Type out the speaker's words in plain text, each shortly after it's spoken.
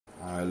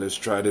let's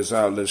try this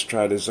out.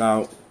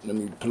 Let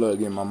me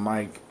plug in my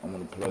mic. I'm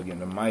gonna plug in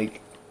the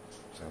mic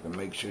so I can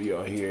make sure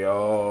y'all hear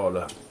all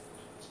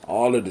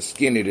of the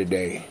skinny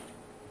today.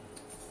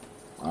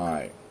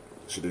 Alright.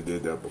 Should have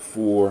did that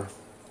before.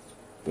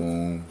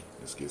 Boom.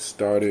 Let's get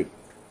started.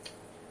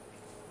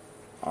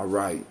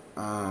 Alright.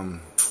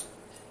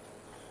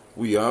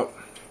 We up.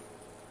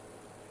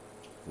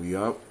 We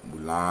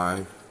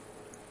live.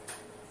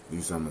 At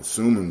least I'm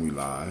assuming we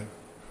live.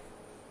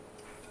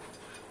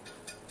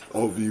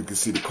 Hopefully you can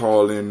see the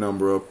call-in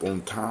number up on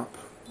top.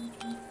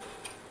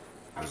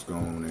 Let's go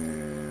on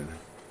and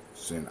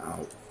send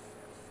out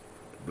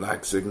the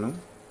black signal.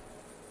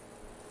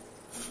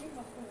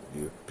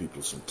 Give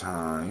people some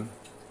time.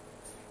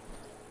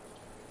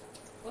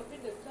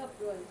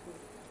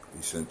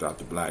 We sent out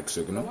the black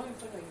signal.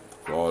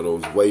 For all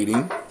those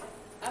waiting.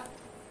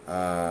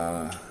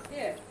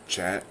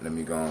 Chat, let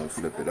me go and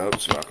flip it up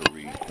so I can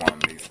read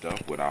Kwame's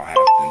stuff without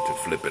having to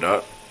flip it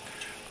up.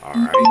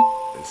 Alright,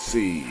 let's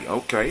see.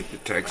 Okay, the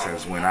text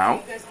has went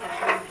out.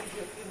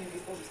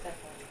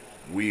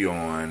 We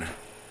on.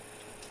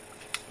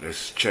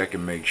 Let's check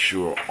and make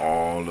sure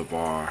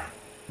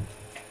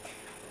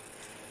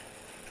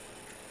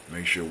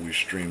make sure we're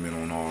streaming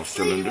on all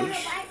cylinders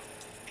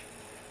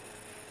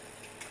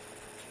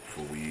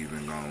before we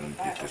even gonna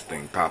get this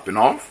thing popping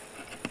off.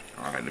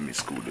 Alright, let me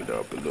scoot it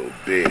up a little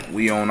bit.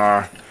 We on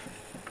our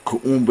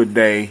Kuumba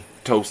Day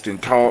Toast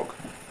and Talk.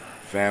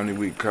 Family,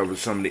 we covered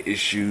some of the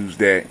issues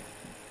that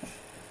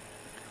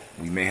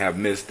we may have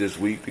missed this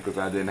week because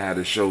I didn't have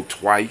the show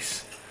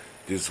twice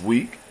this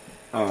week.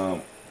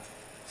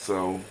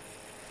 So,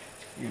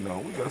 you know,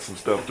 we got some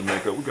stuff to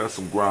make up. We got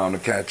some ground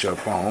to catch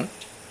up on.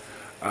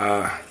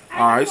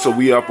 Alright, so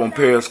we up on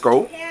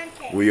Periscope.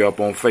 We up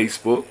on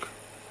Facebook.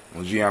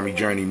 On Gye-Nyame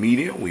Journey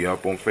Media. We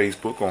up on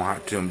Facebook on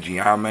Hot Tim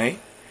Gye-Nyame.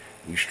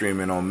 We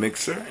streaming on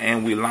Mixer.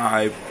 And we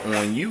live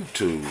on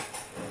YouTube.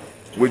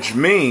 Which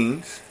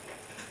means,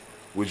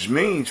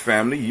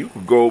 family, you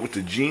could go over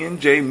to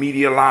G&J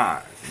Media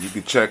Live. You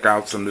can check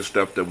out some of the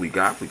stuff that we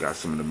got. We got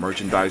some of the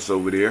merchandise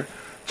over there.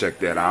 Check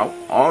that out.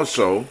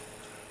 Also,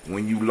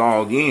 when you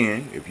log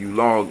in, if you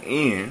log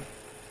in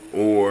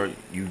or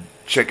you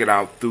check it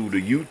out through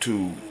the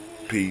YouTube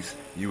piece,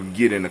 you can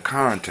get in the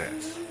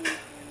contest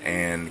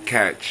and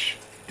catch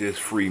this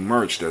free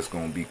merch that's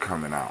going to be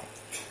coming out.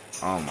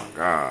 Oh my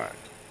God.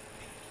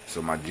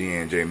 So my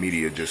G&J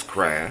Media just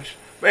crashed.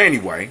 But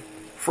anyway,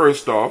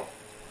 first off,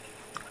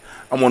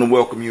 I want to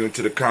welcome you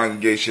into the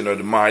congregation of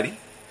the mighty,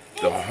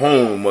 the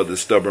home of the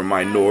stubborn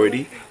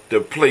minority, the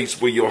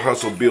place where your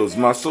hustle builds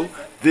muscle.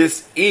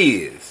 This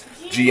is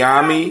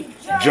Gye-Nyame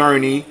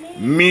Journey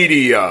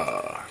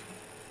Media.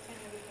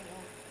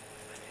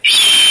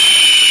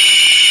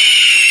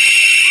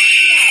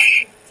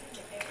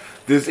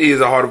 This is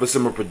a Heart of a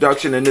Simmer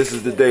production, and this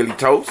is the Daily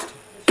Toast.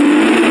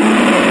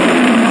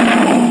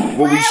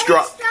 Where we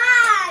strive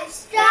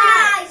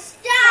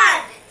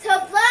to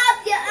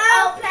love your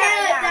own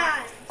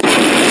paradigm.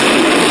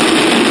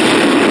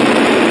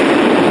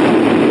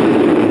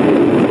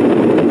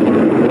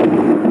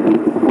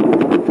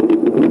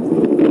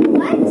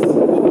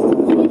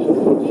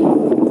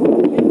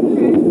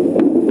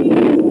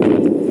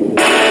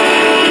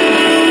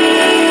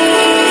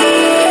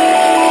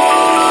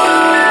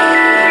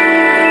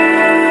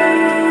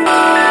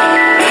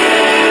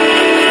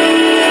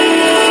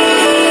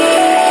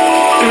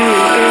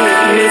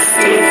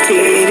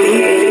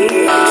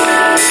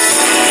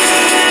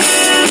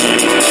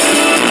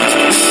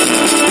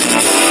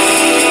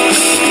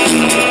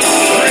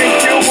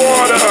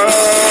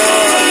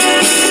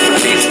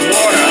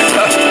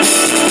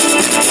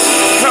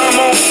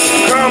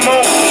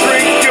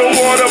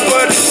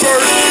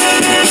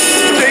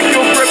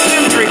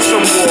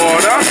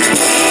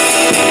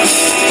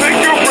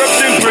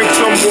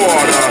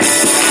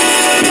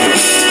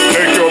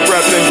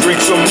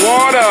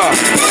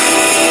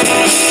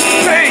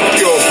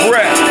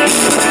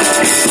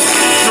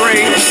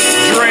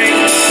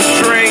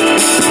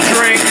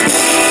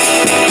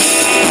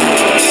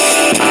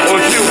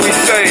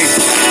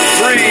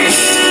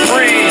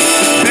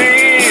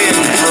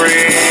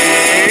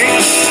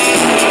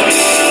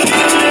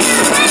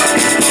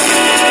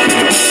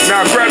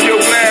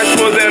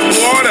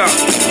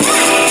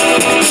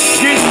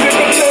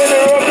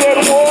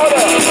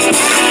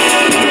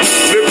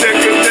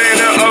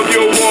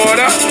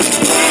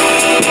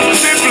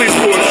 Sip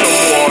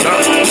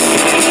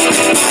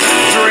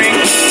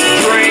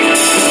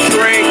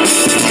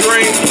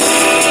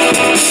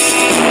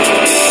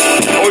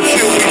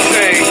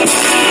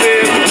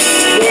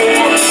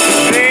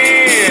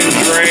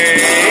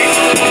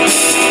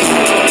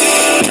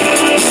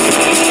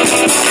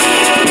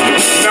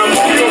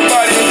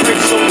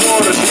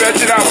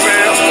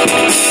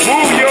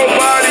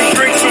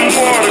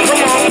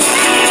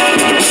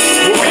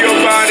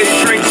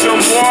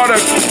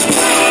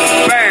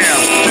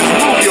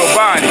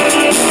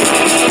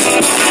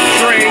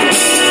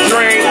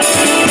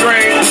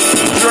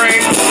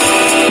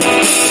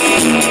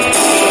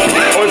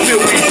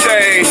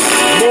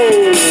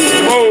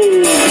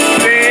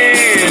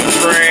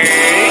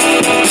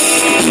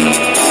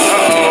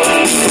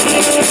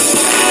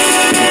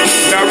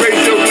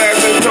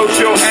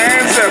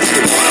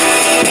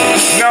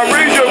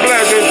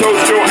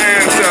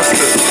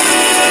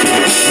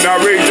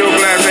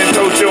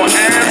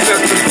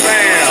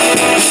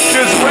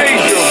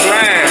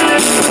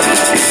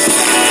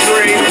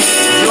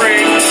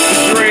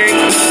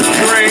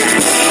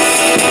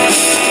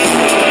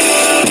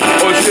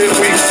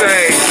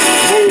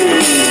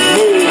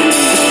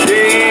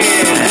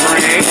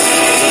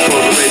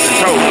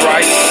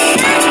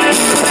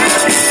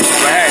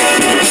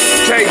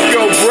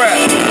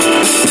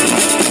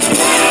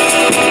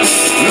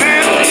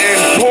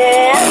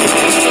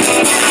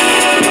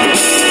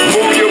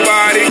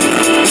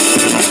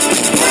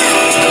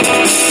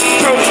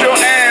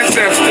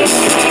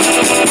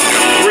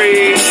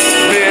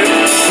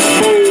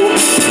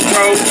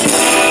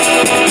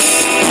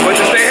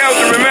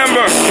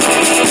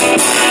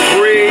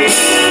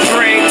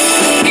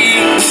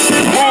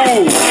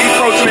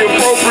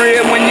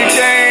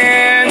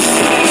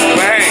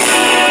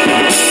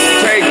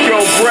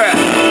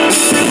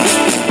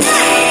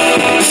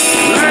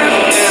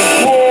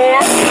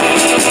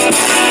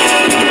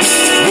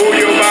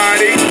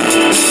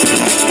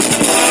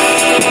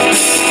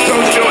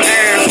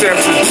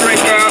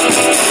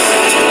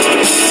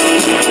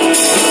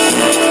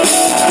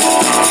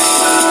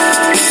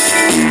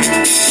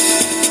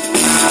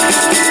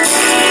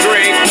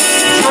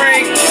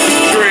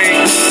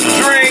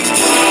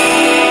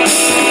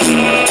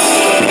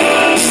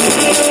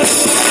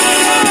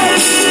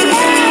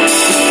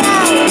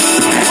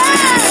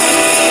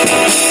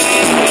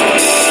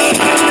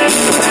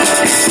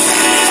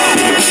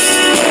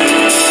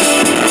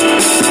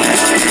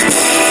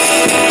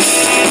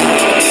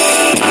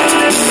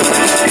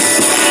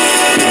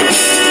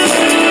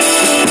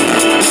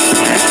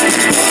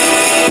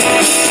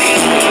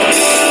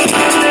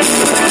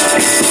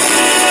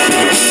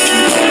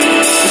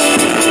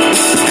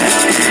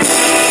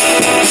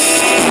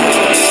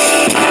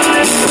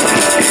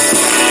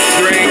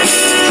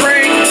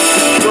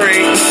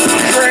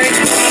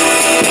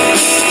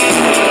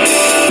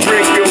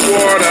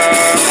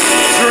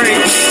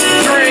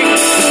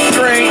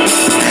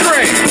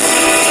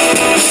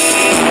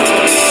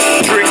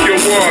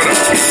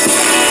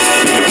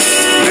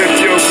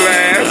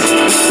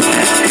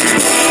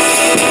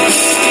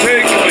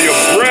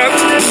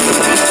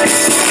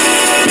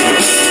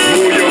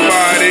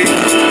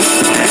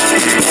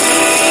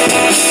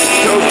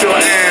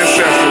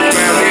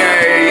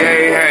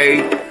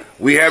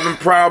having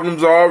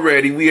problems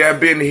already. We have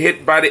been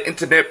hit by the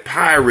internet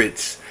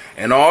pirates.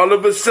 And all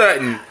of a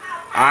sudden,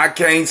 I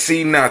can't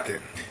see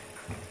nothing.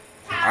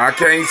 I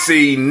can't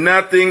see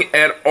nothing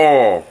at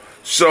all.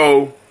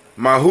 So,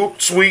 my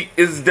Hootsuite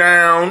is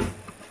down.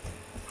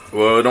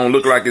 Well, it don't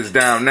look like it's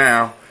down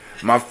now.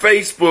 My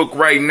Facebook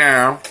right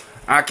now,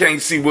 I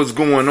can't see what's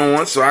going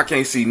on, so I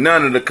can't see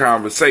none of the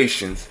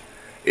conversations.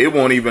 It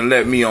won't even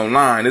let me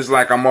online. It's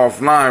like I'm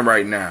offline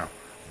right now.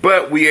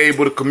 But we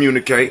able to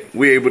communicate.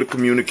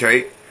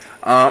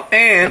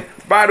 And,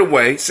 by the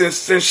way,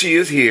 since she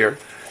is here,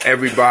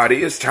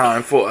 everybody, it's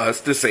time for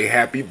us to say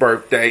happy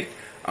birthday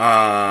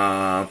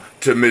to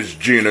Miss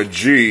Gina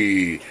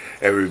G.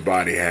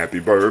 Everybody, happy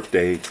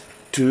birthday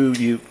to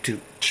you too.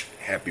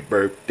 Happy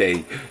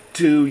birthday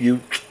to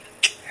you.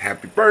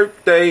 Happy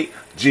birthday,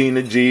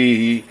 Gina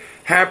G.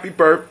 Happy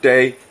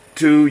birthday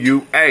to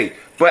you. Hey,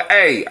 but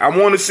hey, I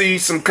want to see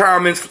some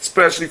comments,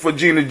 especially for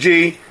Gina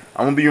G.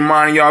 I'm gonna be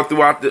reminding y'all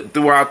throughout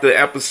the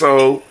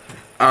episode,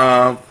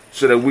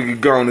 so that we can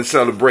go on and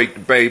celebrate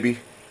the baby.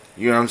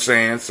 You know what I'm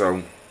saying?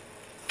 So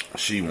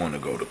she want to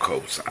go to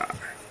Coastside.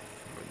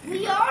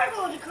 We are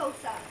going to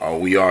Coastside. Oh,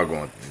 we are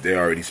going. They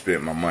already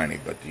spent my money,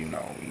 but you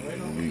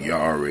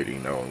already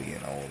know,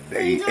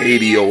 the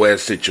ADOS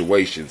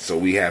situation. So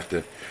we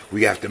on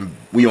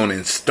an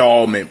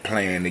installment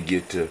plan to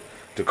get to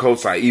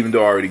Coastside. Even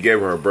though I already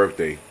gave her a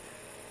birthday.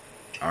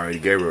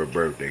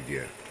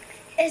 Gift.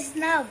 It's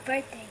not a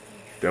birthday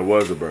gift. That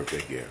was a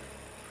birthday gift.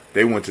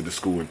 They went to the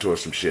school and tore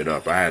some shit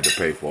up. I had to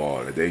pay for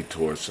all that. They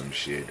tore some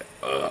shit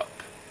up.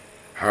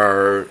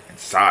 Her and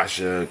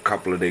Sasha, a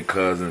couple of their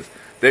cousins,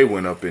 they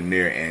went up in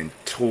there and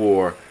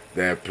tore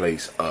that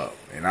place up.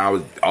 And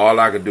all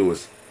I could do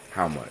was,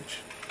 how much?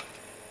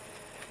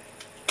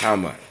 How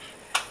much?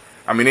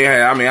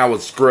 I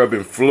was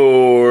scrubbing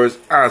floors.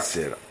 I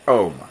said,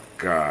 oh my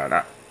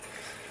God.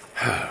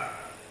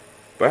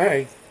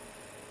 But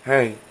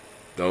hey,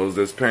 those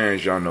as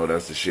parents, y'all know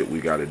that's the shit we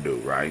gotta do,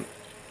 right?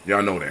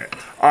 Y'all know that.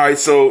 Alright,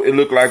 so it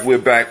looked like we're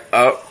back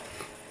up.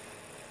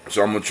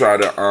 So I'm gonna try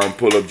to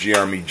pull up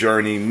Gye-Nyame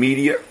Journey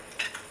Media.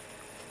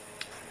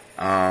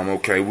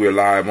 Okay, we're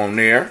live on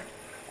there.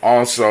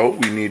 Also,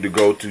 we need to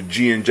go to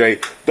G&J.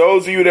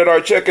 Those of you that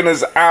are checking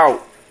us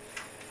out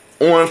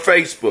on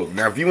Facebook.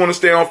 Now, if you want to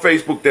stay on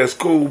Facebook, that's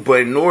cool.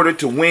 But in order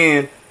to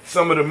win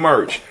some of the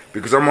merch,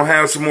 because I'm gonna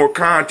have some more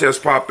contests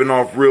popping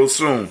off real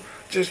soon.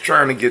 Just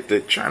trying to get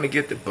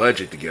the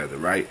budget together,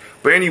 right?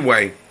 But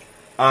anyway,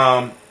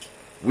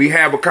 we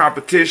have a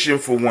competition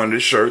for one of the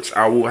shirts.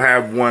 I will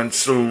have one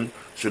soon,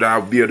 so that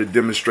I'll be able to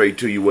demonstrate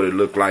to you what it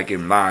looked like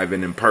in live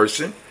and in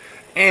person.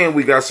 And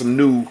we got some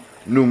new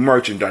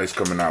merchandise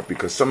coming out,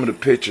 because some of the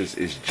pictures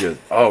is just,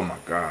 oh my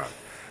God.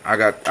 I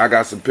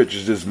got some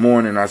pictures this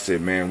morning. I said,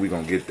 man, we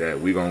gonna get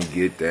that. We gonna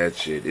get that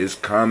shit. It's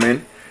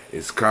coming.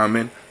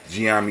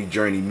 Gye-Nyame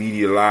Journey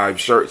Media Live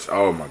shirts.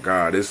 Oh my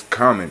God, it's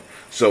coming.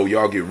 So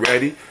y'all get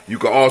ready. You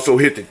can also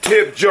hit the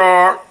tip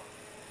jar.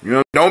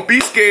 Don't be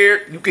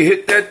scared. You can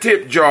hit that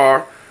tip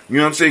jar. You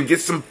know what I'm saying?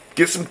 Get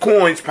some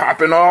coins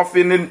popping off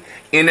in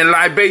the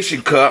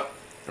libation cup,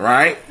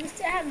 right? You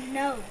still have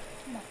no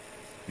money.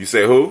 You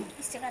say who?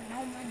 You still got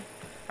no money.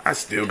 I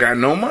still got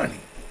no money.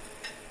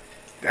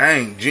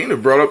 Dang, Gina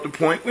brought up the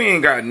point. We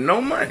ain't got no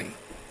money.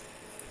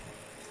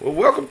 Well,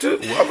 welcome to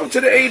the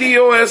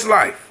ADOS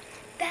life.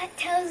 That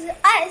tells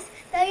us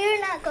that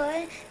you're not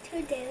going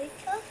to Daily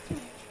Toast merch.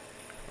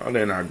 Oh,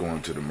 they're not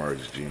going to the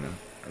merch, Gina.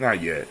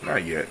 Not yet.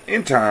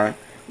 In time.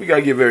 We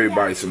gotta give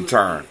everybody some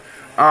time.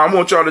 I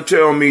want y'all to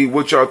tell me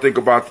what y'all think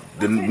about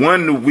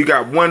we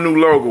got one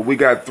new logo. We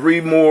got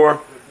 3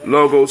 more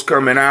logos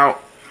coming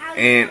out.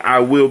 And I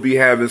will be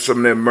having some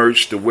of that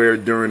merch to wear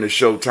during the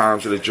show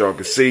time so that y'all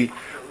can see.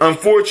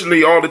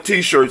 Unfortunately, all the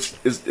t-shirts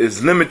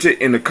is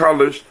limited in the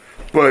colors.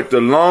 But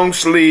the long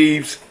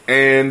sleeves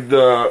and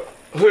the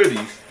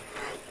hoodies,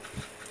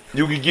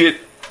 you can get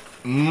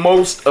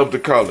most of the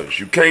colors.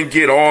 You can't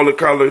get all the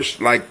colors,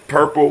 like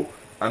purple.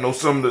 I know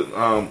some of the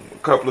a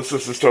couple of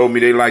sisters told me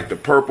they like the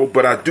purple,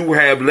 but I do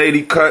have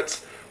lady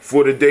cuts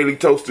for the Daily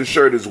Toaster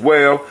shirt as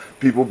well.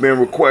 People been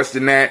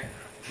requesting that.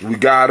 We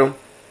got them.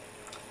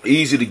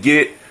 Easy to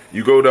get.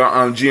 You go to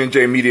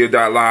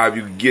gnjmedia.live,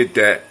 you can get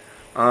that.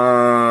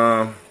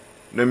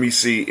 Let me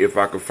see if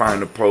I can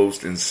find the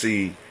post and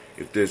see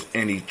if there's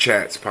any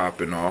chats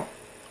popping off.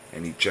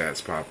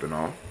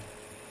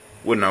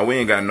 Well, no, we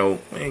ain't got no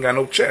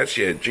chats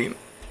yet, Gina.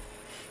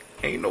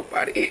 Ain't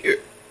nobody here.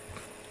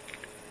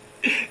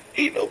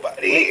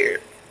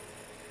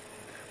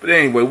 But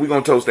anyway, we're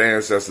going to toast the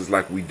ancestors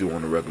like we do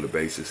on a regular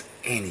basis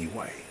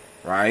anyway,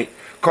 right?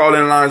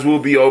 Call-in lines will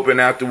be open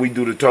after we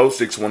do the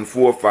toast,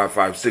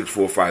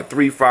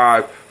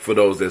 614-556-4535 for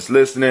those that's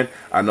listening.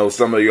 I know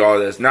some of y'all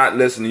that's not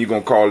listening, you're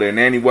going to call in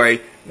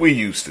anyway. We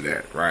used to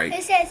that, right?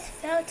 It says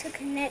fail to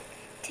connect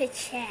to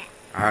chat.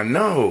 I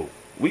know.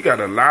 We got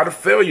a lot of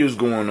failures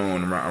going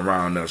on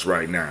around us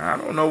right now. I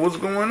don't know what's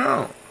going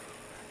on.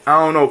 I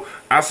don't know.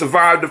 I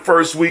survived the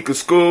first week of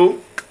school.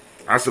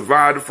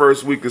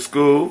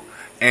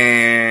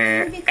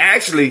 And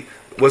actually,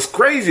 what's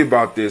crazy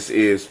about this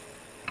is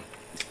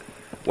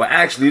Well,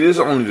 actually, this is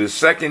only the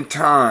second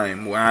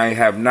time where I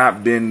have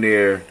not been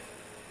there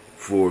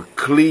for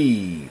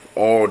Cleve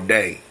all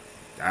day.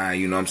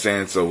 You know what I'm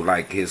saying? So,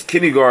 like, his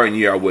kindergarten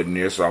year, I wasn't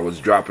there, so I was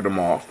dropping him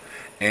off.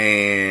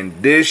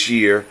 And this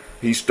year,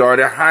 he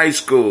started high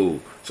school.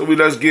 So,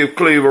 let's give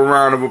Cleve a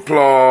round of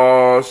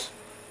applause.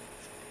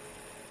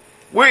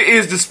 Where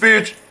is the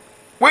spiritual?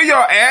 Where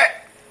y'all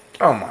at?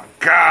 Oh, my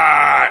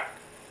God.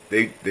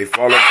 They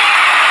follow.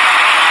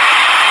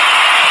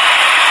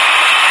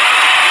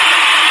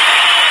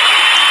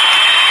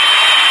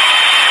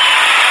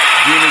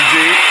 Gina G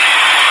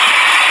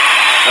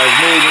has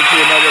moved into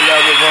another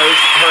level of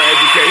her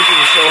education,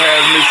 and so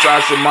has Miss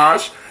Sasha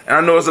Mosh. And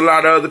I know there's a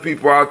lot of other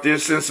people out there.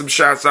 Send some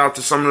shouts out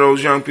to some of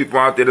those young people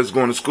out there that's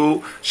going to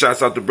school.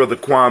 Shouts out to Brother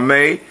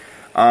Kwame.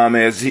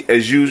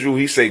 As usual,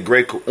 he say,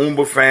 great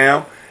Kuumba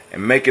fam,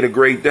 and make it a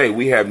great day.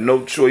 We have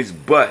no choice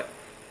but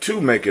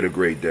to make it a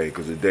great day,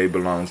 because the day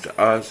belongs to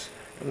us,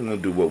 and we're going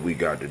to do what we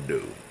got to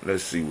do.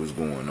 Let's see what's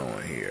going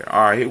on here.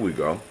 All right, here we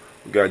go.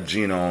 We got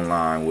Gina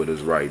online with us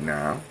right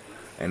now.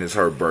 And it's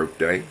her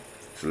birthday.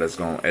 So let's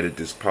go and edit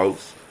this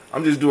post.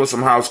 I'm just doing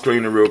some house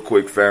cleaning real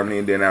quick, family.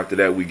 And then after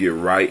that, we get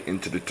right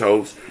into the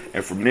toast.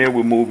 And from there,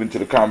 we move into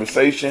the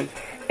conversation.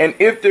 And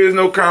if there's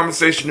no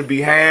conversation to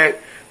be had,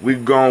 we're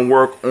going to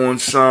work on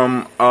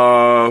some,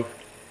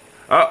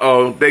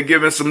 they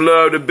giving some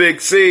love to Big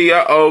C.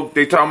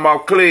 They talking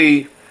about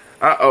Cleve.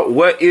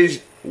 What?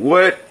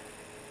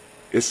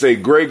 It say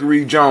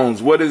Gregory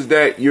Jones. What is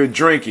that you're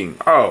drinking?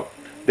 Oh,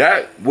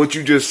 that, what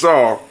you just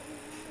saw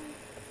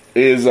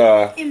is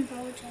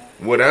ambrosia.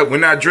 We're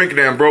not drinking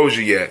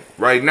ambrosia yet.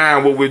 Right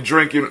now, what we're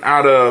drinking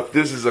out of,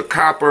 this is a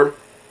copper.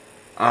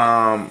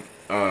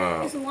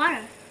 It's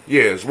water.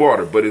 Yeah, it's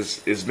water, but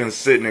it's been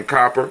sitting in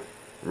copper,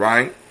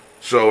 right?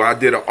 So I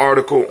did an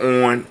article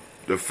on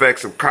the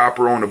effects of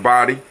copper on the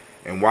body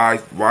and why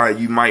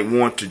you might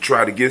want to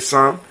try to get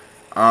some.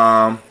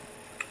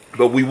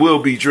 But we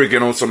will be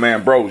drinking on some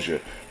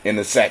ambrosia in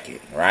a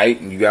second, right?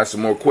 And you got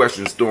some more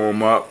questions, throw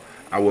them up.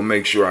 I will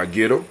make sure I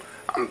get them.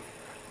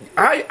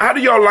 How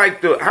do y'all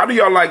like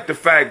the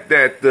fact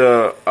that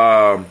the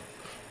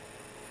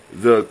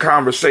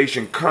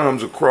conversation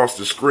comes across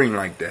the screen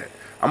like that?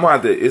 I'm gonna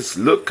have to. It's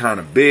look kind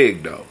of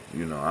big though.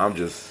 You know, I'm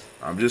just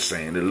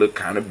saying it look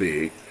kind of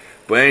big.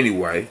 But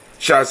anyway,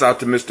 shouts out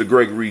to Mr.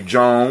 Gregory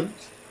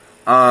Jones.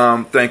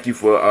 Thank you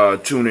for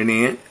tuning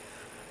in.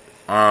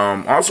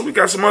 Also, we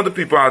got some other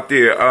people out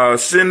there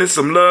sending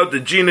some love to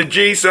Gina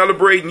G,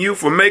 celebrating you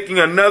for making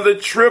another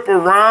trip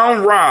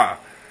around Ra.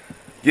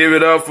 Give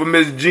it up for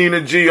Miss Gina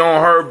G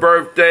on her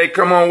birthday.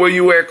 Come on, where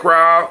you at,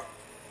 crowd?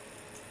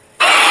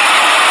 They like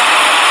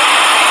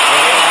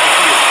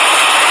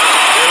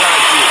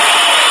you.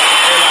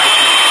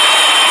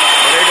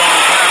 But they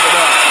gonna clap it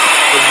up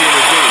for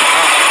Gina G.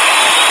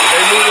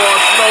 They move on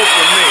slow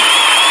for me.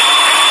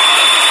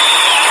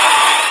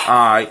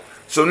 Alright,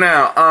 so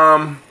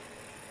now,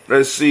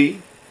 let's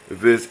see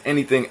if there's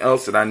anything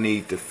else that I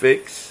need to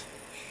fix.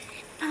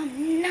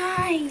 I'm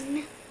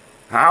 9.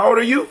 How old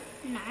are you?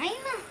 9?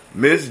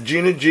 Miss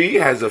Gina G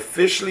has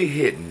officially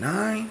hit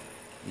 9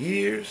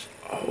 years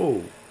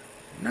old.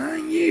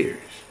 9 years.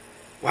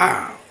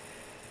 Wow.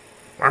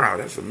 Wow,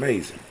 that's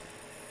amazing.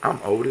 I'm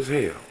old as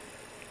hell.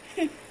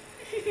 That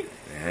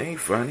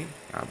ain't funny.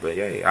 But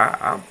hey,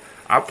 I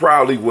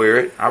probably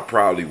wear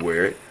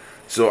it.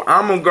 So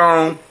I'm gonna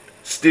go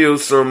steal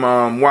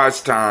some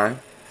watch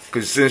time.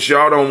 Because since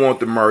y'all don't want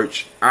the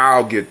merch,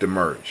 I'll get the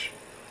merch.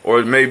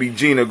 Or maybe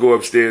Gina go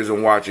upstairs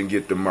and watch and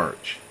get the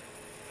merch.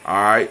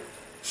 Alright?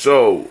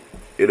 So,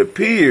 it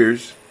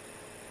appears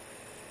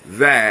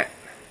that,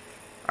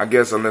 I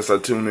guess unless I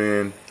tune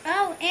in.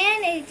 Oh,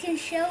 and it can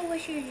show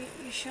what's your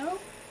show?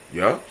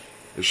 Yeah.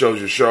 It shows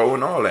your show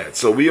and all that.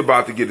 So, we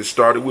about to get it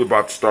started. We're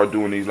about to start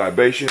doing these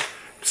libations.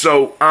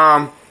 So,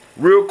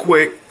 real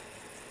quick,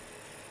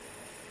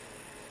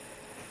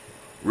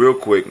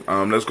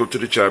 let's go to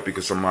the chat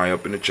because somebody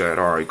up in the chat.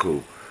 Alright,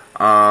 cool.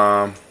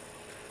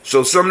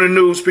 So, some of the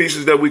news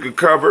pieces that we could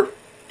cover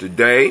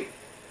today.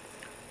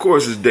 Of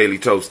course, it's Daily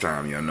Toast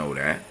time. Y'all know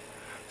that.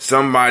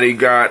 Somebody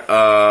got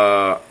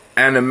a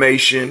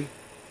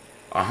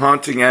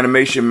hunting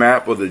animation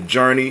map of the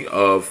journey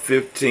of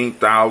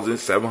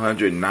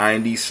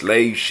 15,790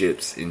 slave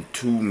ships in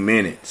 2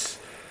 minutes.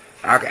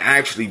 I can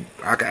actually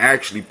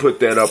put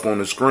that up on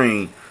the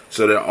screen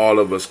so that all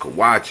of us could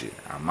watch it.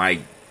 I might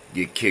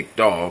get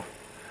kicked off.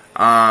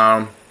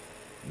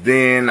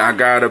 Then I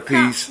got a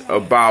piece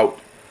about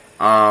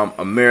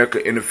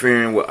America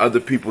interfering with other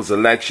people's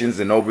elections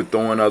and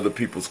overthrowing other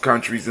people's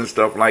countries and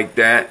stuff like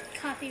that.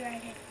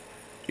 Copyrighted.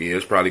 Yeah,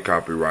 it's probably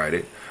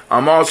copyrighted.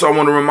 Also, I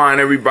want to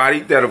remind everybody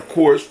that, of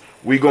course,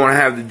 we're going to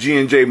have the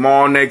G&J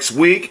Mall next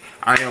week.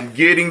 I am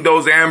getting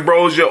those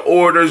ambrosia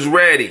orders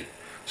ready.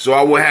 So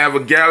I will have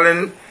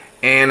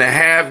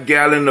 1.5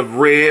 gallons of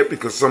red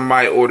because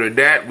somebody ordered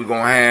that. We're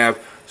going to have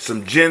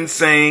some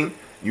ginseng.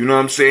 You know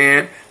what I'm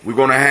saying? We're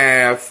going to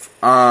have...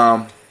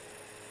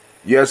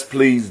 yes,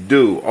 please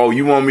do. Oh,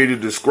 you want me to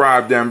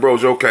describe the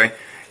ambrosia? Okay.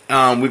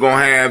 We're going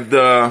to have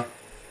the...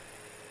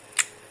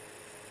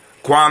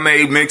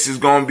 Kwame mix is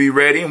going to be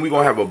ready, and we're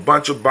going to have a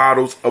bunch of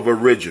bottles of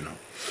original.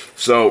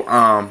 So,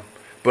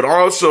 but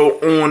also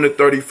on the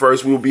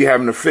 31st, we'll be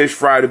having a fish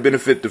fry to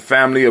benefit the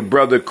family of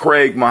Brother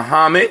Craig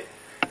Muhammad.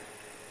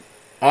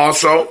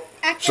 Also,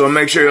 so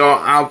make sure y'all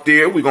out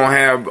there. We're going to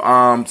have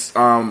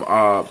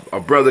a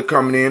brother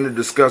coming in to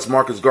discuss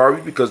Marcus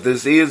Garvey, because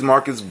this is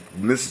Marcus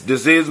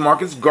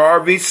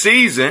Garvey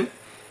season.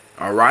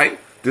 All right?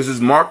 This is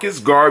Marcus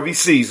Garvey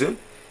season.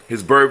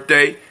 His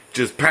birthday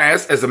just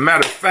passed. As a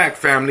matter of fact,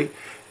 family,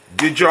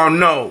 did y'all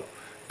know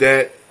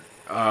that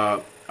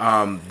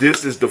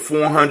this is the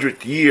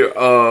 400th year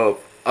of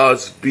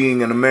us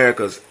being in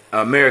America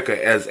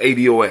as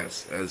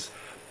ADOS, as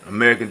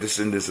American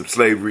Descendants of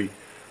Slavery.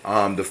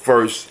 The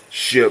first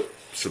ship,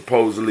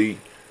 supposedly,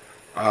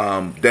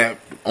 that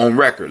on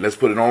record, let's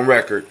put it on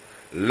record,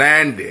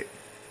 landed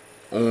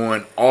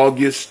on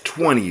August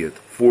 20th,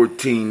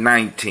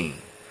 1419.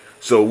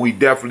 So we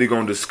definitely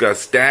going to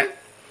discuss that.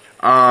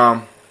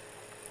 But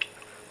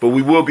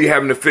we will be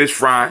having the fish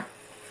fry.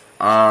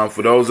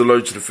 For those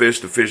allergic to the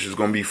fish is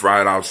going to be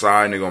fried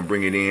outside, and they're going to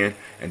bring it in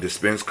and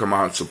dispense, come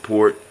out and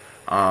support.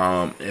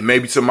 And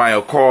maybe somebody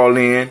will call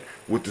in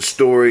with the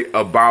story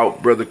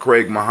about Brother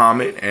Craig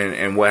Muhammad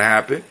and what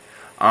happened.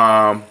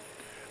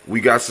 We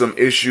got some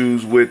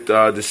issues with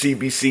the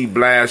CBC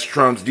blast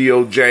Trump's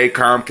DOJ,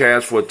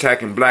 Comcast for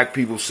attacking black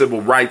people's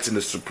civil rights in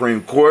the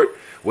Supreme Court.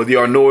 Whether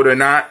y'all know it or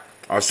not,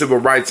 our civil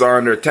rights are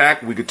under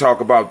attack. We could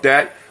talk about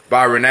that.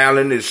 Byron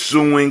Allen is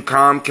suing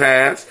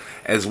Comcast,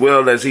 as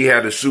well as he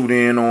had a suit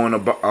in on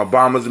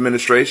Obama's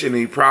administration.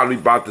 He probably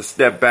about to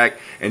step back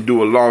and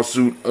do a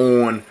lawsuit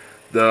on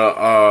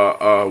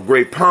the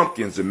Great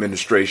Pumpkins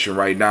administration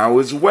right now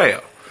as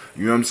well.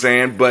 You know what I'm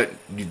saying? But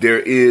there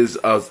is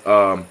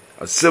a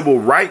civil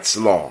rights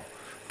law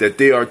that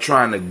they are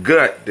trying to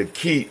gut to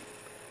keep,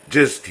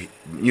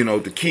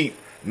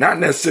 not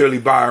necessarily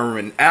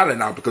Byron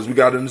Allen out, because we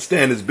got to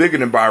understand it's bigger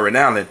than Byron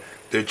Allen.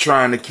 They're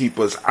trying to keep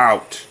us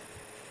out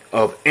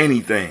of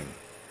anything.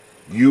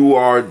 We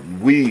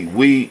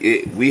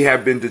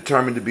have been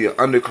determined to be an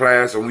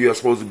underclass, and we are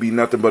supposed to be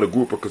nothing but a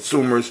group of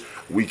consumers.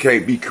 We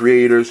can't be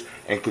creators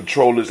and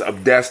controllers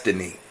of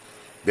destiny.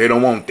 They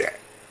don't want that.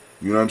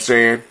 You know what I'm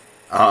saying?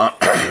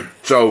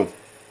 So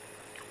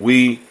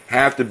we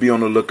have to be on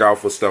the lookout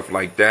for stuff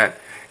like that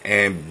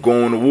and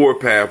go on the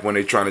warpath when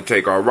they're trying to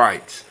take our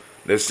rights.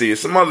 Let's see.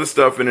 Some other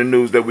stuff in the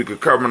news that we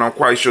could cover, and I'm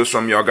quite sure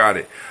some of y'all got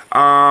it.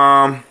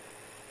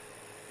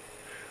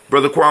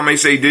 Brother Kwame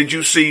say, did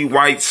you see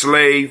White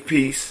Slave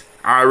piece,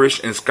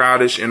 Irish and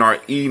Scottish, in our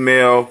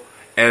email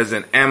as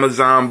an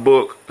Amazon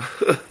book?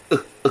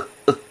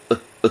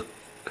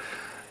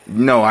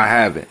 No, I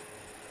haven't.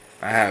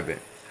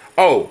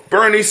 Oh,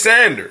 Bernie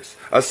Sanders,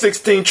 a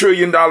 $16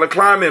 trillion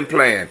climate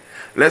plan.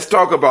 Let's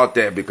talk about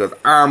that, because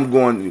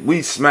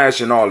we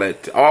smashing all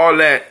that. All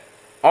that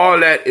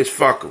is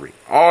fuckery.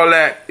 All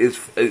that is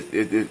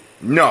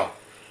no.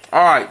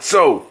 All right,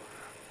 so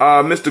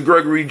Mr.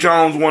 Gregory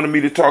Jones wanted me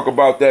to talk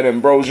about that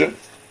ambrosia.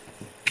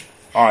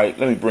 All right,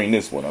 let me bring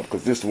this one up,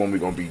 because this is the one we're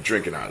going to be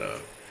drinking out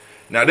of.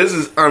 Now, this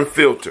is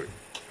unfiltered.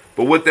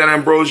 But what that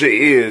ambrosia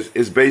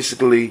is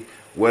basically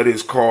what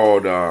is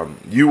called,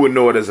 you would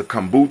know it as a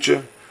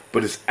kombucha,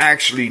 but it's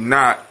actually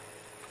not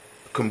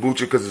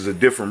kombucha because it's a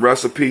different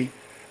recipe.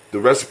 The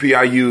recipe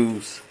I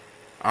use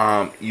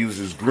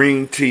uses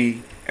green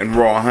tea and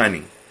raw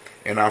honey.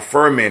 And I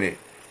ferment it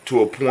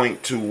to a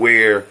point to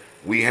where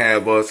we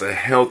have us a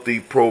healthy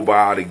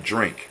probiotic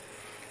drink.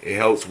 It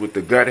helps with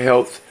the gut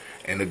health,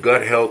 and the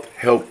gut health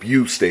help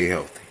you stay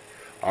healthy.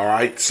 All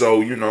right,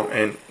 so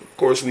and of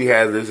course we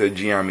have this at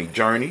Gye-Nyame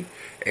Journey,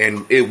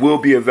 and it will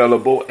be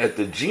available at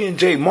the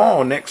G&J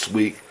Mall next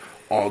week,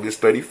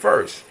 August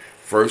 31st.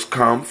 First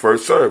come,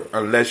 first serve,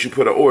 unless you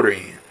put an order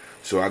in.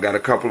 So I got a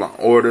couple of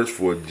orders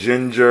for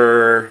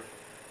ginger,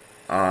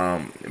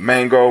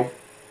 mango,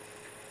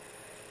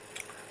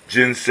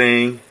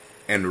 ginseng,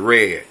 and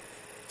red.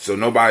 So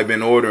nobody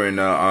been ordering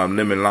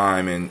lemon,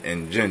 lime,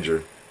 and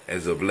ginger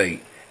as of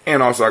late.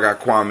 And also I got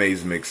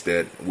Kwame's mix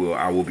that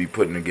I will be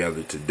putting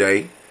together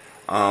today.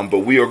 But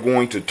we are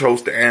going to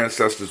toast the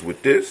ancestors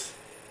with this.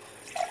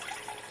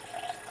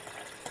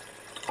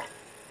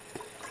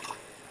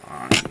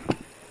 Alright.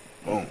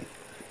 Boom.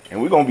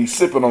 And we're going to be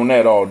sipping on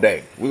that all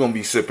day. We're going to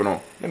be sipping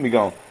on. Let me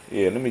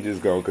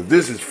just go. Because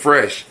this is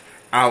fresh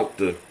out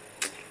the.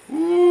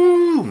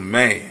 Ooh,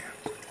 man.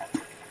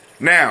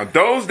 Now,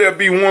 those that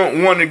be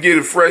want to get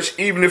it fresh,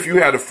 even if you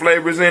have the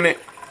flavors in it,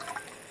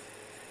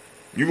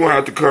 you're going to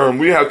have to come.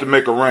 We have to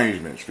make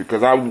arrangements,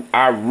 because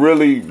I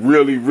really,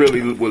 really,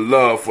 really would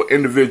love for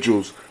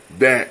individuals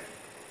that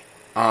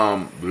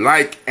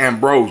like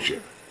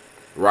ambrosia,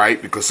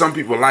 right? Because some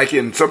people like it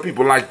and some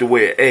people like the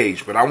way it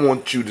aged. But I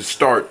want you to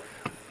start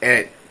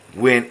at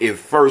when it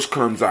first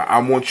comes out. I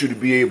want you to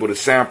be able to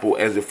sample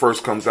as it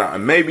first comes out.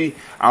 And maybe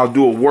I'll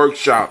do a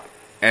workshop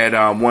at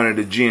one of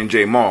the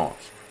G&J malls.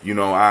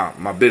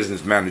 My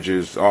business manager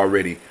is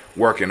already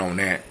working on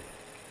that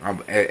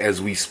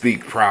as we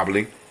speak,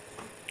 probably.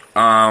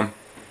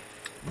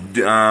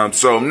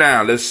 So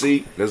now let's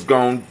see. Let's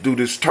go and do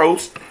this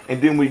toast,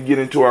 and then we get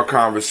into our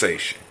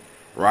conversation,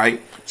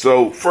 right?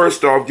 So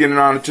first off, giving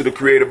honor to the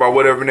Creator by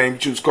whatever name you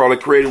choose to call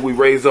it Creator. We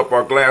raise up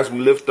our glass, we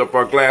lift up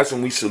our glass,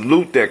 and we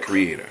salute that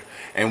Creator,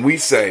 and we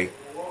say,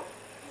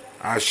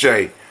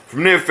 Ashe.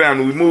 From there,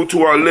 family, we move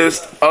to our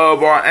list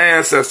of our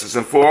ancestors,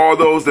 and for all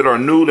those that are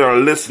new, that are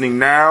listening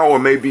now, or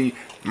maybe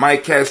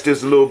might catch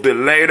this a little bit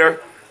later,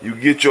 you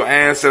get your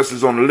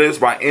ancestors on the list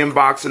by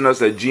inboxing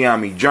us at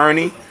Gye-Nyame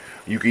Journey.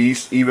 You can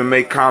even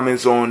make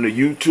comments on the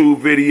YouTube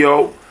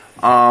video,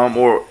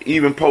 or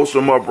even post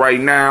them up right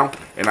now,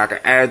 and I can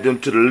add them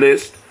to the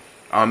list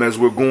as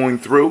we're going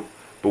through.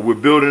 But we're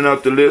building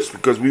up the list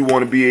because we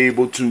want to be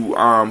able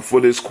to, for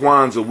this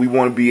Kwanzaa, we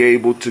want to be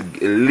able to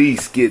at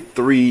least get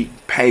 3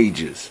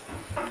 pages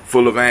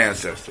full of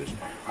ancestors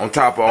on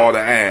top of all the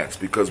ads,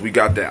 because we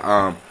got the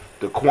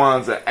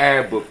Kwanzaa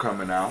ad book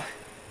coming out,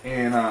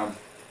 and I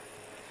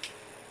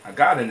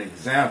got an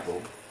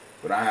example,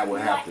 but I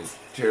would have to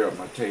tear up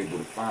my table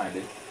to find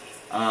it.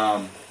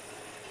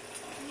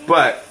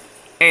 But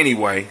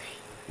anyway,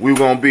 we're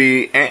gonna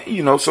be,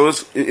 so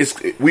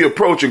we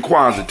approaching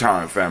Kwanzaa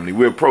time, family.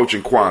 We're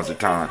approaching Kwanzaa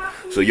time,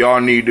 so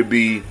y'all need to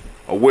be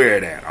aware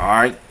of that. All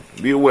right,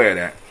 be aware of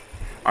that.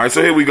 All right,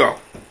 so here we go.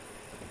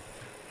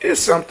 It's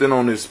something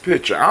on this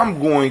picture. I'm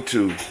going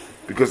to,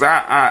 because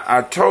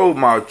I told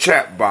my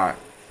chat bot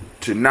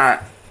to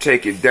not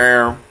take it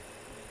down,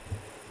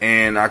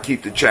 and I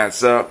keep the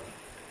chats up.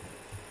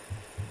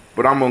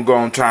 But I'm going to go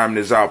and time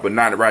this out, but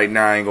not right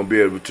now. I ain't going to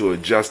be able to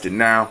adjust it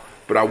now,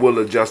 but I will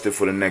adjust it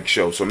for the next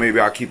show. So maybe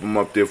I'll keep them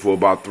up there for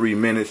about 3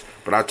 minutes,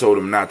 but I told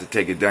them not to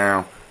take it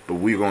down, but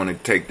we're going to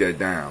take that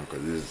down,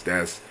 because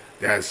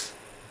that's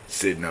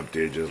sitting up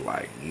there just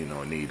like,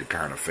 need to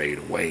kind of fade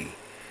away,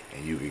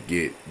 and you could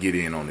get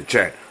in on the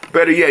chat.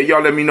 Better yet,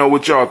 y'all let me know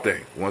what y'all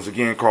think. Once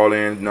again, call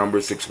in, number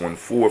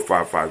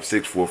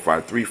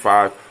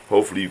 614-556-4535.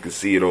 Hopefully you can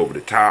see it over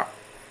the top.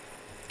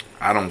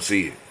 I don't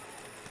see it.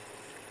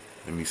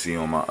 Let me see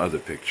on my other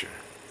picture.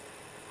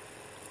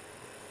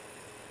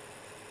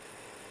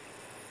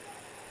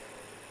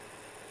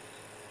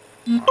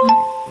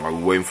 While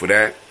we're waiting for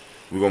that,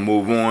 we're going to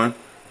move on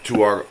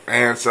to our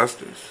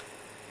ancestors.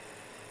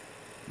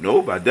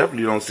 Nope, I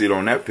definitely don't see it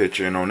on that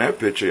picture. And on that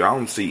picture, I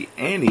don't see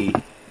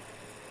anything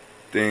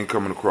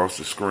coming across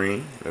the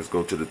screen. Let's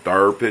go to the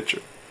third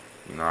picture.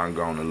 I'm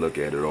going to look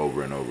at it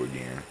over and over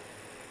again.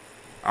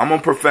 I'm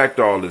going to perfect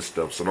all this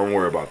stuff, so don't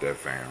worry about that,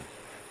 fam.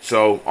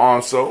 So,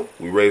 also,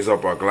 we raise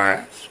up our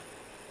glass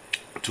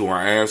to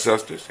our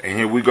ancestors. And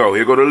here we go.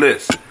 Here go the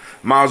list.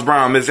 Miles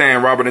Brown, Miss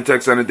Ann, Robert and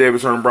Texana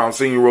Davis, Herman Brown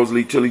Sr.,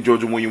 Rosalie Tilly,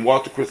 Georgia William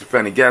Walter, Christopher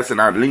Fanny Gasson,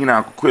 Eileen,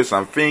 Uncle Chris,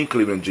 I'm Fiend,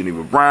 Cleveland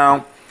Geneva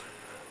Brown,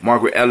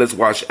 Margaret Ellis,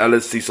 Wash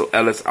Ellis, Cecil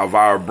Ellis,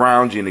 Elvira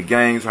Brown, Gina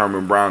Gaines,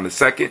 Herman Brown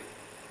II,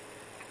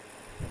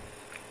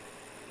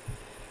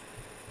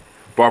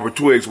 Barbara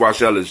Twiggs,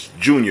 Wash Ellis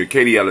Jr.,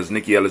 Katie Ellis,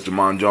 Nikki Ellis,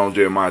 Jamon Jones,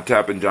 Jeremiah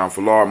Tappan, John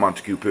Fallar,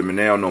 Montague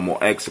Pimenel, No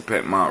More X,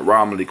 Pet Mont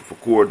Rob, Malika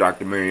Fakour,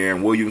 Dr. Mary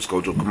Ann Williams,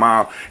 Kojo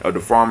Kamal,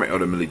 Elder Farmer,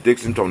 Elder Millie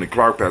Dixon, Tony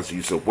Clark, Pastor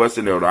Yusuf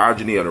Weston, Elder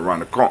Ajani, Elder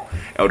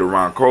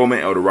Ron Coleman,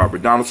 Elder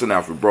Robert Donaldson,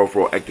 Alfred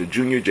Brofro, Hector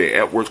Jr., Jay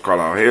Edwards,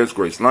 Carlisle Harris,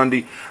 Grace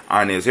Lundy,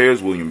 Inez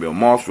Harris, William Bill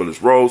Moss,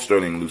 Phyllis Rose,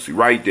 Sterling Lucy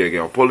Wright, Derek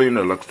L. Pulliam,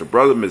 the Luxter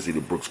Brother, Miss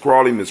Edith Brooks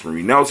Crawley, Miss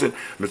Marie Nelson,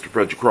 Mr.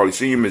 Patrick Crawley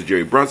Sr., Miss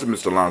Jerry Brunson,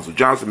 Mr. Alonzo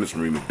Johnson, Miss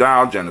Marie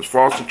McDowell, Janice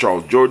Foster,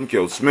 Charles Jordan,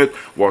 Kel Smith,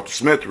 Walter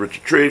Smith,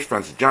 Richard Tridge,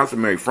 Francis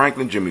Johnson, Mary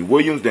Franklin, Jimmy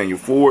Williams, Daniel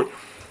Ford,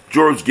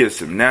 George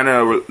Gibson,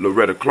 Nana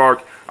Loretta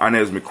Clark,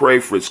 Inez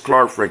McCrae, Fritz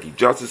Clark, Frankie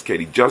Justice,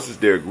 Katie Justice,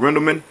 Derek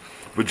Rindelman,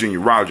 Virginia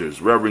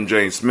Rogers, Reverend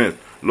James Smith,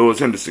 Lois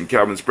Henderson,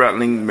 Calvin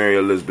Spratling, Mary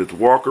Elizabeth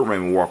Walker,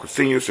 Raymond Walker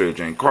Sr., Sarah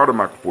Jane Carter,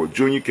 Michael Ford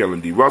Jr., Kellen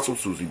D. Russell,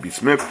 Susie B.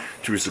 Smith,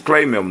 Teresa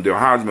Clay, Melvin Dale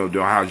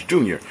Hodge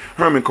Jr.,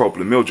 Herman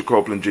Copeland, Mildred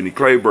Copeland, Jenny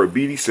Clay, Bert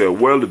Beatty, Sarah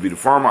Well, Levita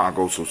Farmer,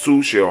 Agoso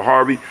Sue, Shell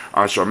Harvey,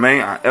 Aunt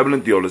Charmaine, Aunt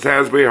Evelyn, Theolis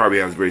Hasbury, Harvey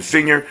Hasbury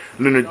Sr.,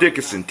 Leonard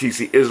Dickinson,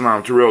 T.C.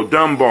 Islam, Terrell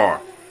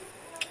Dunbar.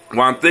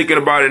 While I'm thinking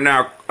about it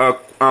now,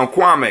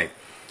 Kwame,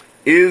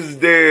 is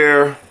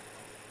there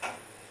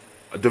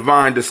a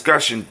divine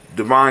discussion,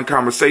 divine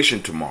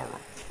conversation tomorrow,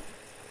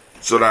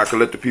 so that I can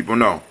let the people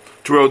know?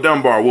 Terrell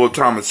Dunbar, Will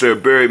Thomas, Sarah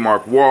Berry,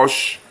 Mark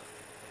Walsh,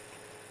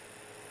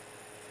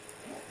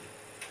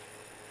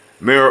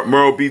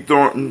 Merle B.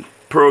 Thornton,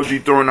 Pearl G.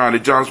 Thornton, Ida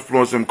Johnson,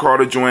 Florence M.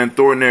 Carter, Joanne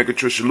Thornton, Erica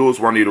Tricia Lewis,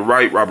 Juanita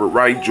Wright, Robert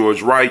Wright,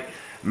 George Wright,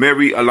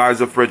 Mary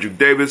Eliza Frederick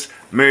Davis,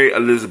 Mary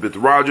Elizabeth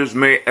Rogers,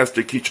 Mary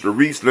Esther Keachler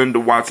Reese, Linda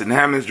Watson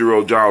Hammonds,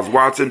 Gerald Giles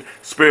Watson,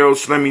 Sparrow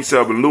Slimmy,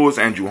 Selvin Lewis,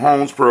 Andrew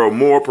Holmes, Pearl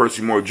Moore,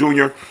 Percy Moore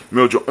Jr.,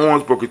 Mildred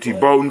Owens, Booker T.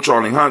 Bowden,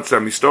 Charlie Hunt,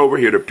 Sammy Stover,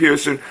 Heather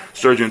Pearson,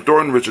 Sturgeon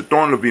Thornton, Richard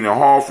Thornton, Lavina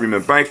Hall,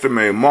 Freeman Bankster,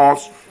 Mary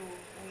Moss,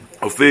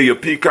 Ophelia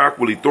Peacock,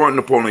 Willie Thornton,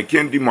 Napoleon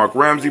Kennedy, Mark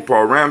Ramsey,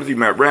 Paul Ramsey,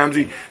 Matt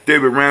Ramsey,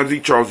 David Ramsey,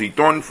 Charles E.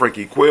 Thornton,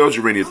 Frankie Quails,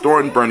 Urania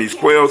Thornton, Bernice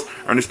Quails,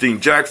 Ernestine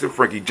Jackson,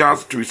 Frankie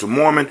Johnson, Teresa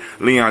Mormon,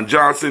 Leon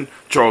Johnson,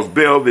 Charles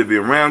Bell,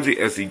 Vivian Ramsey,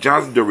 S.E.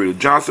 Johnson, Dorita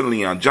Johnson,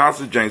 Leon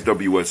Johnson, James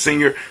W. S.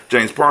 Sr.,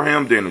 James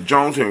Parham, Dana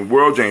Jones, Henry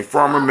World, James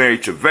Farmer, Mary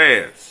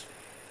Chavez,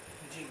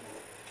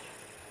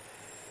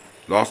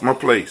 Lost my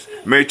place.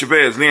 Mary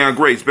Chavez, Leon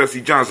Grace,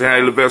 Bessie Johnson,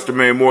 Hattie Levester,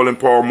 Mary Moreland,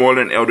 Paul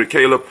Moreland, Elder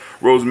Caleb,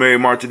 Rosemary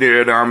Martineau,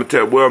 Elder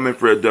Amatette Wellman,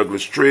 Fred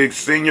Douglas Triggs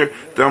Sr.,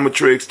 Thelma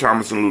Triggs,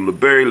 Thomas and Lula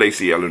Berry,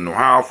 Lacey Ellen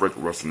Ohio, Frank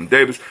Russell and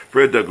Davis,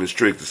 Fred Douglas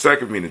Triggs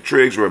II, Mina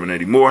Triggs, Reverend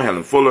Eddie Moore,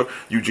 Helen Fuller,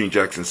 Eugene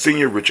Jackson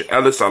Sr., Richard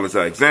Ellis, Silas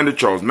Alexander,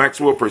 Charles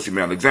Maxwell, Percy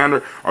May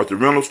Alexander, Arthur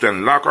Reynolds,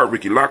 Stanley Lockhart,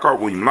 Ricky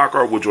Lockhart, William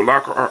Lockhart, Woodrow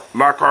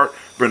Lockhart,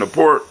 Brenda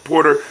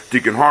Porter,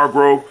 Deacon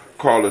Hargrove,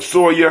 Carla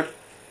Sawyer,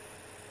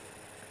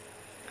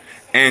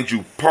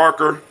 Andrew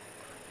Parker,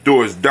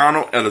 Doris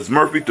Donald, Ellis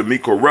Murphy,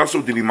 D'Amico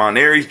Russell, Diddy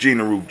Monares,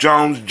 Gina Ruth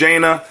Jones,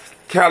 Jana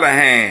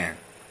Callahan,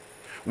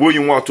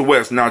 William Walter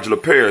West,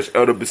 Nigella Parrish,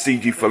 Elder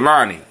Basiji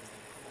Falani,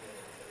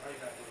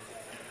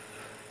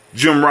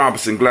 Jim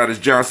Robinson, Gladys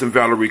Johnson,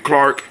 Valerie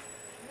Clark,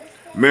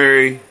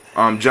 Mary,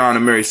 John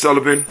and Mary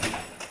Sullivan,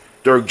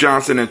 Dirk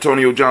Johnson,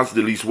 Antonio Johnson,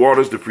 Delise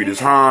Waters, DeFridas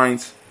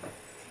Hines,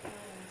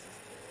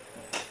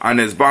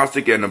 Inez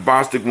Bostic, Edna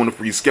Bostic,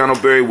 Winifred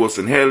Scantleberry,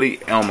 Wilson Haley,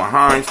 Elma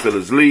Hines,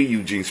 Phyllis Lee,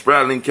 Eugene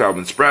Spratling,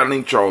 Calvin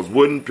Spratling, Charles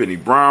Wooden, Penny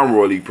Brown,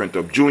 Roy Lee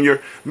Printup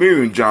Jr.,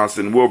 Miriam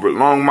Johnson, Wilbert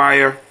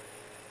Longmire,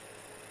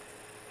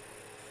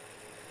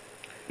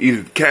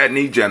 Edith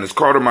Catney, Janice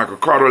Carter, Michael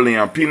Carter,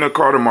 Leon Pina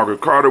Carter,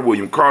 Margaret Carter,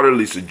 William Carter,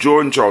 Lisa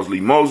Jordan, Charles Lee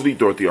Mosley,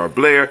 Dorothy R.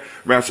 Blair,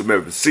 Ransom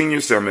Evans Sr.,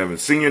 Sam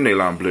Evans Sr.,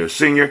 Naylon Blair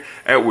Sr.,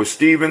 Edward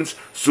Stevens,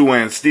 Sue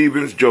Ann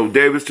Stevens, Joe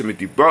Davis,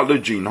 Timothy Butler,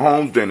 Gene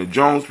Holmes, Dana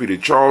Jones, Peter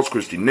Charles,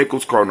 Christy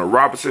Nichols, Cardinal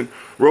Robinson,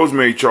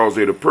 Rosemary Charles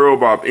Ada Pearl,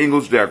 Bob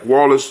Ingalls, Jack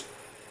Wallace,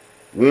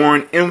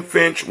 Warren M.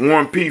 Finch,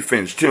 Warren P.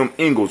 Finch, Tim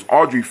Ingalls,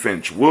 Audrey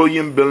Finch,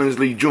 William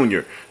Billingsley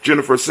Jr.,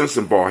 Jennifer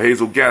Sensenbaugh,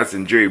 Hazel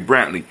Gasson, Jerry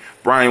Brantley,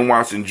 Brian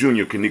Watson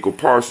Jr., Kaniko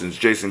Parsons,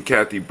 Jason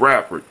Kathy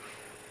Bradford,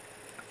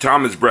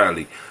 Thomas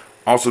Bradley,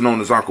 also known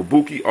as Uncle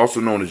Buki,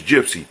 also known as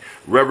Gypsy,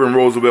 Reverend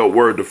Roosevelt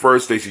Word I,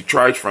 Stacey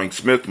Trice, Frank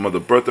Smith,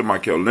 Mother Bertha,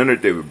 Michael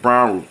Leonard, David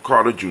Brown, Ruth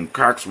Carter, June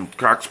Cox, Ruth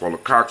Cox, Paula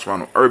Cox,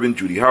 Ronald Urban,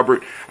 Judy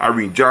Hubbard,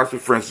 Irene Johnson,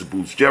 Francis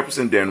Booth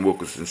Jefferson, Dan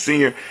Wilkinson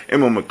Sr.,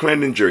 Emma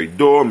McClendon, Jerry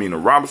Doyle, Mina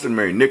Robinson,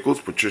 Mary Nichols,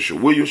 Patricia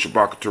Williams,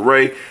 Shabaka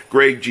Teray,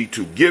 Greg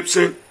G2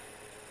 Gibson,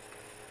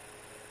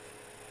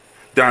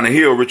 Donna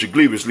Hill, Richard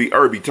Gleavis, Lee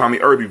Irby, Tommy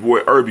Irby, Boy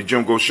Irby,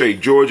 Jim Gaucher,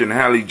 George and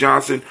Hallie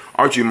Johnson,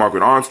 Archie and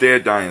Margaret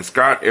Armstead, Diane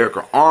Scott,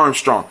 Erica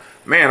Armstrong.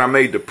 Man, I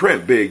made the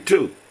print big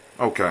too.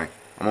 Okay,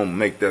 I'm going to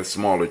make that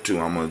smaller too.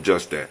 I'm going to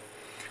adjust that.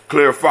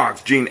 Claire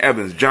Fox, Gene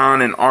Evans,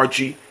 John and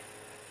Archie.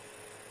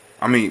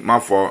 My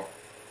fault.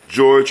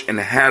 George and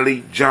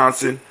Hallie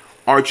Johnson,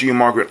 Archie and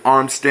Margaret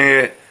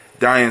Armstead,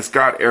 Diane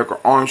Scott, Erica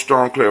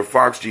Armstrong, Claire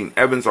Fox, Gene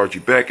Evans, Archie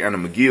Beck, Anna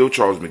McGill,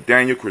 Charles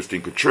McDaniel,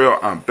 Christine Cottrell,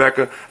 Aunt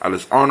Becca,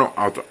 Alice Arnold,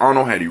 Arthur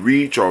Arnold, Hattie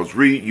Reed, Charles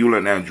Reed, Eula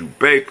and Andrew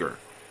Baker.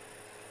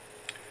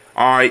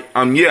 Alright,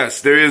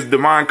 yes, there is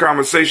Divine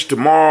Conversation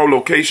tomorrow.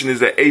 Location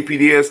is at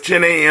APDS,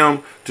 10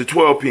 a.m. to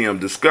 12 p.m.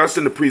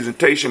 Discussing the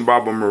presentation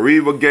Baba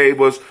Mariva gave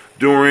us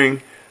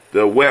during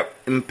the Web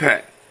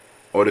Impact,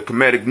 or the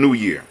Comedic New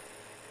Year.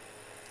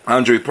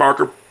 Andre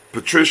Parker,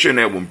 Patricia and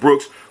Edwin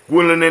Brooks,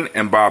 Gwendolyn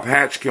and Bob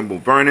Hatch, Kimball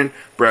Vernon,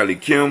 Bradley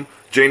Kim,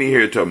 Janie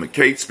Harriet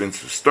McCate,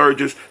 Spencer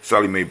Sturgis,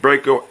 Sally Mae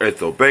Baker,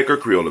 Ethel Baker,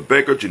 Creola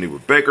Baker, Geneva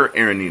Baker,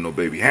 Aaron Nino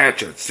Baby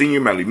Hatch, Senior,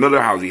 Mally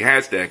Miller, Housie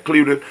Hatch, Dad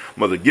Cleveland,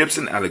 Mother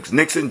Gibson, Alex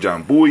Nixon,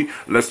 John Bowie,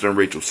 Lester and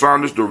Rachel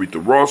Saunders,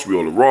 Dorita Ross,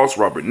 Riola Ross,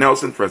 Robert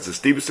Nelson, Francis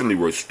Stevenson,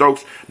 Leroy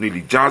Stokes,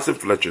 Neely Johnson,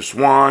 Fletcher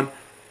Swan,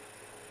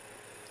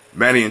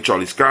 Maddie and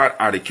Charlie Scott,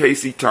 Ida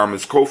Casey,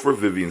 Thomas Kofer,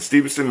 Vivian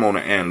Stevenson, Mona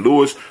Ann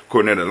Lewis,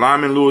 Cornetta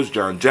Lyman Lewis,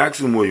 John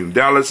Jackson, William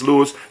Dallas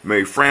Lewis,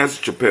 Mary Francis,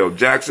 Chappelle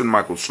Jackson,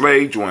 Michael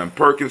Slade, Joanne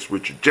Perkins,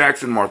 Richard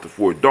Jackson, Martha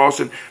Ford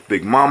Dawson,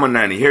 Big Mama,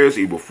 Nanny Harris,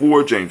 Eva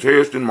Ford, James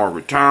Harrison,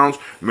 Margaret Towns,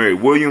 Mary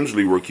Williams,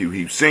 Leroy Q.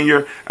 Heath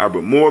Sr.,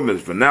 Albert Moore,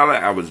 Ms. Vanilla,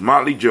 Albert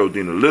Motley,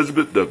 Geraldine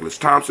Elizabeth, Douglas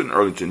Thompson,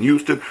 Erlington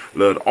Houston,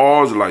 Lud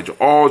Alls, Elijah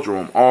Alls,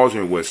 Jerome Alls,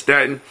 and West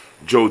Staten,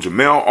 Joe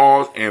Jamel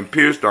Alls, Ann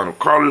Pierce, Donald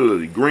Carter,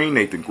 Lily Green,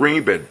 Nathan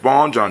Green, Beth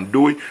Vaughn, John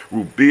Dewey,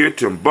 Ruth Beard,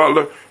 Tim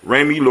Butler,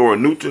 Ramey, Laura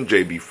Newton,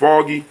 J.B.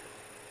 Foggy,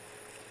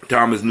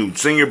 Thomas Newt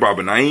Sr.,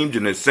 Barbara Naeem,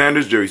 Jeanette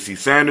Sanders, Jerry C.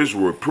 Sanders,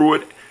 Roy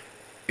Pruitt,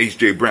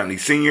 H.J. Brantley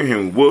Sr.,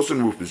 Henry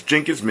Wilson, Rufus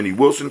Jenkins, Minnie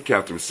Wilson,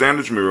 Catherine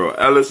Sanders, Muriel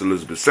Ellis,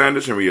 Elizabeth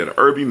Sanders, Henrietta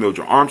Irby,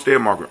 Mildred Armstead,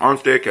 Margaret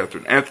Armstead,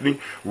 Catherine Anthony,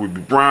 Ruby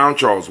Brown,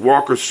 Charles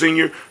Walker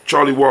Sr.,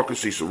 Charlie Walker,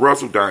 Cecil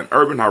Russell, Diane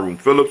Urban, Hiram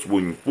Phillips,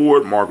 William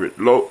Ford, Margaret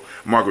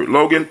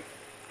Logan,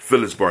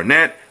 Phyllis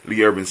Barnett,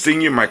 Lee Urban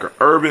Sr., Micah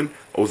Urban,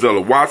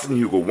 Ozella Watson,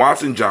 Hugo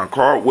Watson, John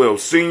Caldwell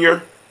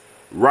Sr.,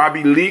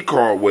 Robbie Lee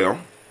Caldwell,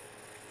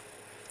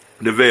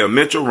 Nevaeh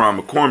Mitchell, Ron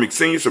McCormick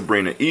Sr.,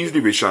 Sabrina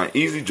Easley, Rashawn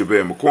Easley,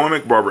 Javale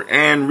McCormick, Barbara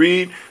Ann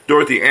Reed,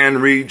 Dorothy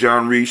Ann Reed,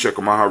 John Reed,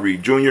 Shekamaha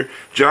Reed Jr.,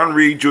 John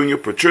Reed Jr.,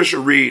 Patricia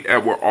Reed,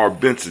 Edward R.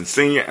 Benson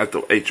Sr.,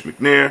 Ethel H.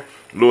 McNair,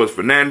 Lois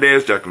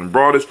Fernandez, Jacqueline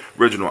Broadus,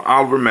 Reginald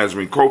Oliver,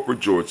 Mazarine Coper,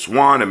 George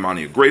Swan,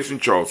 Emania Grayson,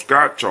 Charles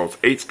Scott, Charles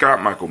H.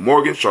 Scott, Michael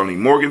Morgan, Charlene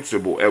Morgan,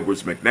 Sybil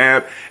Edwards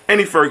McNabb,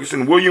 Annie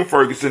Ferguson, William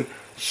Ferguson,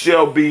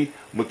 Shelby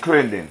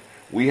McClendon.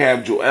 We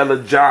have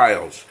Joella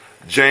Giles,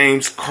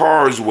 James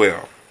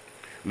Carswell,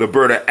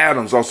 Liberta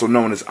Adams, also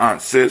known as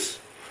Aunt Sis,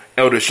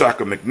 Elder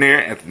Shaka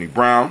McNair, Anthony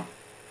Brown,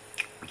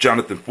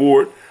 Jonathan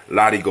Ford,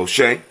 Lottie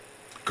Gaucher,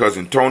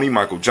 Cousin Tony,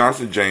 Michael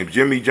Johnson, James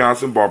Jimmy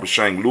Johnson, Barbara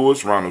Shank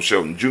Lewis, Ronald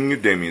Shelton Jr.,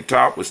 Damian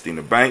Top,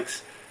 Christina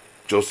Banks,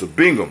 Joseph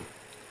Bingham,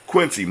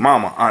 Quincy,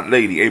 Mama, Aunt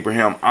Lady,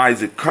 Abraham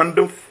Isaac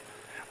Cundiff,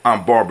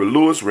 Aunt Barbara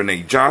Lewis,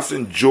 Renee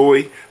Johnson,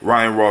 Joy,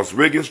 Ryan Ross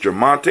Riggins,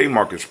 Jermonte,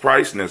 Marcus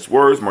Price, Ness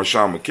Words,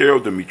 Marshawn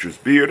McCarroll, Demetrius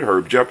Beard,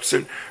 Herb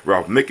Jefferson,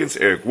 Ralph Mickens,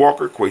 Eric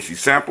Walker, Quasi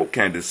Sample,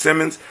 Candace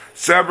Simmons,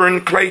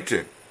 Severin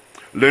Clayton,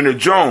 Leonard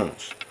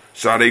Jones,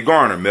 Sade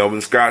Garner,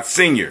 Melvin Scott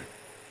Sr.,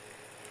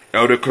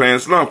 Elder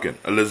Clarence Lumpkin,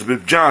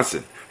 Elizabeth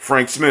Johnson,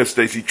 Frank Smith,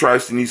 Stacey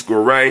Trice, Denise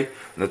Goray,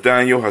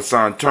 Nathaniel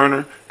Hassan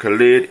Turner,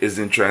 Khalid is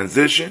in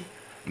transition,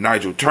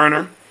 Nigel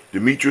Turner,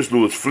 Demetrius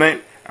Lewis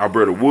Flint,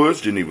 Alberta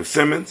Woods, Geneva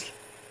Simmons,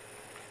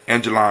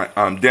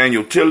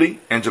 Daniel Tilley,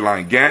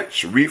 Angeline Gant,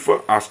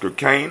 Sharifa, Oscar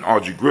Kane,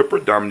 Audrey Gripper,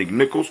 Dominique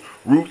Nichols,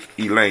 Ruth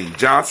Elaine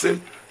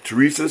Johnson,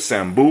 Teresa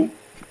Sambo,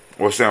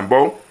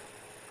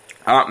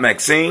 Aunt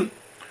Maxine,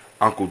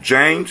 Uncle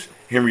James,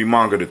 Henry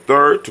Monga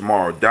III,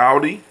 Tamara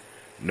Dowdy,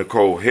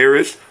 Nicole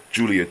Harris,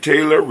 Julia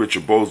Taylor,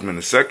 Richard Bozeman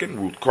II,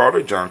 Ruth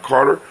Carter, John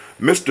Carter,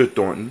 Mr.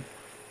 Thornton,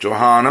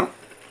 Johanna,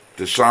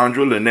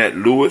 Deshandra Lynette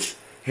Lewis,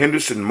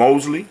 Henderson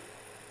Mosley,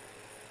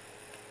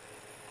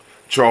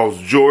 Charles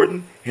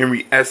Jordan,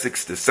 Henry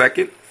Essex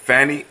II,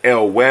 Fannie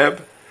L.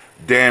 Webb,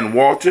 Dan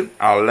Walton,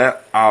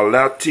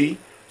 Alati,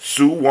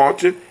 Sue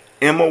Walton,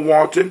 Emma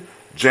Walton,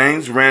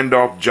 James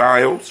Randolph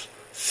Giles,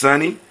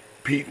 Sonny,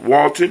 Pete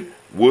Walton,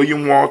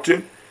 William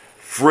Walton,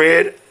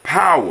 Fred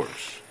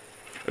Powers,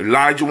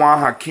 Elijah Juan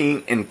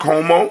Hakeem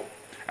Nkomo,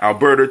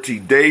 Alberta T.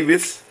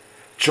 Davis,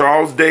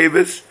 Charles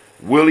Davis,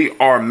 Willie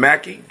R.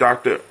 Mackey,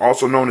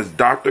 also known as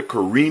Dr.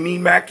 Karimi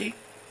Mackey,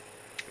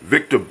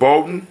 Victor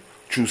Bolton,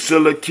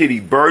 Drusilla Kitty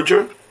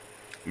Berger,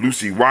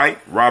 Lucy White,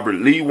 Robert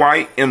Lee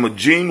White, Emma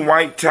Jean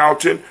White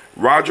Talton,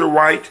 Roger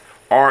White,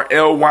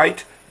 R.L.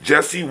 White,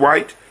 Jesse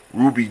White,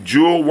 Ruby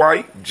Jewel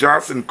White,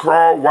 Johnson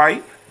Carl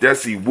White,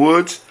 Desi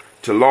Woods,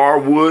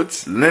 Talar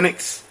Woods,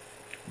 Lennox,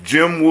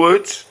 Jim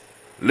Woods,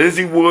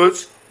 Lizzie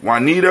Woods,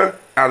 Juanita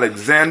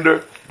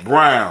Alexander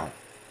Brown.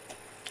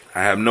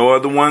 I have no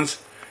other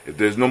ones. If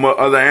there's no more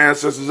other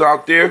ancestors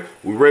out there,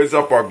 we raise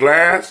up our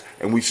glass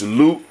and we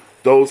salute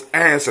those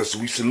ancestors.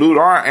 We salute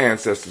our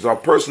ancestors, our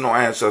personal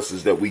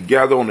ancestors that we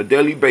gather on a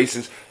daily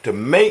basis to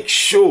make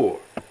sure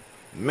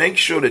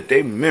that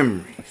their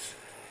memories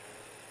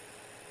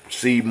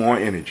receive more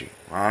energy,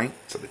 right?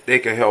 So that they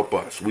can help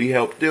us. We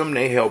help them,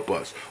 they help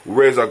us. We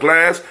raise our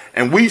glass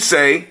and we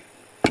say,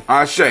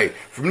 Ashe.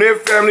 From there,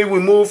 family, we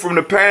move from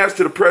the past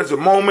to the present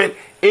moment.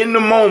 In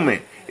the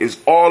moment is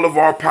all of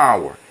our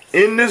power.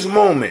 In this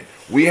moment,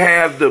 we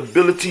have the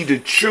ability to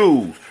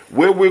choose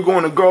where we're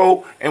going to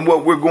go and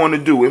what we're going to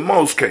do in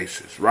most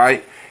cases,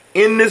 right?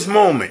 In this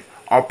moment,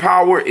 our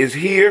power is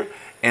here,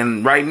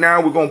 and right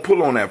now we're going to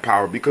pull on that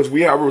power because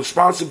we have a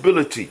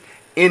responsibility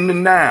in the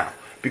now,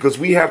 because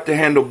we have to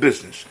handle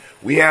business.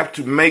 We have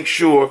to make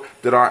sure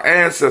that our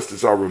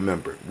ancestors are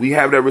remembered. We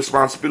have that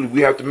responsibility. We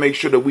have to make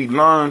sure that we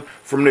learn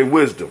from their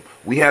wisdom.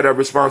 We have that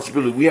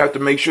responsibility. We have to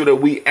make sure that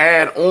we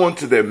add on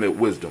to their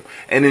wisdom.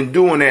 And in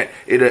doing that,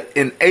 it'll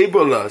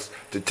enable us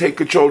to take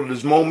control of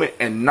this moment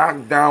and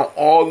knock down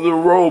all the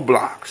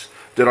roadblocks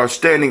that are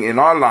standing in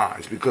our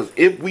lives. Because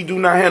if we do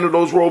not handle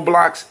those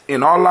roadblocks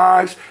in our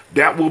lives,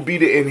 that will be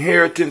the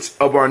inheritance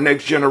of our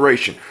next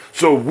generation.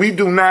 So if we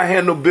do not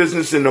handle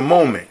business in the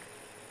moment,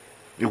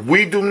 if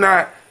we do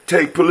not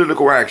take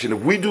political action,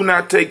 if we do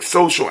not take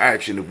social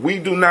action, if we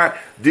do not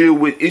deal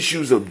with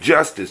issues of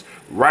justice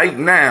right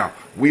now,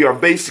 we are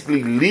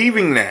basically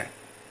leaving that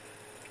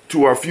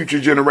to our future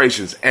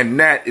generations, and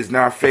that is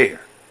not fair.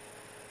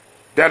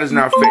 That is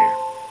not fair.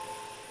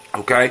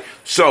 Okay,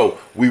 so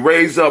we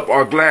raise up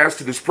our glass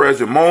to this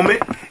present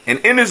moment, and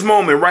in this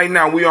moment right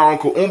now we are on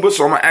Kuumba.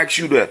 So I'm gonna ask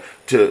you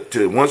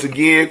to once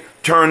again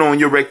turn on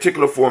your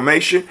reticular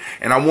formation,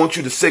 and I want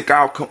you to seek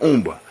out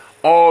Kuumba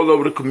all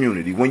over the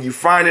community. When you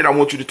find it, I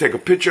want you to take a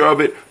picture of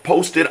it,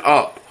 post it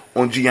up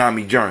on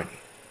Gye-Nyame Journey.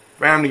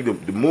 Family,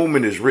 the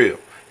movement is real.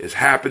 It's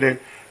happening.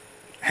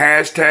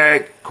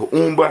 Hashtag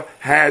Kuumba,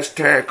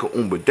 hashtag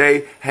Kuumba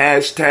Day,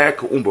 hashtag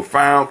Kuumba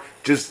Found.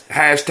 Just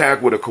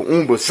hashtag with a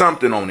Kuumba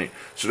something on it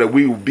so that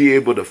we will be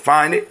able to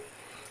find it.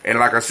 And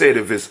like I said,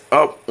 if it's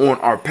up on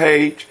our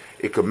page,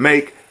 it could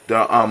make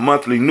the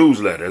monthly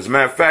newsletter. As a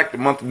matter of fact, the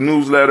monthly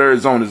newsletter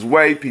is on its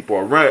way. People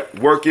are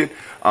working.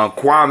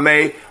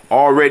 Kwame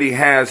already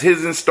has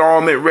his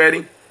installment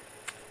ready.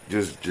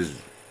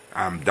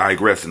 I'm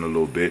digressing a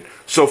little bit.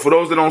 So for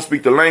those that don't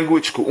speak the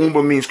language,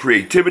 Kuumba means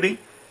creativity.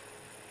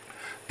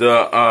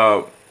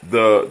 The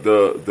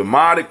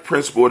modic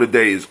principle of the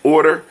day is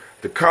order.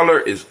 The color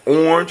is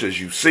orange, as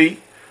you see.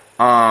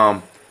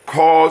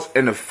 Cause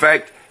and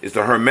effect is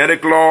the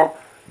Hermetic law.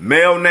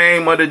 Male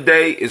name of the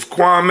day is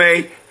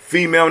Kwame.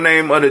 Female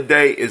name of the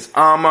day is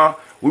Ama.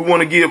 We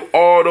want to give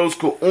all those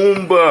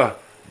Kuumba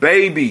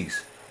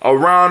babies a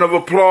round of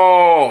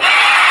applause.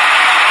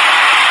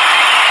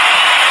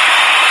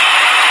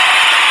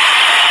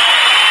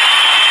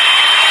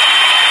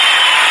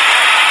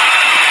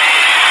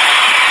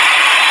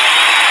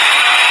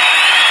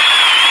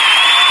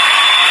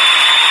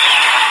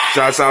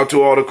 Shouts out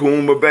to all the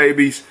Kuumba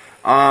babies.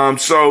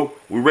 So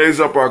we raise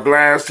up our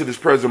glass to this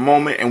present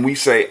moment and we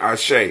say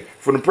Ashe.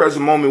 From the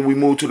present moment, we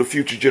move to the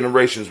future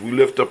generations. We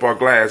lift up our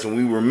glass and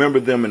we remember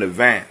them in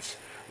advance,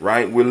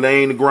 right? We're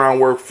laying the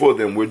groundwork for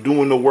them. We're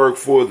doing the work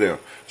for them.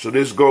 So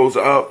this goes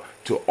up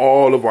to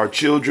all of our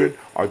children,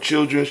 our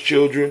children's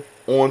children,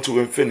 on to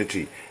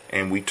infinity.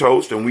 And we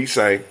toast and we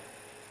say,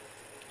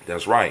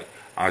 that's right,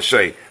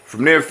 Ashe.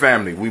 From there,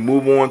 family, we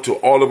move on to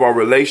all of our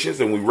relations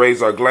and we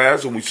raise our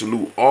glass and we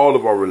salute all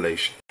of our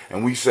relations.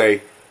 And we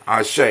say,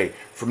 Ashe.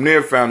 From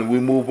there, family, we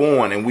move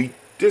on and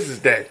this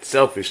is that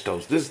selfish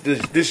toast. This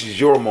is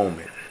your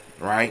moment,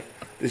 right?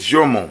 This is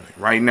your moment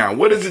right now.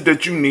 What is it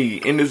that you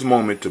need in this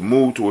moment to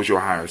move towards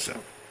your higher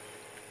self?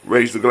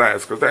 Raise the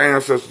glass, because the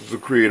ancestors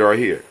of Creator are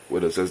here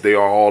with us as they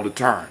are all the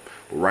time.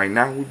 But right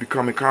now, we're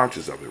becoming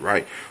conscious of it,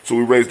 right? So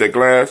we raise that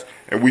glass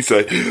and we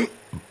say,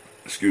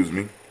 excuse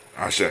me,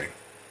 Ashe,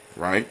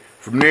 right?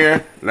 From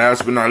there,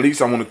 last but not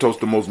least, I want to toast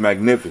the most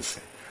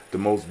magnificent, the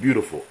most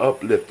beautiful,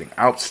 uplifting,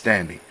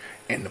 outstanding,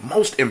 and the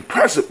most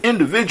impressive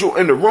individual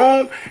in the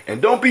room.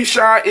 And don't be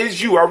shy, it's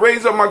you. I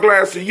raise up my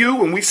glass to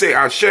you and we say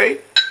Ashe,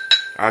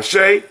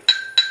 Ashe,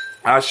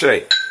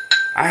 Ashe.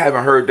 I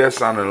haven't heard that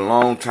sound in a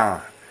long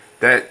time.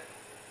 That,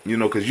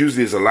 because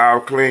usually it's a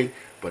loud cling,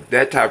 but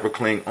that type of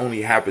cling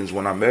only happens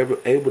when I'm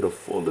able to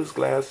fill this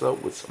glass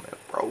up with some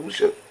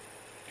ambrosia.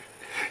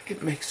 It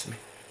brings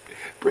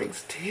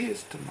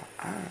tears to my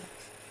eyes.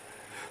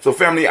 So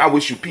family, I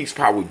wish you peace,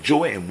 power,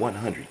 joy, and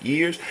 100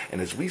 years.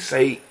 And as we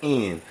say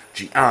in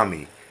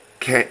Gye-Nyame,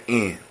 cat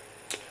in.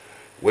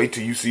 Wait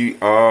till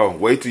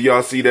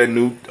y'all see that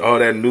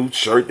new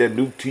shirt, that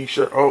new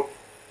t-shirt. Oh,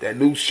 that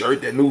new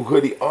shirt, that new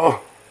hoodie.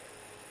 Oh.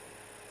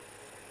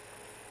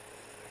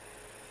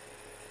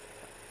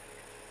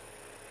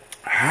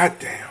 Hot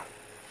damn.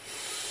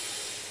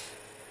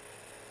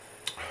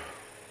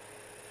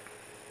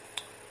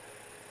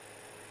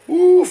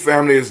 Ooh,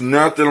 family, is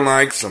nothing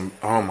like some,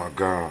 oh my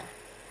God.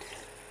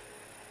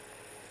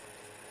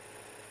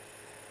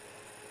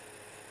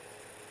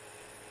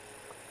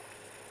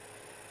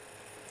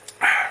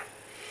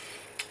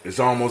 It's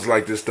almost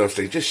like this stuff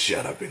say, just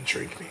shut up and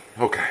drink me.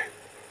 Okay.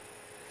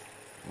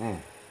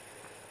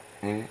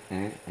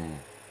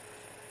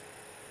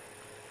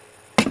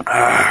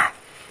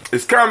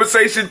 It's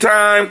conversation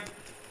time.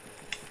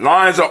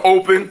 Lines are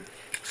open.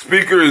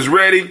 Speaker is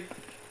ready.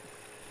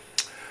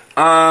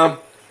 The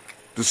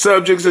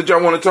subjects that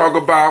y'all want to talk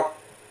about,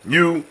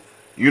 you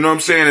know what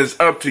I'm saying, is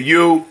up to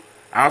you.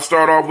 I'll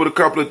start off with a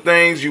couple of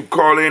things. You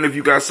call in if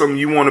you got something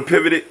you want to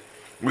pivot it.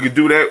 We can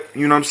do that,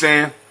 you know what I'm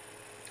saying?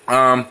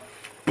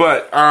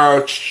 But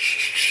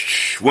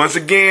once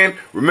again,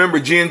 remember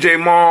G&J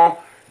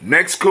Mall,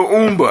 next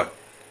Kuumba,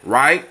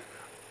 right?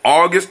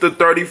 August the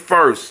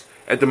 31st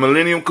at the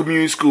Millennium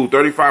Community School,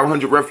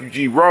 3500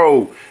 Refugee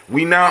Road.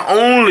 We not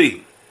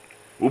only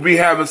will be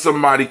having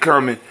somebody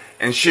coming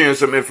and sharing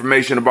some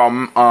information about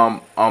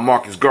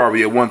Marcus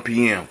Garvey at 1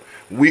 p.m.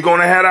 We're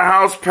going to have a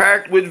house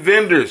packed with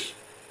vendors.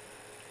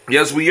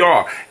 Yes, we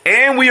are.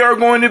 And we are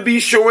going to be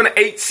showing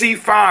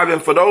HC5.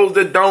 And for those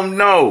that don't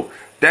know,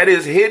 that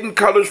is Hidden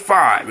Colors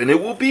 5. And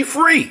it will be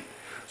free.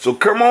 So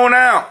come on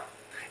out.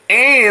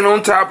 And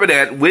on top of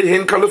that, with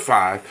Hidden Colors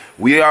 5,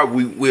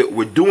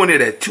 we're doing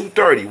it at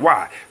 2:30.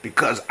 Why?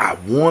 Because I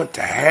want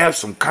to have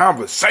some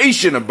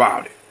conversation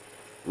about it.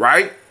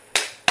 Right?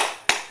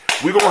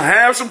 We're going to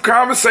have some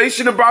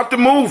conversation about the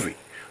movie.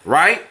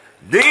 Right?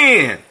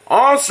 Then,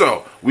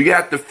 also, we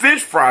got the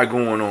fish fry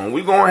going on.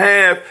 We're going to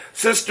have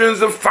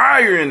Sisters of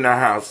Fire in the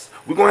house.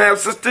 We're going to have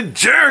Sister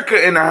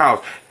Jerica in the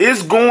house.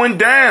 It's going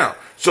down.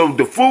 So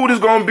the food is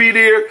going to be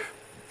there.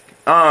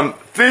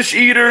 Fish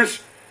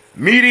eaters,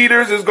 meat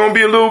eaters is going to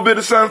be a little bit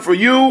of something for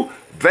you.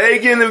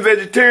 Vegan and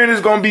vegetarian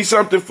is going to be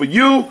something for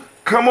you.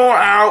 Come on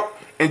out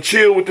and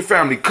chill with the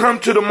family. Come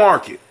to the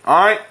market.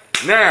 All right?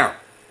 Now,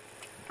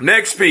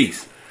 next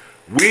piece.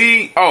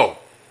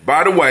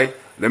 By the way,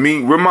 let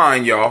me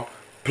remind y'all,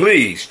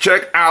 please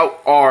check out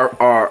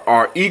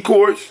our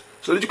e-course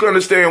so that you can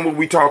understand what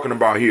we're talking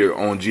about here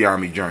on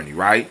Gye-Nyame Journey,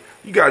 right?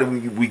 We got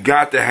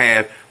to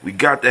have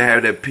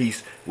that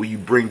piece where you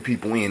bring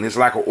people in. It's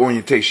like an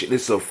orientation.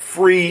 It's a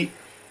free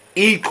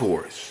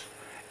e-course.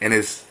 And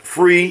it's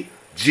free,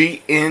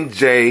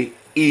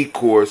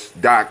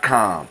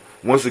 gnjecourse.com.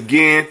 Once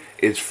again,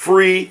 it's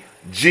free,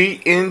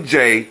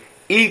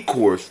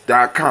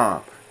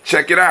 gnjecourse.com.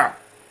 Check it out.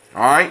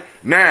 All right?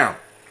 Now,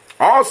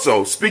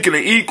 also, speaking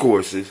of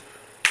e-courses,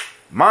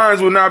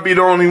 mine will not be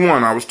the only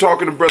one. I was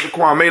talking to Brother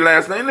Kwame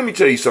last night. Let me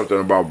tell you something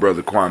about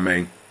Brother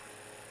Kwame.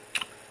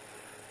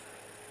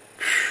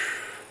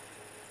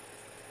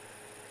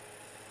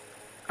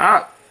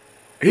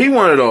 He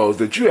one of those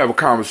that you have a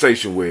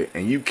conversation with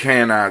and you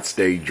cannot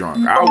stay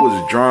drunk. I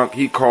was drunk.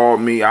 He called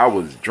me. I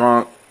was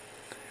drunk.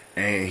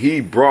 And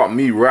he brought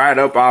me right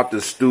up out the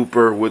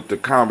stupor with the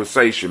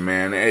conversation,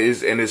 man.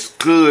 And it's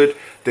good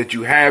that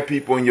you have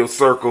people in your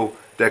circle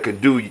that could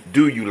do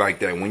you like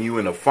that. When you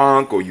in a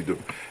funk or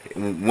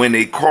when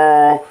they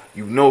call,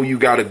 you know you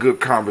got a good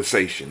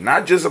conversation.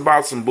 Not just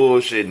about some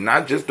bullshit,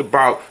 not just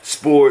about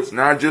sports,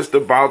 not just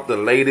about the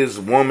latest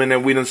woman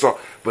that we done saw,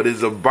 but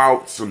it's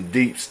about some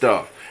deep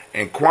stuff.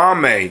 And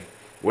Kwame,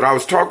 what I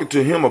was talking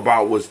to him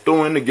about was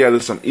throwing together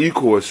some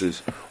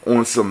e-courses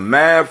on some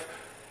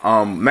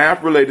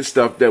math-related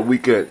stuff that we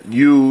could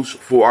use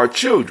for our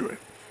children.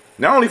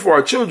 Not only for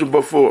our children,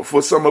 but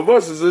for some of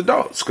us as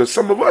adults, because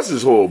some of us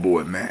is horrible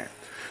at math.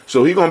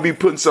 So he's going to be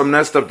putting some of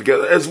that stuff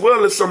together, as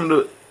well as some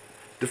of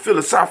the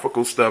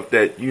philosophical stuff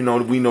that, we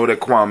know that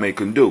Kwame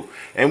can do.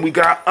 And we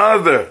got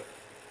other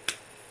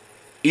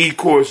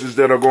e-courses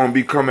that are going to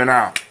be coming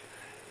out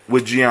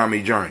with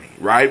Gye-Nyame Journey,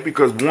 right?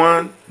 Because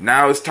one,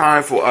 now it's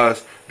time for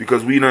us,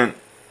 because we done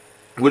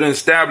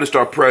established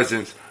our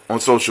presence on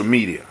social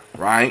media,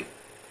 right?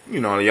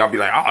 Y'all be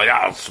like, oh,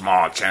 y'all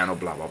small channel,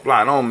 blah, blah,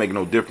 blah. It don't make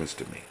no difference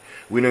to me.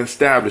 We done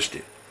established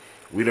it.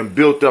 We done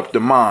built up the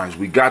minds.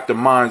 We got the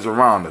minds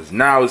around us.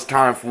 Now it's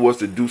time for us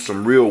to do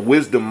some real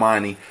wisdom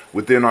mining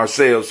within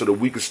ourselves so that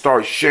we can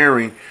start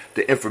sharing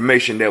the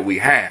information that we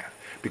have.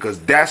 Because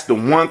that's the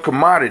one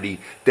commodity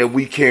that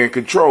we can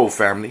control,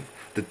 family.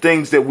 The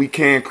things that we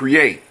can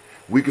create.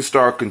 We can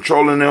start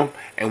controlling them,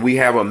 and we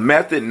have a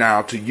method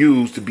now to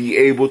use to be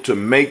able to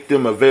make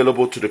them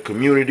available to the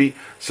community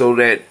so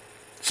that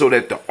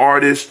the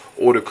artist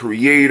or the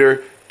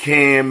creator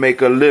can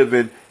make a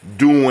living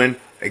doing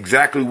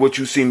exactly what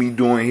you see me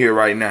doing here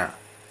right now.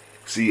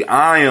 See,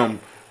 I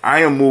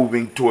am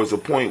moving towards a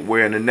point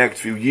where in the next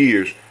few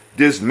years,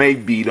 this may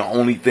be the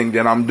only thing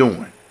that I'm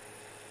doing.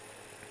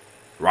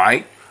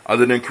 Right?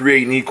 Other than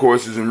creating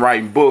e-courses and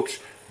writing books,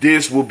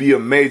 this will be a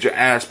major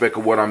aspect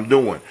of what I'm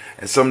doing.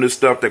 And some of the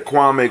stuff that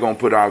Kwame gonna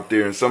put out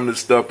there, and some of the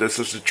stuff that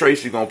Sister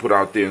Tracy gonna put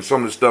out there, and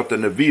some of the stuff that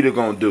Navita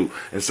gonna do,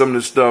 and some of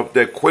the stuff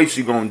that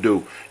Quasi gonna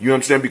do. You know what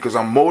I'm saying? Because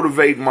I'm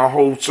motivating my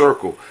whole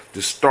circle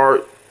to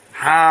start.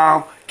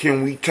 How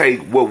can we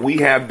take what we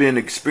have been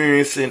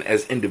experiencing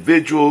as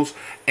individuals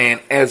and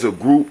as a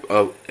group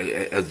of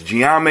as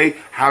Gye-Nyame?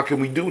 How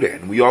can we do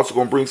that? And we also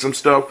gonna bring some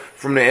stuff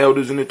from the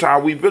elders in the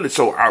Tawi village.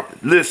 So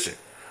listen,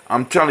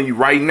 I'm telling you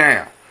right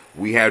now,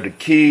 we have the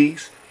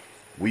keys.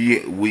 We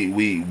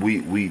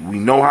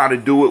know how to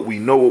do it. We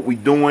know what we're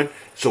doing.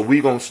 So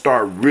we're gonna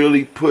start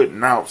really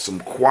putting out some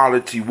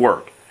quality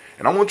work.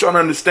 And I want y'all to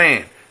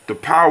understand the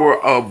power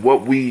of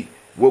what we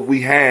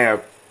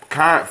have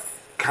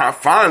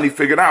finally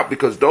figured out,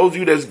 because those of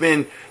you that's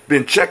been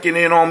checking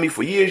in on me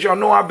for years, y'all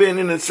know I've been,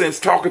 in a sense,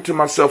 talking to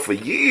myself for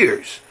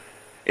years,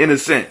 in a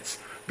sense,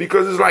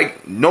 because it's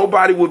like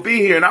nobody would be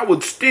here and I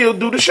would still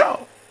do the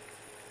show.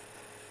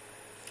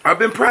 I've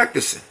been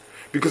practicing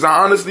because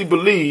I honestly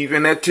believe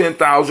in that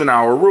 10,000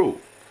 hour rule.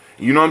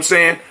 You know what I'm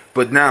saying?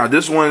 But now,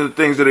 this is one of the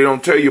things that they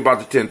don't tell you about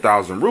the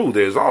 10,000 rule.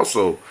 There's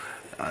also,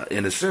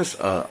 in a sense,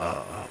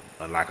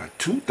 like a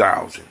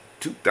 2,000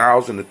 to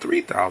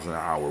 3,000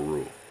 hour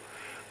rule.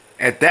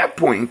 At that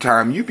point in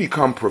time, you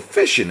become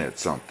proficient at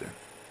something.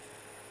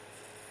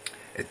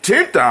 At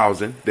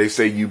 10,000, they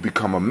say you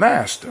become a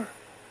master.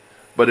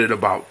 But at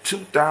about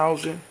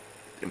 2,000,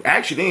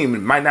 actually, it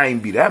might not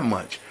even be that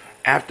much.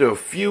 After a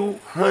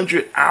few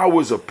hundred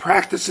hours of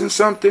practicing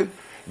something,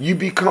 you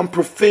become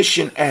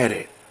proficient at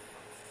it.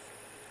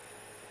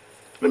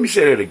 Let me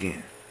say that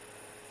again.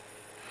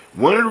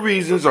 One of the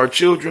reasons our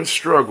children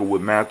struggle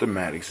with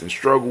mathematics and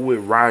struggle with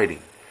writing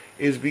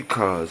is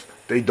because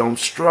they don't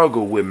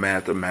struggle with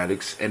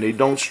mathematics and they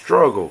don't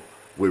struggle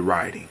with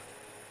writing.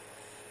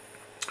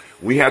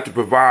 We have to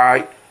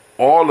provide,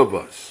 all of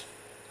us,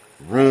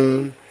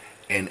 room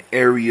and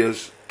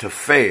areas to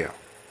fail.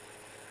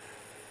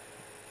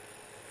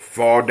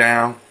 Fall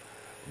down,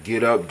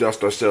 get up,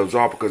 dust ourselves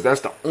off, because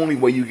that's the only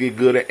way you get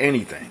good at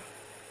anything.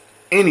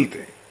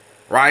 Anything,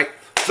 right?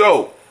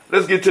 So,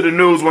 let's get to the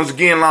news. Once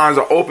again, lines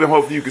are open.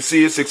 Hopefully you can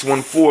see it.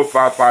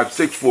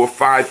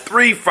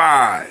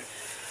 614-556-4535.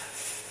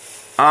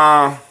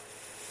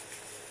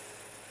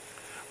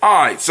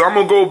 Alright, so I'm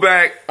going to go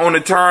back on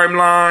the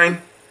timeline.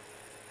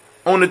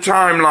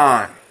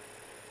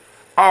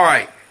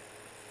 Alright.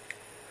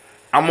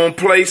 I'm going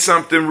to play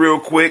something real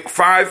quick.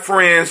 5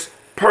 friends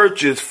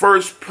purchased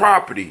first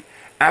property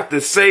after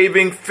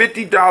saving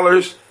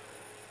 $50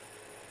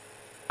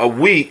 a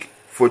week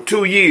for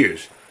 2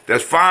 years.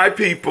 That's 5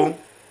 people,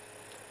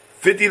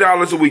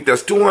 $50 a week.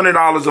 That's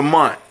 $200 a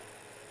month,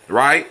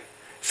 right?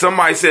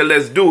 Somebody said,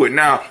 let's do it.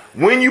 Now,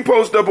 when you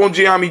post up on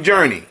Gye-Nyame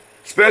Journey,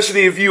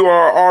 especially if you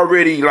are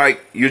already like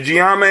your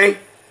Gye-Nyame,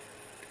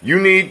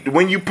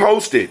 when you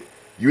post it,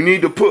 you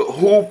need to put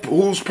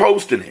who's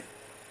posting it,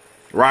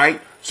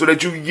 right? So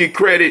that you can get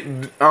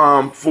credit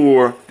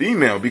for the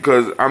email,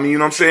 because, you know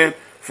what I'm saying,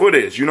 for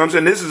this. You know what I'm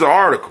saying? This is an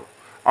article.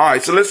 All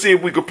right, so let's see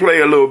if we could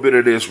play a little bit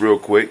of this real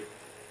quick.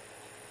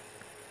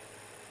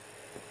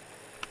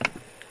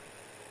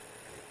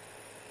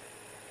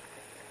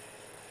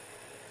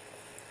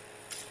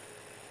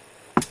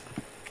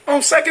 On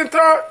second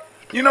thought,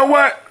 you know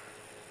what?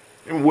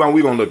 Well,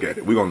 we're going to look at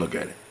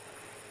it.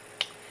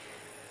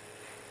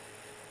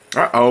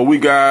 Uh-oh, we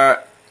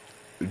got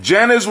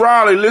Janice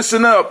Raleigh.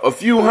 Listen up. A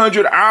few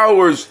hundred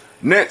hours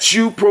Next,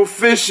 you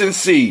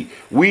proficiency.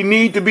 We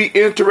need to be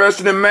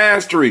interested in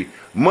mastery.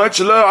 Much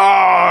love.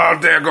 Oh,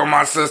 there go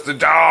my sister.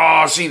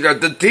 Oh,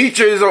 the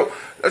teacher is.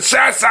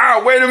 Shots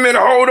out. Wait a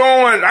minute. Hold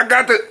on. I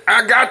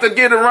got to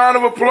get a round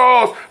of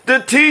applause. The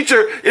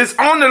teacher is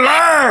on the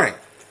line.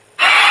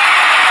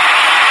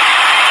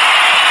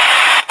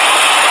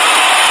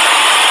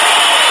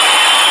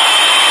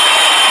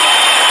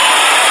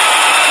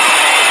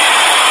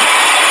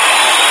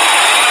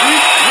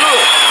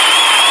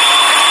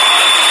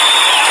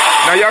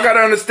 Now y'all got to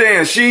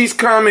understand, she's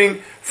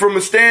coming from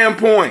a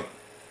standpoint.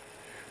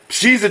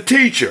 She's a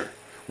teacher.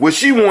 What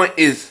she wants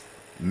is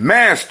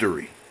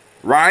mastery,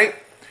 right?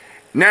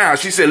 Now,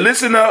 she said,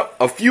 listen up,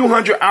 a few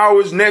hundred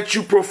hours net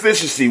you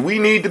proficiency. We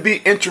need to be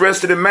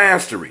interested in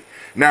mastery.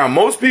 Now,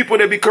 most people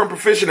that become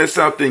proficient at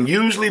something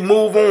usually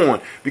move on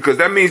because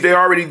that means they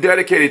already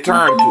dedicated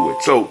time to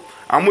it. So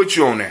I'm with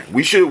you on that.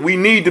 We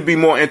need to be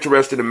more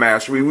interested in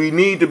mastery. We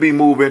need to be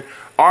moving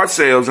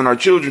ourselves and our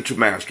children to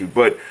mastery.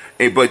 But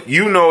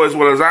you know as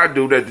well as I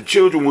do that the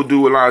children will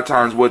do a lot of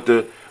times what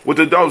the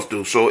adults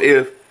do. So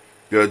if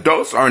the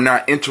adults are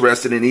not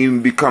interested in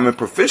even becoming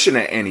proficient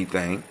at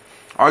anything,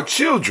 our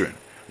children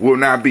will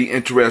not be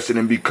interested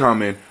in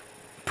becoming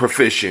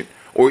proficient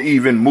or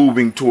even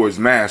moving towards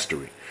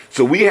mastery.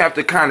 So we have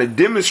to kind of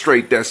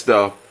demonstrate that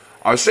stuff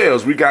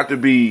ourselves. We got to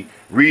be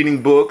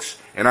reading books,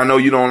 and I know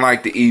you don't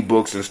like the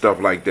e-books and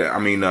stuff like that. I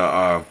mean,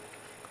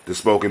 the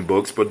spoken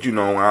books, but you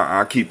know,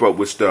 I keep up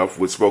with stuff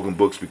with spoken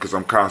books because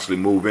I'm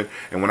constantly moving,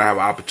 and when I have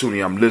an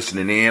opportunity, I'm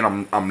listening in.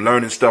 I'm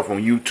learning stuff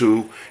on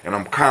YouTube, and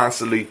I'm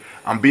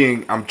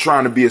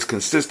trying to be as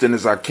consistent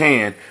as I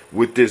can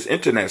with this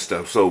internet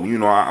stuff. So you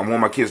know, I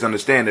want my kids to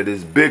understand that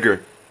it's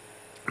bigger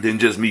than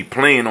just me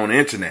playing on the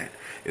internet.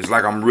 It's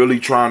like I'm really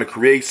trying to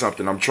create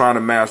something. I'm trying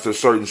to master a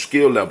certain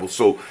skill level.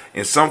 So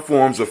in some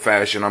forms of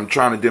fashion, I'm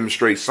trying to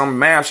demonstrate some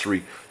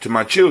mastery to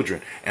my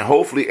children. And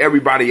hopefully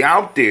everybody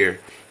out there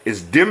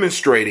is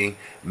demonstrating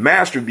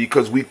mastery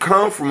because we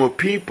come from a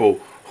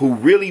people who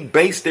really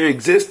base their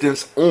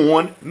existence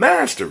on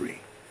mastery.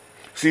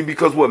 See,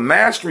 because what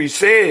mastery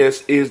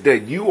says is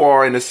that you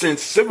are, in a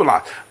sense,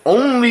 civilized.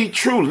 Only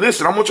true,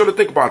 listen, I want you to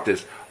think about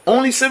this.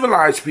 Only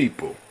civilized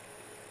people,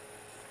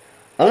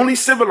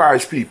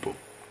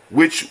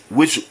 which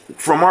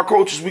from our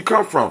cultures we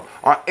come from,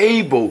 are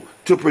able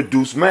to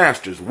produce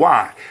masters.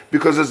 Why?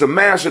 Because as a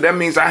master, that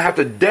means I have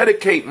to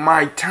dedicate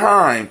my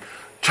time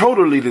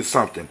totally to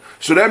something.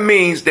 So that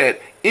means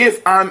that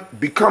if I'm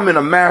becoming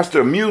a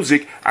master of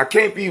music, I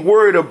can't be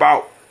worried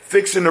about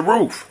fixing the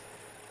roof.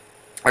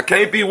 I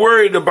can't be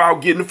worried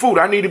about getting food.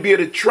 I need to be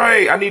able to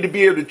trade. I need to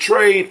be able to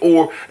trade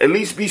or at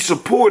least be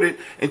supported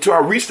until I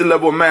reach the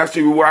level of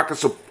mastery where I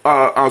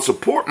can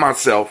support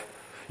myself.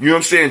 You know what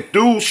I'm saying?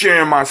 Through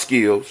sharing my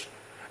skills,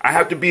 I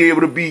have to be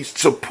able to be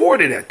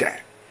supported at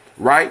that,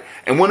 right?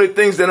 And one of the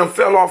things that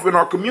fell off in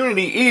our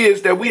community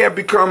is that we have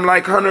become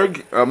like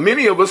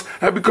many of us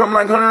have become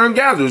like hunter and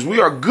gatherers. We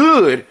are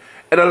good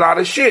at a lot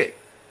of shit.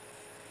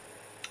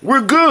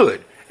 We're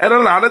good at a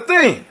lot of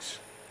things,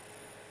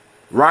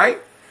 right?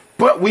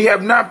 But we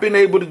have not been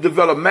able to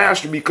develop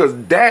mastery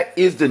because that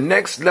is the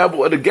next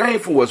level of the game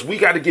for us. We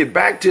got to get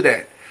back to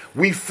that.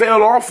 We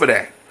fell off of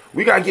that.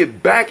 We got to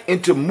get back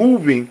into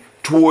moving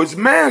towards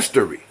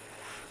mastery.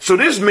 So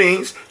this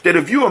means that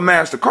if you're a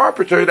master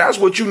carpenter, that's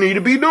what you need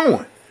to be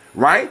doing,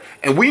 right?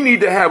 And we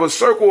need to have a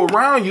circle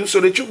around you so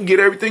that you can get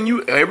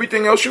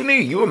everything else you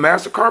need. You're a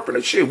master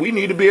carpenter. Shit, we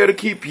need to be able to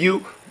keep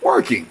you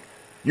working.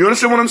 You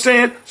understand what I'm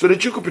saying? So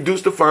that you can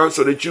produce the funds,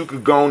 so that you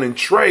could go on and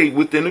trade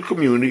within the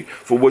community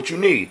for what you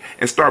need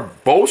and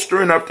start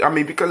bolstering up. I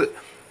mean, because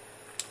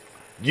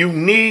you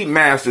need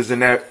masters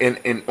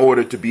in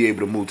order to be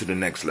able to move to the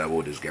next level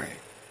of this game.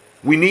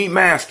 We need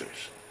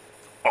masters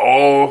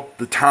all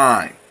the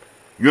time.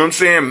 You know what I'm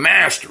saying?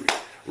 Mastery,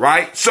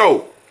 right?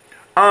 So,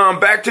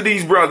 back to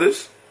these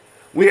brothers.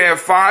 We have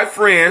 5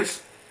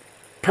 friends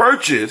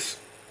purchase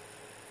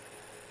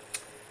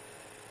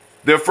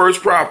their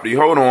first property.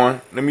 Hold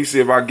on. Let me see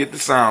if I get the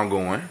sound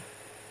going.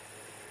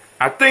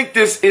 I think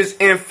this is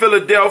in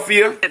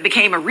Philadelphia. It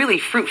became a really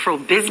fruitful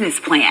business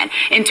plan.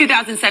 In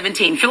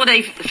 2017,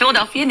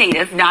 Philadelphia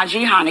native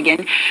Najee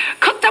Hannigan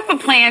cooked up a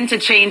plan to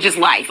change his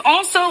life.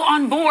 Also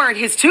on board,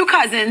 his 2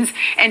 cousins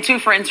and 2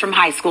 friends from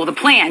high school. The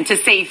plan to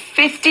save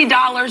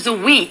 $50 a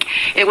week.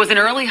 It was an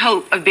early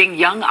hope of being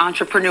young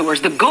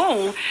entrepreneurs. The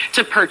goal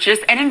to purchase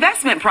an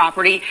investment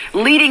property,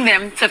 leading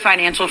them to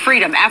financial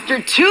freedom.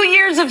 After 2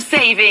 years of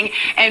saving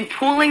and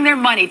pooling their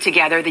money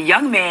together, the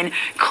young men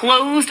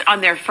closed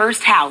on their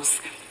first house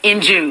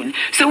in June.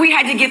 So we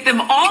had to get them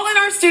all in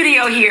our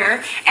studio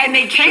here, and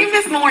they came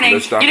this morning.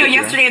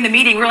 Yesterday in the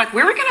meeting, we were like,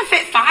 where are we going to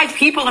fit 5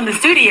 people in the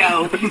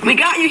studio? We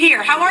got you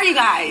here. How are you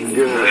guys?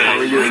 Good. How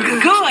are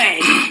you?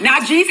 Good.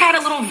 Najee's had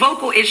a little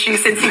vocal issue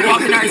since he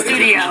walked in our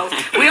studio.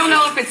 We don't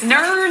know if it's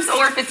nerves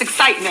or if it's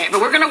excitement, but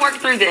we're going to work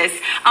through this.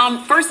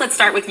 First, let's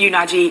start with you,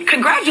 Najee.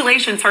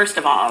 Congratulations, first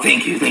of all.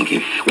 Thank you.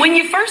 When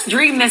you first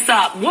dreamed this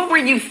up, what were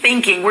you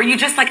thinking? Were you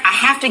just like, I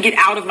have to get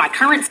out of my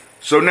current...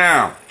 So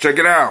now, check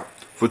it out.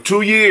 For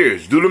 2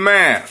 years, do the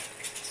math.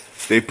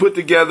 They put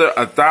together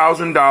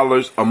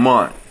 $1,000 a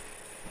month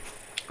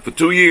for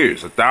 2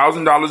 years.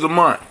 $1,000 a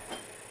month.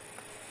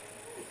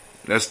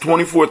 That's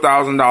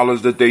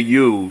 $24,000 that they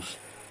use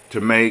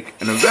to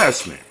make an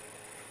investment.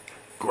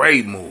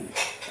 Great move.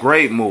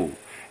 Great move.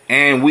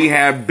 And we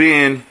have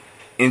been,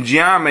 in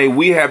Gye-Nyame,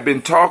 we have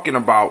been talking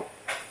about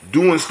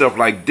doing stuff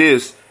like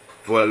this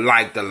for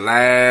like the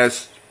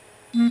last,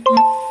 I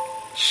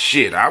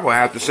would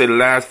have to say the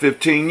last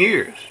 15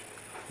 years.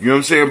 You know what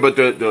I'm saying? But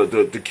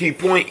the key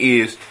point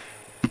is,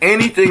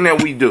 anything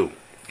that we do,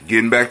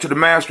 getting back to the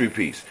mastery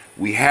piece,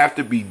 we have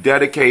to be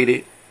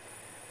dedicated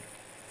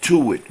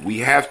to it. We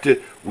have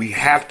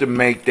to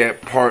make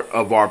that part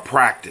of our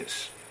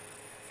practice.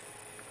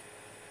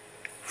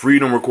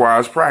 Freedom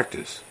requires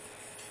practice.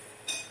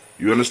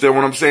 You understand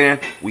what I'm saying?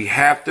 We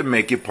have to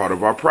make it part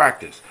of our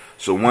practice.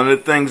 So one of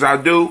the things I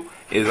do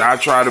is I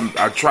try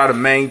to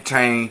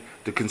maintain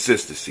the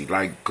consistency.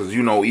 Like, because,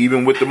 you know,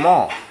 even with the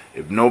mall,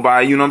 if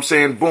nobody, you know what I'm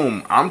saying,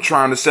 boom, I'm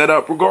trying to set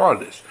up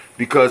regardless.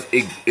 Because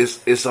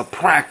it's a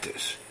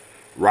practice,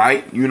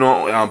 right? You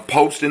know,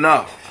 posting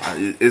up,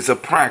 it's a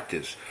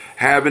practice.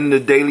 Having the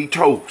daily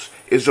toast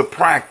is a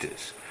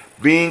practice.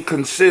 Being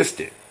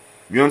consistent,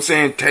 you know what I'm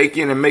saying,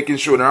 taking and making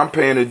sure that I'm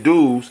paying the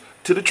dues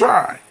to the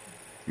tribe.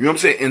 You know what I'm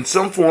saying, in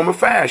some form or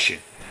fashion.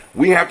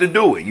 We have to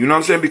do it, you know what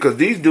I'm saying, because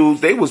these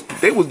dudes, they was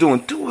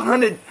doing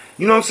 200,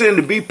 you know what I'm saying,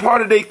 to be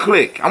part of their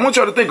clique. I want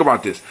y'all to think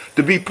about this.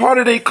 To be part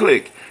of their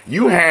clique,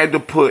 you had to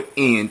put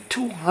in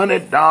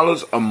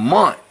 $200 a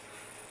month.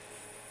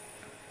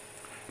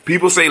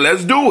 People say,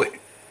 let's do it,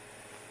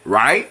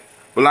 right?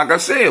 But like I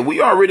said, we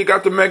already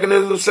got the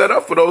mechanism set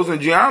up for those in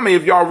Gye-Nyame.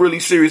 If y'all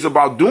really serious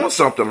about doing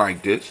something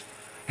like this,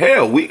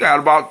 hell, we got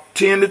about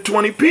 10 to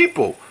 20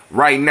 people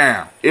right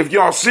now. If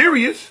y'all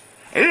serious,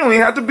 and it don't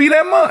even have to be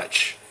that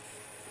much.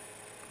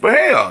 But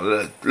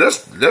hell,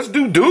 let's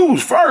do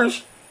dues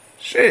first.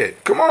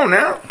 Shit, come on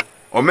now.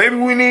 Or maybe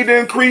we need to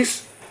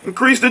increase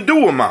the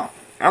due amount.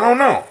 I don't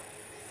know.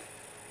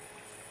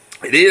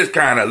 It is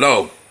kind of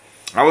low.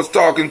 I was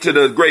talking to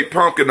the Great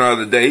Pumpkin the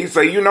other day. He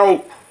said, you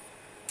know,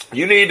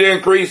 you need to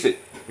increase it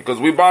because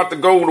we about to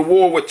go to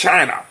war with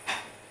China.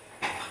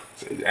 I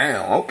said,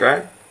 damn,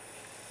 okay.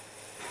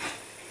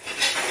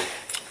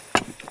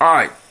 All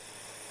right.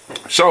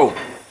 So,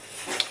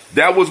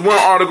 that was one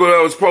article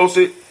that was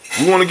posted.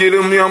 We want to give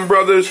them young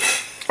brothers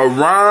a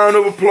round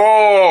of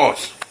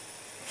applause.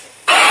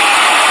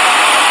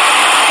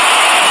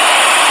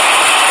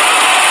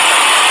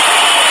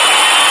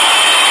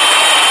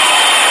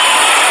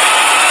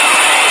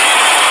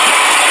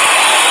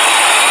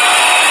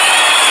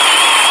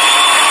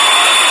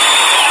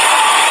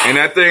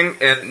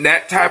 And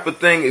that type of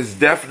thing is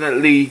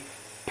definitely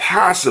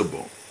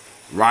possible,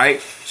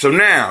 right? So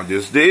now,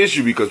 this is the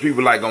issue because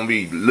people like gonna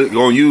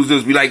use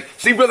this, be like,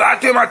 see, brother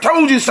Hatim, I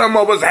told you some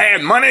of us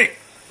had money.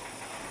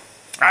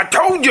 I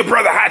told you,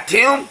 brother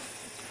Hatim.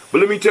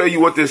 But let me tell you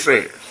what this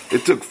says.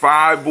 It took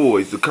 5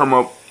 boys to come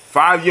up,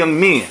 5 young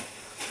men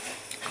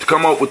to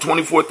come up with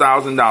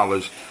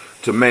 $24,000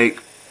 to make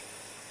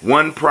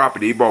one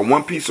property. They bought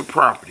one piece of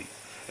property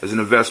as an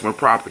investment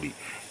property.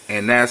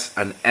 And that's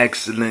an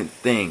excellent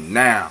thing.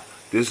 Now,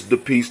 this is the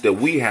piece that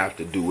we have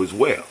to do as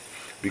well.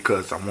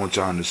 Because I want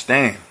y'all to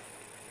understand.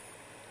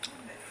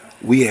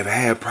 We have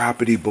had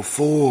property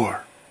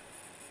before.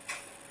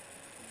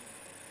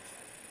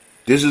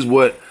 This is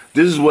what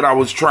I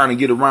was trying to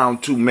get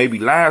around to maybe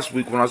last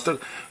week when I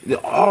started.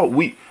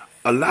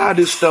 A lot of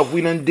this stuff we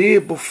done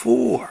did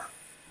before.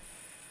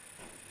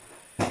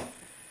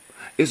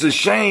 It's a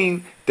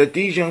shame that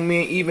these young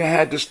men even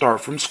had to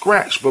start from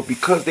scratch. But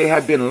because they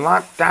had been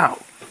locked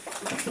out,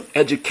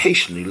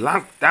 educationally,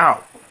 locked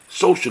out,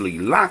 socially,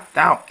 locked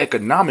out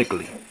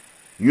economically,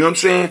 you know what I'm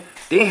saying?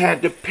 They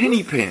had to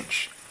penny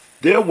pinch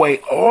their way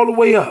all the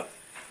way up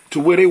to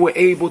where they were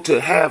able to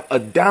have a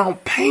down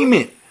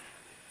payment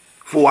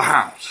for a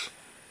house.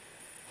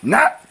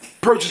 Not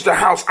purchase the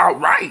house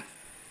outright.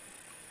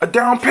 A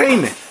down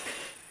payment.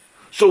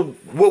 So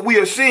what we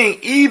are seeing,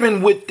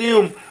 even with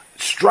them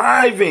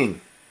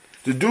striving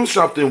to do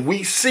something,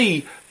 we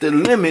see the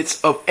limits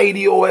of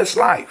ADOS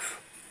life.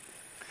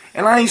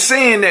 And I ain't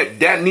saying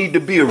that need to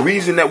be a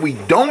reason that we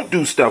don't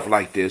do stuff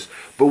like this.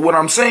 But what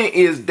I'm saying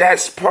is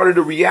that's part of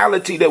the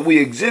reality that we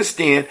exist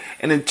in.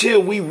 And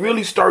until we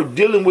really start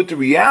dealing with the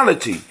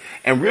reality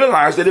and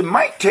realize that it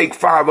might take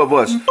 5 of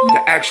us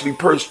to actually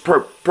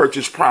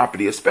purchase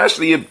property,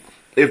 especially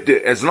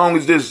as long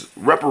as this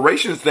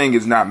reparations thing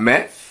is not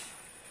met,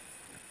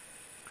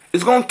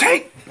 it's gonna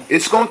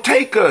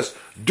take us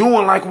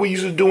doing like we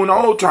used to do in the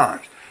old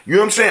times. You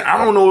know what I'm saying? I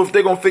don't know if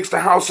they're going to fix the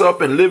house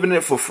up and live in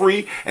it for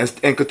free and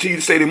continue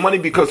to save their money,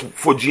 because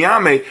for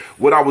Gye-Nyame,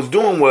 what I was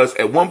doing was,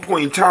 at one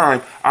point in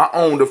time, I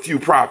owned a few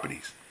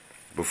properties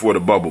before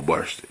the bubble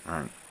bursted.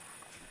 Right?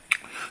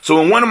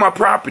 So in one of my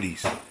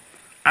properties,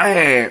 I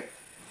had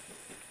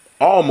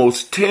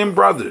almost 10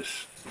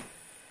 brothers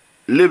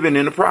living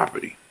in the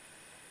property.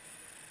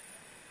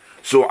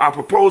 So I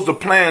proposed a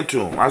plan to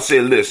them. I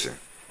said, listen,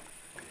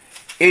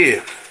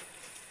 if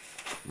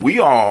we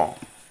all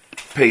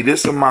pay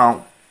this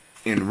amount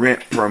in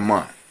rent per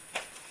month,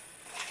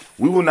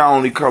 we will not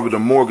only cover the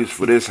mortgage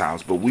for this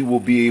house, but we will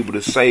be able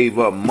to save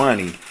up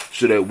money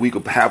so that we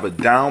could have a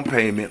down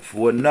payment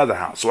for another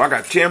house. So I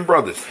got 10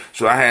 brothers.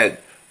 So I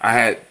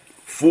had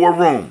 4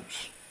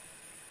 rooms,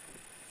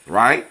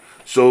 right?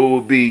 So it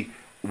would be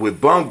with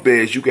bunk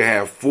beds, you can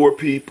have 4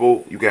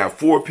 people. You can have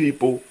 4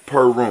 people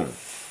per room.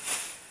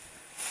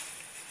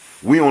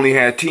 We only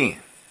had 10.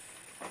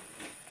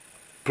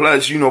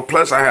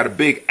 Plus I had a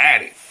big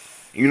attic.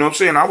 You know what I'm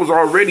saying? I was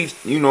already,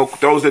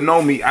 those that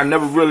know me, I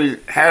never really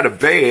had a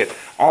bed.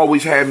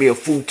 Always had me a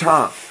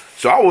futon.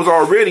 So I was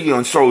already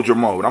on soldier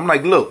mode. I'm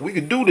like, look, we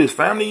could do this,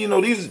 family.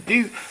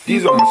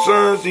 These are my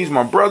sons. These are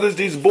my brothers.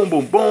 These boom,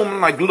 boom, boom.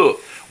 I'm like,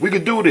 look, we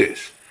could do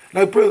this.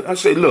 Like, I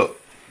say,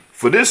 look,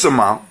 for this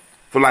amount,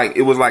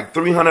 it was like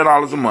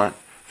 $300 a month.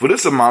 For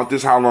this amount,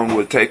 this is how long it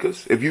would take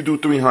us. If you do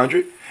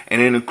 300 and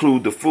then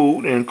include the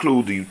food and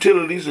include the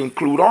utilities,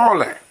 include all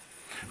that.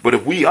 But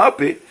if we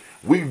up it,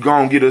 we can go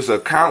and get us an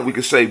account. We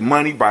can save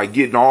money by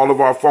getting all of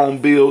our phone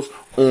bills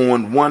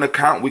on one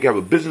account. We can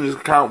have a business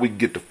account. We can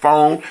get the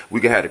phone.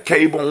 We can have the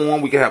cable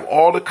on. We can have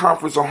all the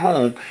comforts at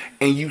home.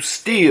 And you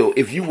still,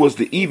 if you was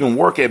to even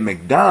work at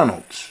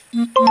McDonald's,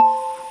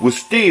 would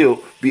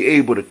still be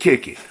able to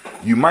kick it.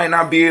 You might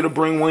not be able to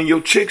bring one of your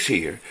chicks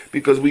here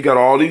because we got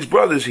all these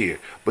brothers here.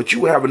 But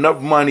you have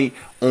enough money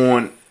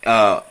on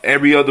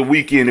every other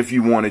weekend if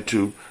you wanted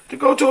to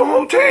go to a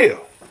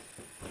hotel.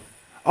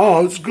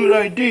 Oh, it's a good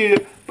idea,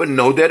 but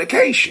no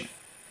dedication.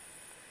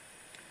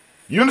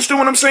 You understand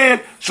what I'm saying?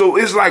 So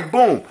it's like,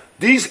 boom,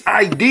 these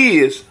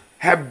ideas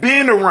have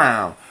been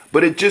around,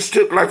 but it just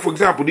took, like, for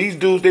example, these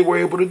dudes, they were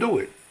able to do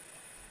it.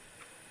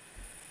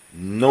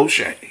 No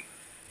shame.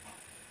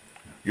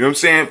 You know what I'm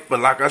saying? But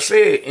like I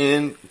said,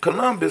 in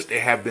Columbus, there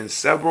have been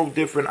several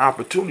different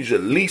opportunities,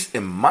 at least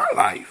in my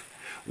life,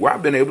 where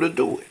I've been able to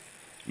do it.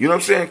 You know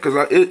what I'm saying?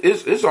 Because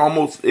it's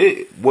almost,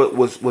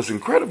 what's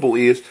incredible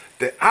is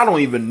that I don't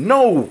even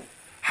know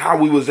how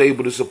we was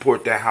able to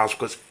support that house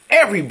because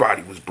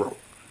everybody was broke.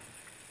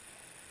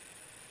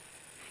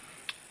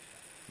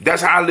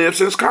 That's how I lived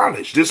since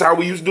college. This is how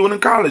we used to do it in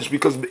college,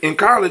 because in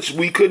college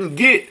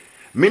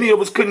many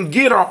of us couldn't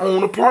get our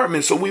own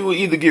apartment. So we would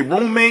either get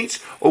roommates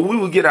or we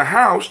would get a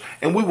house,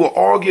 and we would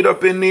all get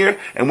up in there.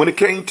 And when it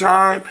came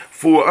time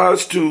for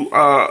us to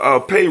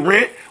pay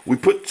rent, we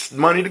put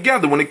money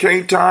together. When it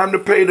came time to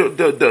pay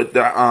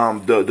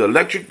the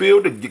electric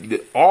bill,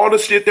 all the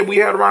shit that we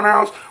had around the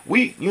house,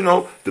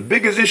 the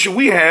biggest issue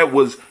we had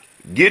was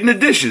getting the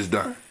dishes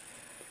done.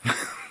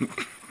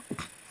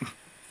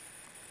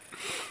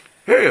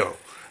 Hell,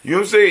 you know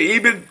what I'm saying?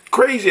 Even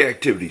crazy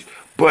activities.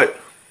 But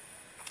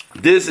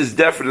this is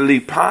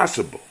definitely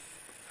possible.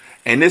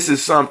 And this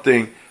is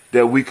something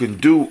that we can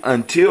do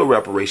until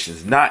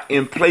reparations, not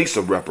in place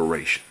of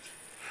reparations.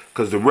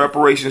 Because the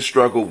reparation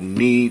struggle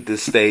need to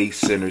stay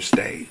center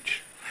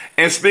stage.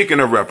 And speaking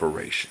of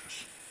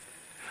reparations,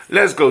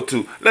 let's go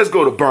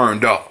to Burn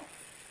Dog.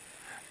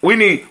 We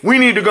need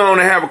to go on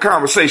and have a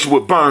conversation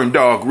with Burn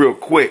Dog real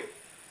quick.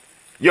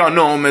 Y'all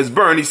know him as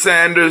Bernie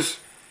Sanders.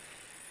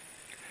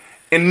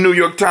 In the New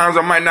York Times,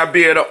 I might not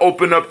be able to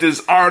open up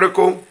this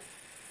article.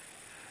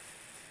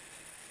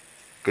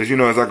 Because,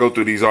 as I go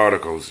through these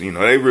articles,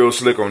 they real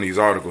slick on these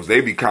articles. They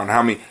be counting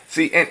how many.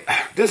 See, and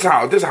this is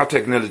how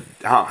technology,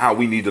 how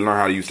we need to learn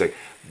how to use tech.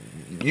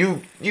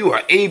 You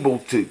are able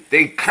to,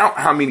 they count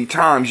how many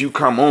times you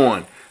come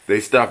on. They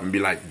stop and be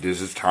like, this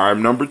is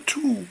time number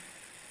 2.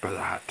 Brother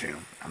Hot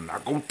Tim, I'm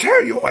not going to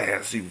tell your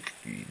ass.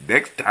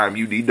 Next time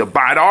you need to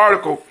buy the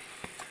article.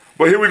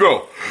 But here we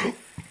go.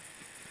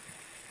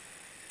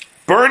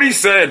 Bernie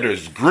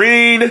Sanders,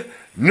 Green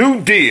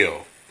New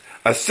Deal.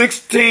 A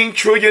 $16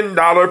 trillion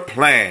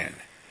plan.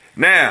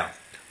 Now,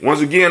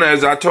 once again,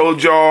 as I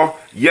told y'all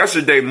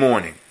yesterday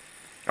morning,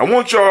 I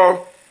want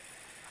y'all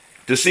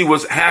to see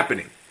what's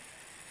happening,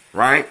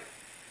 right?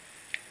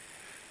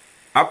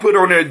 I put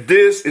on there,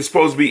 this is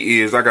supposed to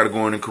be I got to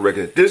go in and correct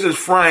it. This is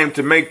framed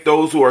to make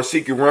those who are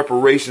seeking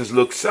reparations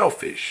look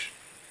selfish.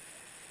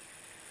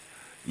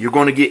 You're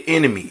going to get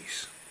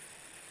enemies.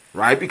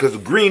 Right? Because the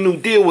Green New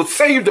Deal will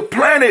save the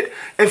planet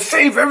and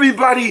save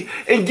everybody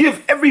and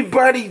give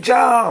everybody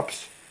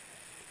jobs.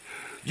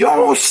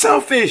 Y'all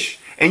selfish.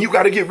 And you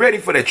got to get ready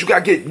for that. You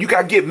got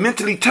to get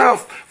mentally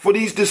tough for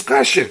these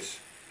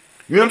discussions.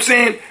 You know what I'm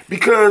saying?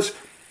 Because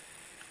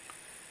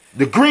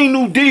the Green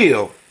New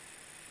Deal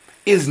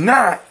is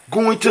not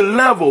going to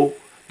level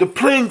the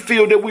playing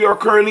field that we are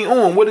currently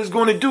on. What it's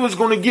going to do is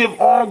going to give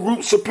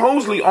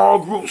supposedly all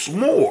groups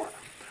more.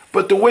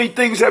 But the way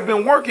things have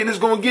been working is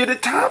going to give the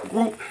top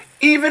group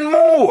even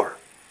more.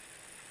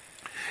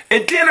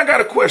 And then I got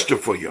a question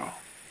for y'all.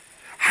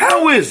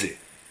 How is it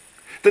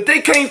that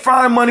they can't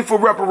find money for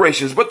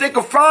reparations, but they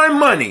can find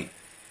money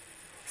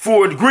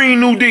for the Green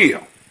New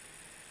Deal?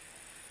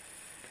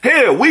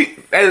 Hell,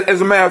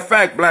 as a matter of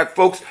fact, black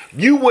folks,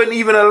 you weren't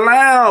even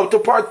allowed to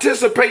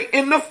participate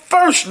in the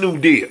first New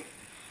Deal.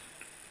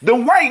 The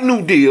White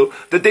New Deal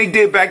that they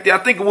did back there, I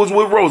think it was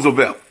with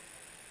Roosevelt.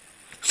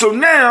 So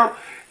now,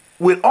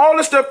 with all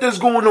the stuff that's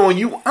going on,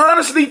 you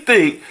honestly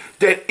think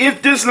that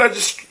if this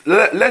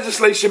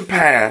legislation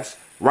passed,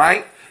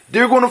 right,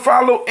 They're going to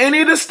follow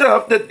any of the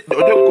stuff that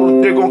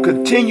they're going to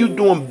continue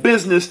doing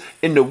business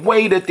in the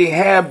way that they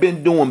have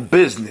been doing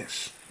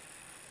business.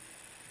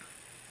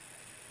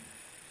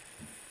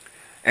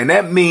 And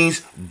that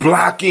means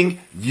blocking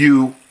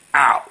you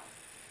out.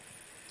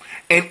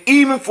 And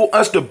even for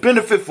us to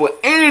benefit for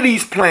any of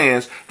these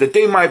plans that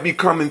they might be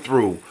coming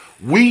through,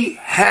 we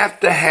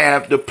have to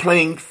have the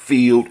playing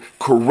field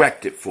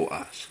corrected for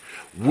us.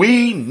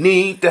 We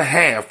need to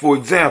have, for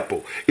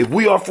example, if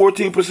we are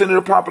 14% of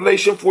the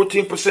population,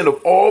 14%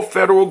 of all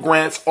federal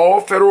grants, all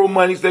federal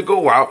monies that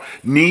go out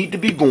need to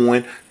be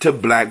going to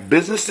black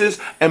businesses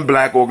and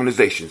black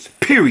organizations,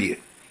 period.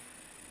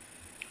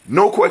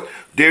 No question.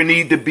 There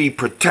need to be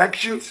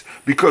protections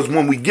because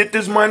when we get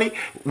this money,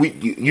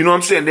 you know what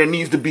I'm saying? There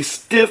needs to be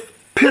stiff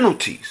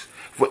penalties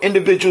for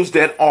individuals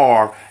that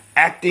are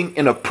acting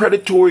in a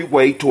predatory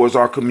way towards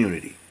our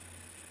community.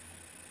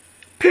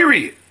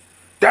 Period.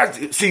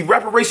 See,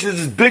 reparations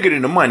is bigger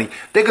than the money.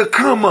 They could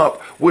come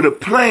up with a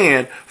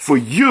plan for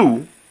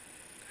you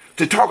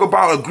to talk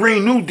about a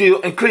Green New Deal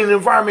and clean the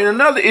environment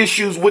and other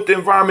issues with the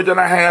environment that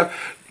I have.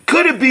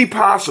 Could it be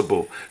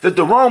possible that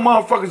the wrong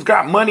motherfuckers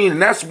got money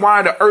and that's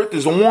why the earth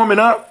is warming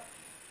up?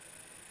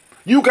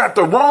 You got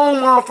the wrong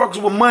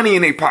motherfuckers with money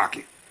in their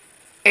pocket.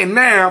 And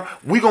now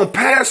we're going to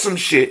pass some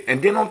shit.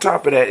 And then on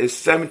top of that, it's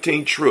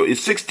 16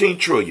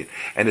 trillion.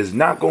 And it's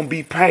not going to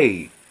be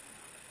paid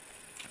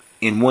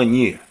in 1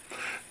 year.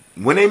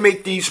 When they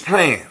make these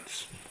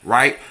plans,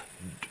 right?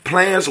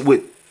 Plans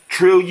with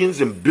trillions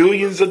and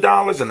billions of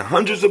dollars and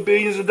hundreds of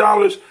billions of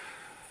dollars,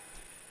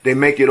 they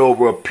make it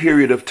over a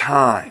period of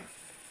time.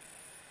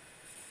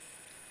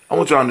 I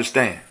want you to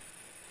understand.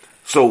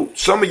 So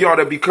some of y'all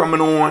that be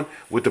coming on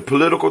with the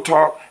political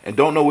talk and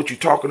don't know what you're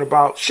talking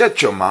about,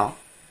 shut your mouth.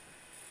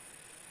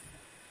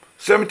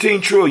 17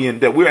 trillion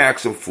that we're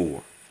asking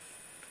for.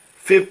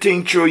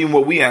 15 trillion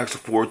what we asked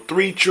for,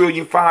 3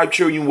 trillion, 5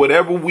 trillion,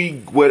 whatever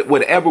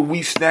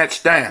we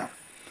snatch down,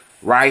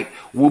 right,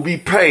 will be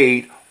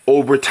paid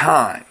over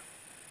time.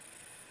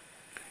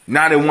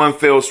 Not in one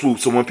fell swoop.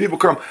 So when people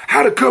come,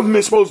 how the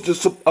government supposed to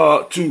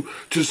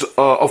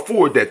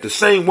afford that? The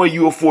same way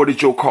you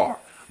afforded your car.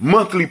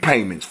 Monthly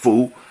payments,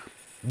 fool.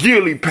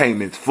 Yearly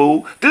payments,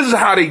 fool. This is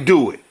how they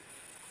do it.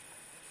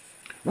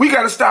 We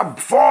got to stop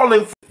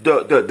falling for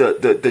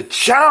the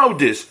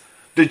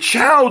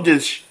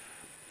childish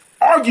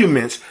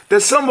arguments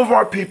that some of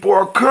our people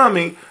are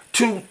coming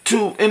to,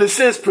 in a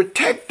sense,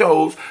 protect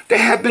those that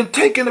have been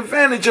taking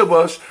advantage of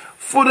us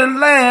for the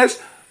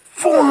last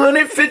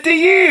 450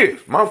 years.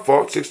 My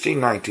fault,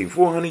 1619,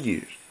 400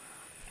 years.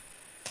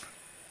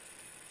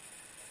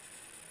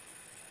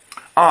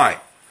 All right,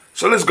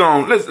 so let's go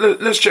on.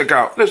 Let's check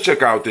out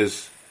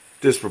this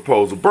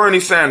proposal.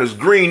 Bernie Sanders'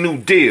 Green New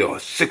Deal,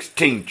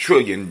 16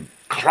 trillion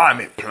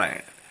climate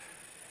plan.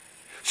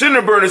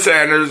 Senator Bernie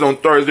Sanders on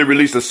Thursday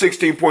released a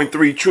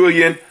 16.3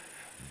 trillion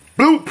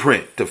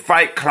blueprint to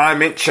fight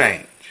climate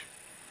change.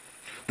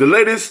 The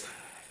latest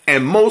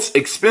and most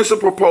expensive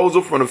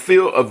proposal from the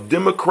field of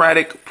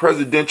Democratic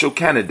presidential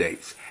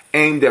candidates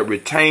aimed at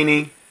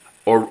retaining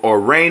or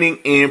reining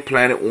in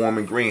planet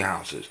warming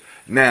greenhouses.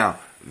 Now,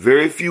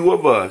 very few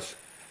of us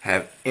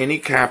have any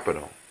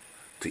capital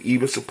to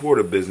even support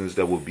a business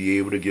that will be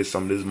able to get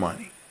some of this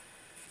money.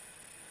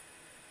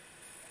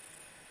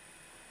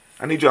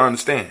 I need you to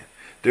understand.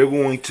 They're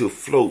going to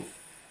float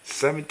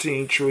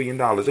 $17 trillion.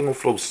 They're going to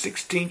float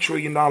 $16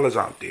 trillion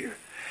out there.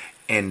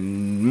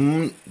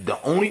 And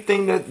the only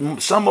thing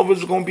that some of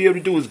us are going to be able to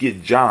do is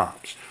get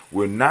jobs.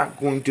 We're not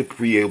going to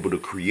be able to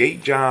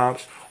create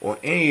jobs or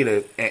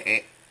in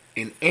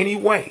any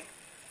way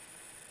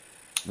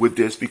with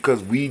this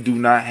because we do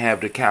not have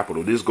the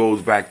capital. This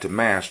goes back to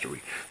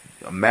mastery.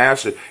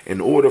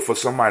 In order for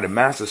somebody to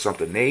master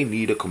something, they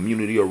need a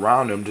community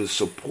around them to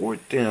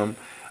support them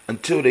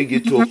until they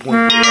get to a point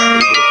where they're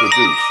able to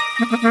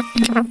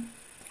produce.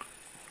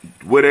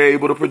 Where they're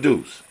able to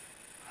produce.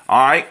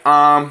 All right.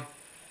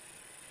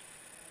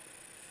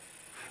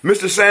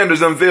 Mr.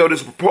 Sanders unveiled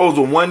his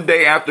proposal one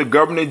day after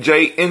Governor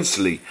Jay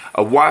Inslee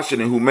of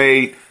Washington, who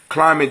made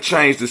climate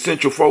change the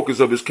central focus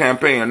of his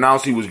campaign,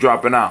 announced he was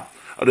dropping out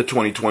of the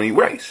 2020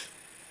 race.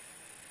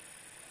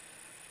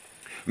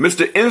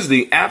 Mr.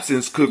 Inslee's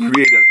absence could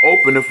create an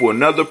opening for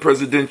another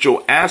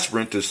presidential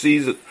aspirant to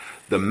seize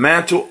the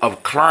mantle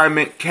of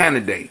climate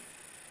candidate.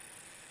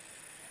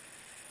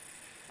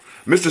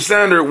 Mr.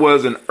 Sanders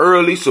was an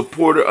early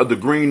supporter of the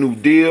Green New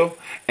Deal,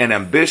 an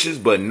ambitious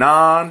but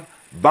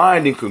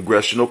non-binding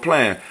congressional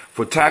plan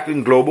for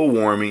tackling global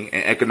warming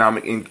and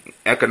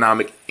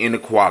economic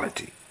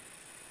inequality.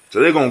 So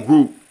they're going to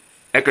group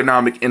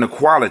economic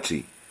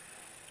inequality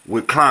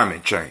with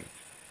climate change.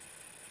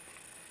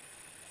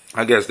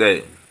 I guess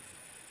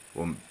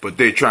but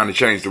they're trying to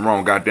change the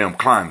wrong goddamn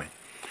climate.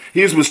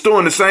 He is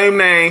bestowing the same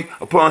name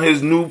upon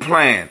his new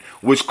plan,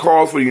 which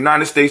calls for the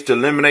United States to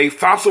eliminate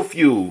fossil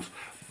fuels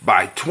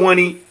by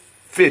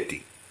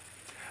 2050.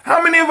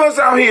 How many of us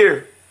out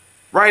here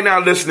right now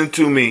listening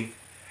to me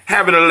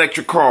have an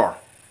electric car?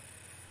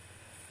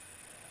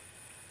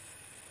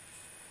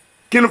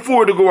 Can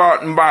afford to go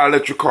out and buy an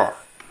electric car?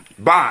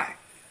 Buy.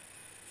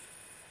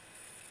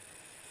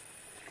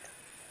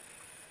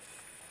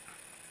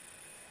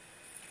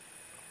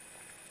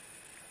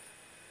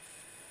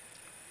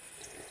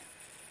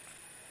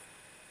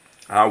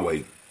 I'll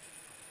wait.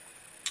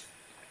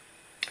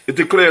 It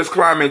declares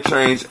climate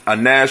change a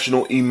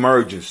national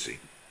emergency.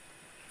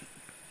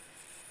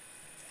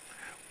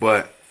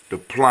 But the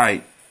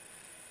plight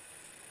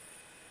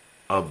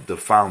of the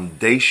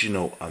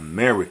foundational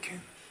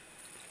Americans,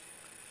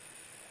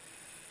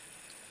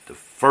 the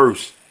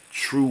first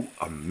true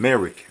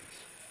Americans,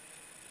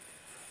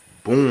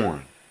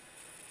 born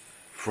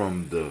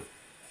from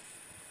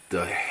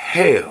the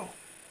hell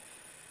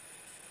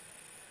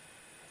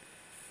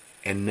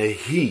and the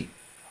heat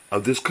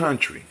of this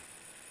country,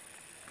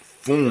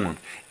 formed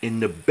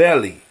in the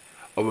belly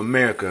of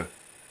America,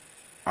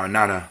 are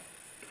not a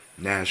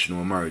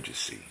national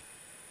emergency.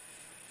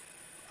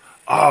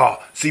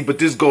 See, but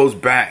this goes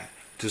back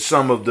to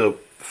some of the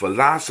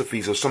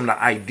philosophies or some of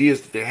the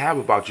ideas that they have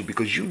about you,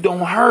 because you don't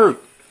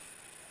hurt.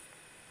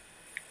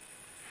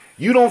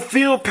 You don't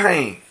feel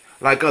pain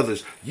like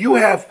others. You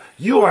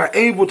are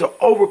able to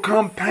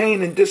overcome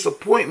pain and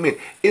disappointment.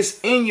 It's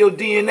in your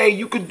DNA.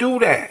 You could do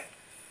that.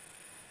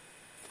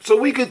 So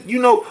we could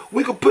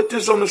put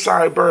this on the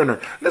side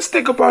burner. Let's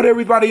think about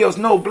everybody else.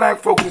 No, black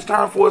folks, it's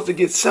time for us to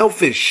get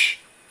selfish.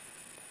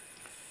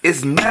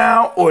 It's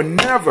now or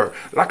never.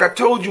 Like I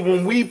told you,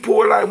 when we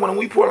pour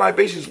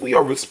libations, we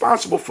are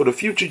responsible for the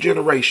future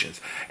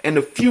generations. And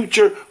the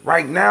future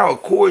right now,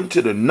 according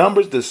to the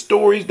numbers, the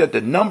stories that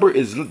the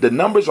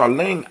numbers are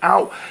laying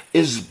out,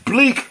 is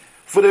bleak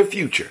for their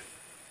future.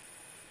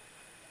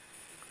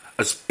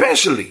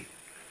 Especially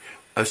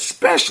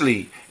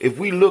if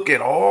we look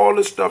at all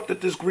the stuff that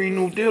this Green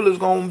New Deal is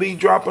going to be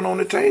dropping on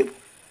the table.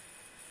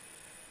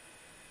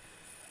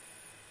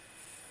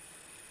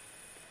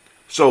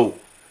 So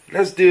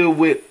let's deal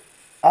with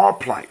our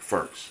plight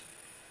first.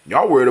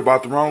 Y'all worried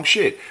about the wrong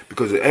shit.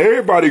 Because if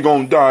everybody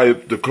going to die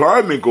if the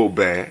climate go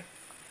bad,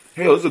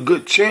 hell, there's a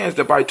good chance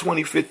that by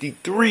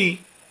 2053,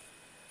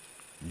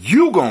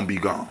 you going to be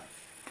gone.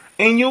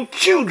 And your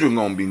children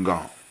going to be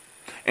gone.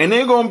 And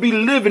they're going to be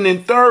living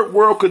in third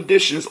world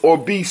conditions or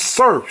be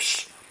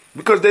serfs.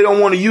 Because they don't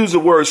want to use the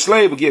word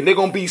slave again. They're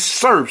going to be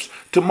serfs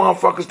to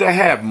motherfuckers that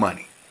have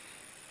money.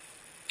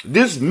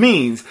 This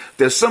means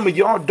that some of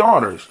y'all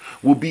daughters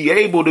will be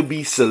able to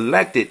be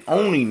selected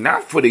only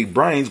not for their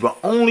brains, but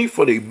only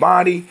for their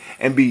body,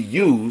 and be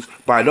used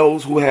by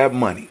those who have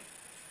money.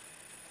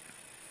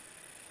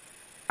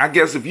 I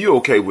guess if you're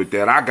okay with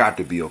that, I got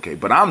to be okay.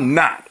 But I'm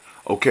not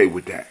okay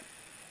with that.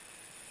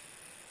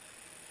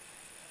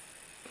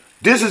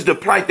 This is the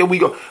plight that we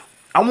go.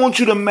 I want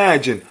you to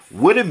imagine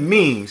what it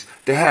means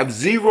to have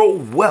zero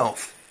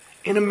wealth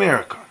in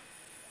America.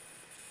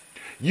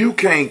 You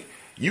can't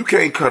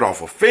cut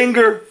off a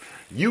finger.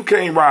 You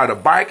can't ride a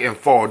bike and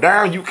fall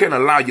down. You can't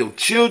allow your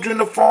children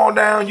to fall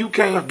down. You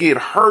can't get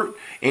hurt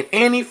in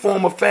any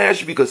form of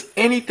fashion, because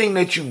anything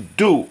that you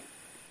do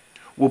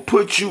will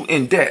put you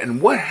in debt.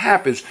 And what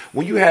happens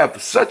when you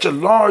have such a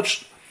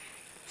large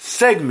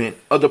segment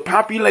of the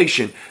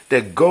population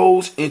that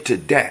goes into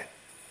debt?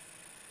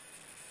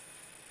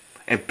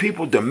 And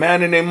people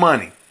demanding their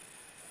money.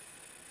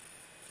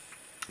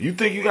 You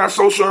think you got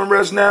social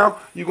unrest now?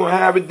 You're going to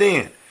have it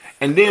then.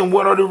 And then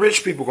what are the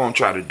rich people going to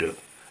try to do?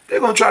 They're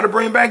going to try to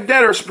bring back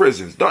debtors'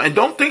 prisons.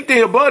 Don't think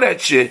they're above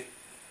that shit.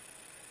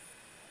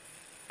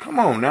 Come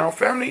on now,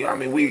 family. I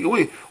mean, we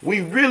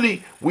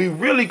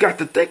really got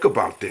to think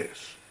about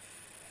this.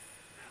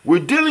 We're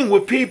dealing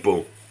with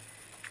people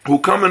who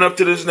coming up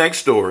to this next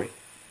story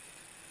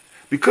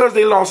because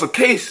they lost a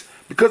case,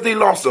 because they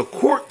lost a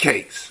court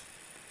case.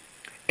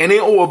 And they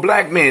owe a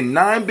black man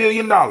 $9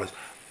 billion.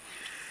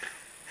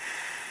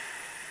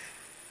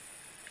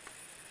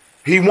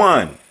 He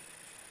won.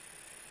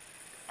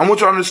 I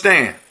want you to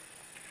understand.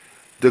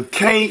 The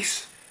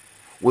case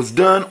was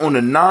done on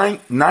the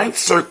Ninth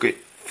Circuit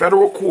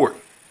Federal Court.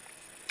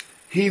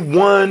 He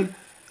won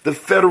he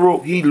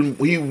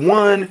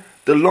won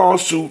the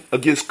lawsuit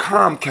against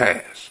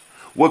Comcast.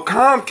 What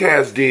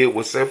Comcast did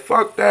was say,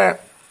 fuck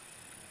that.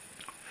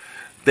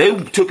 They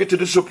took it to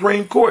the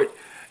Supreme Court.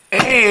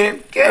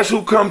 And guess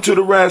who come to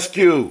the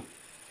rescue?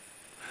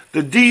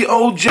 The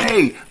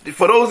DOJ.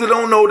 For those that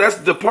don't know, that's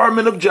the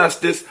Department of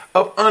Justice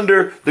up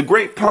under the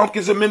Great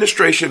Pumpkins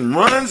administration,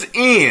 runs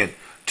in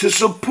to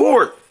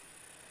support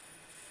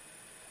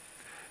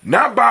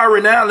not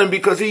Byron Allen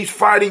because he's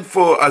fighting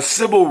for a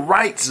civil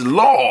rights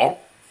law.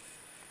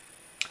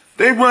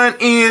 They run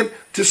in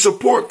to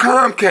support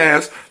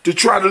Comcast to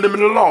try to limit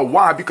the law.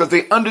 Why? Because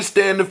they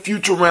understand the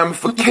future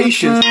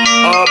ramifications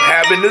of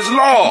having this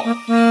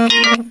law.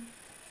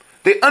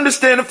 They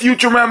understand the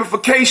future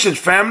ramifications,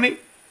 family.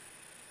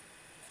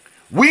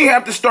 We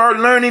have to start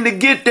learning to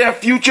get that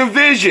future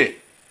vision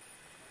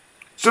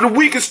so that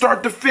we can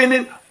start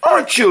defending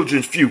our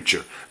children's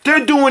future.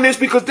 They're doing this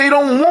because they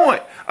don't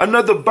want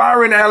another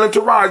Byron Allen to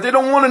rise. They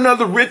don't want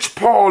another Rich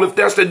Paul, if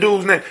that's the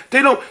dude's name.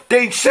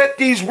 They set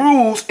these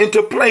rules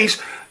into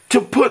place to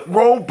put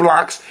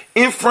roadblocks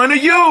in front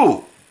of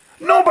you.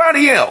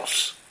 Nobody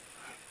else.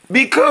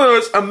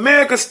 Because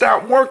America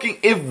stopped working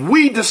if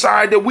we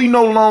decide that we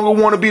no longer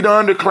want to be the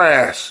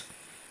underclass.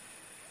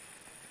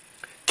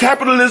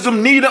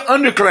 Capitalism need an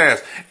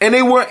underclass. And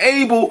they were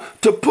able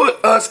to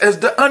put us as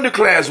the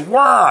underclass.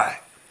 Why?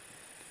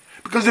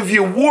 Because if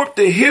you warp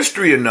the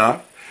history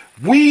enough,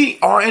 we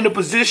are in the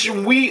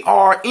position we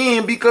are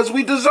in because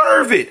we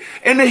deserve it.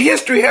 And the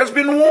history has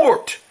been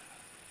warped.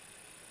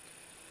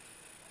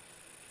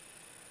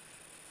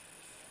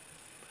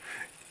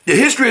 The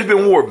history has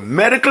been warped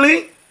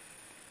medically.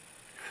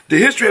 The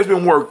history has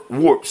been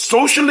warped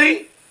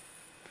socially.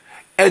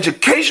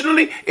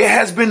 Educationally, it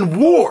has been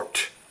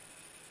warped.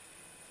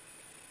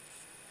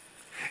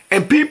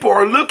 And people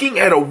are looking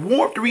at a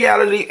warped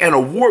reality and a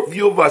warped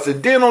view of us.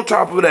 And then on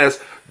top of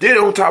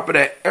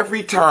that,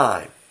 every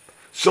time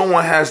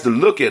someone has to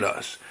look at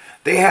us,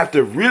 they have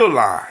to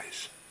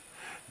realize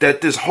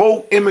that this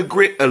whole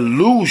immigrant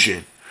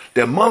illusion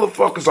that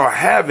motherfuckers are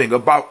having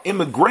about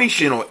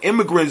immigration or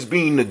immigrants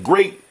being the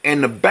great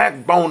and the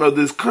backbone of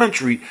this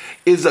country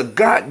is a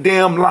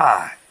goddamn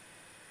lie.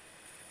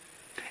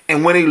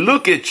 And when they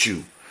look at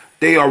you,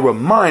 they are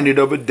reminded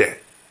of a debt.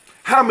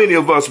 How many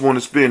of us want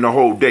to spend the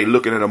whole day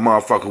looking at a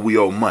motherfucker we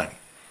owe money?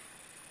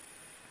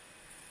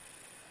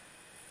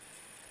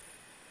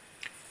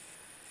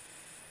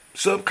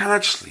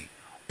 Subconsciously,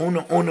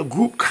 on the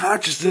group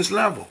consciousness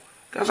level.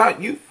 That's how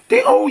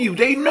they owe you.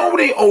 They know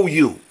they owe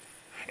you.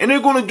 And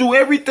they're going to do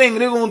everything.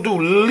 They're going to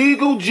do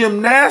legal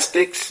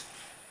gymnastics.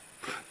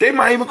 They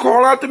might even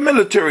call out the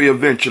military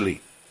eventually.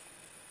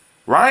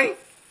 Right?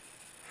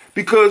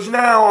 Because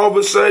now all of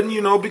a sudden,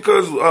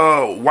 because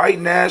white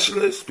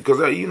nationalists,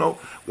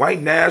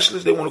 white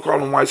nationalists, they want to call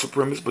them white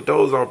supremacists, but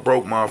those are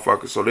broke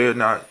motherfuckers, so they're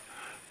not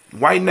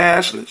white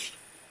nationalists,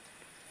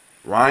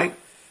 right?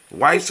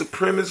 White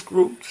supremacist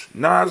groups,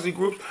 Nazi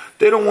groups,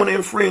 they don't want to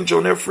infringe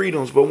on their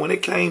freedoms. But when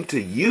it came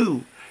to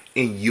you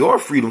in your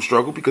freedom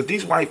struggle, because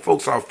these white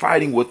folks are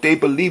fighting what they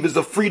believe is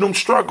a freedom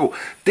struggle,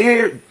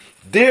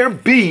 their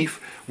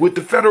beef with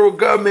the federal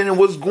government and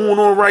what's going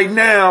on right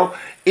now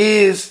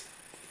is,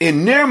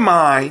 in their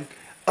mind,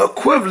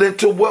 equivalent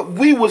to what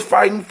we was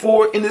fighting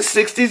for in the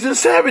 60s and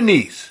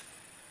 70s.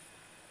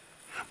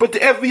 But the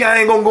FBI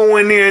ain't going to go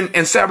in there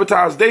and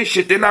sabotage their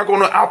shit. They're not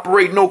going to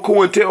operate no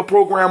COINTEL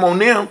program on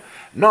them.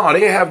 No,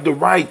 they have the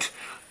right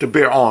to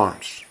bear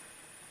arms.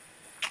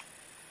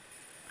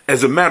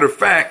 As a matter of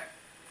fact,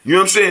 you know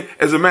what I'm saying?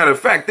 As a matter of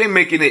fact, they're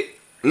making it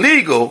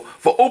legal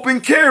for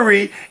open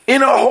carry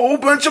in a whole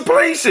bunch of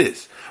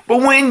places.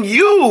 But when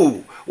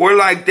you were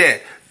like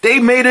that, they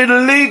made it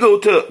illegal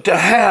to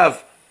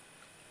have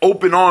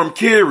open arm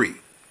carry.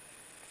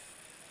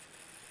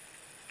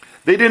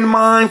 They didn't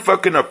mind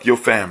fucking up your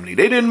family.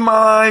 They didn't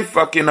mind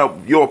fucking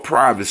up your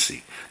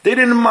privacy. They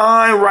didn't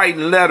mind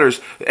writing letters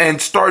and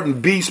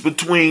starting beefs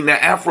between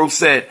the Afro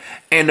set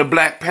and the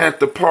Black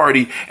Panther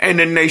Party and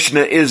the Nation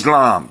of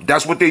Islam.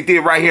 That's what they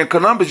did right here in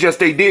Columbus. Yes,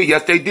 they did.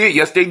 Yes, they did.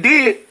 Yes, they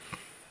did.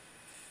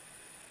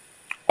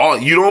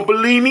 You don't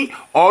believe me?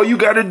 All you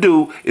got to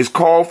do is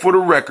call for the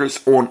records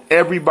on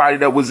everybody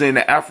that was in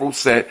the Afro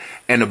set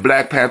and the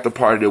Black Panther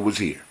Party that was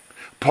here.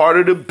 Part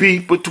of the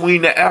beef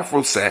between the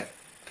Afro set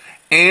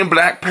and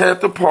Black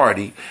Panther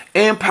Party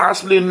and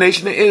possibly the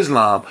Nation of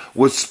Islam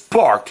was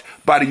sparked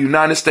by the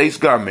United States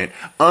government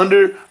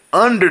under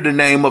the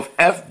name of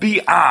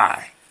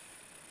FBI.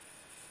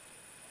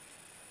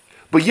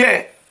 But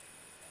yet,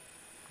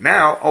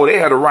 now, they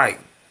had a right.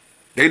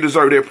 They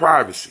deserve their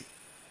privacy.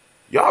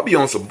 Y'all be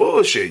on some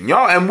bullshit.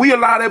 And we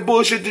allow that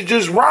bullshit to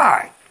just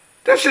ride.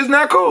 That shit's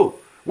not cool.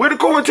 We're the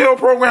COINTEL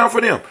program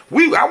for them.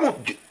 I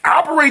won't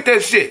operate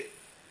that shit.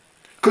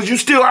 Because you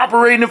still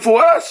operating it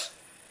for us.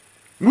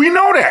 We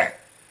know that.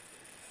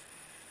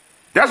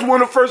 That's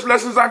one of the first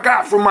lessons I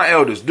got from my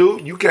elders.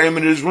 Dude, you came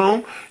into this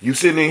room. You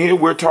sitting in here.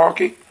 We're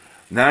talking.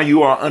 Now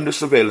you are under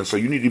surveillance. So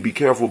you need to be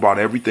careful about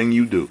everything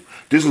you do.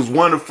 This was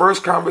one of the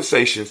first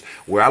conversations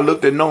where I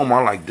looked at Noam.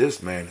 I'm like,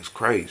 this man is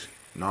crazy.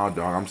 No,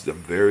 dog, I'm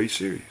very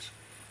serious.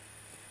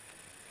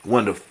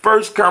 One of the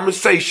first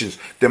conversations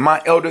that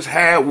my elders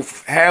had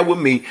with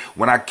me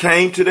when I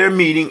came to their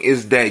meeting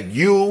is that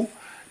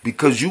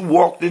because you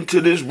walked into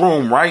this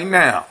room right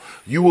now,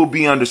 you will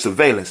be under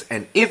surveillance.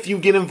 And if you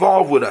get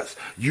involved with us,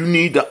 you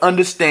need to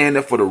understand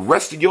that for the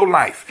rest of your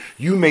life,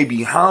 you may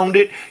be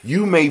hounded,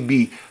 you may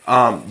be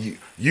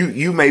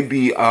you may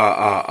be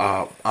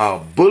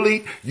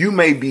bullied, you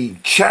may be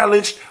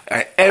challenged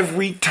at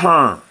every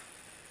turn.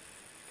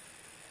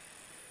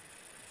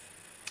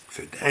 I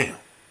said, damn.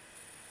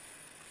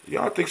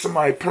 Y'all think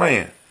somebody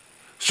playing?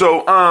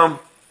 So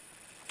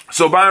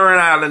Byron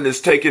Allen is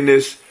taking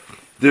this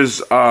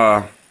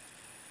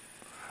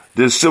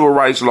civil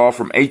rights law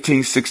from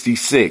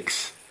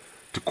 1866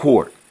 to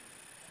court.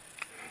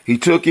 He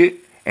took it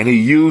and he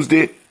used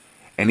it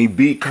and he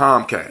beat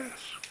Comcast.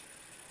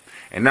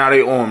 And now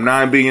they owe him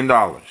 $9 billion.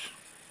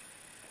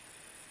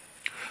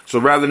 So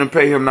rather than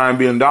pay him $9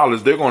 billion,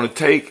 they're going to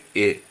take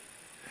it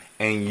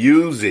and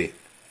use it,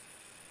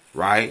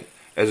 right,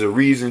 as a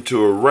reason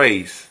to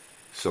erase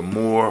some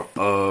more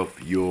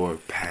of your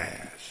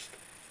past.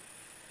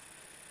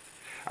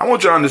 I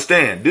want you to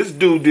understand, this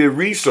dude did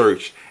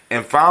research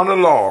and found a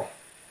law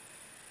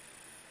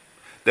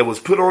that was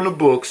put on the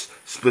books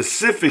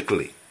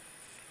specifically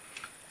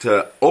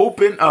to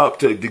open up,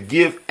 to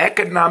give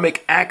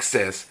economic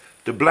access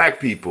to black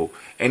people.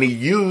 And he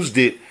used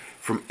it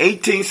from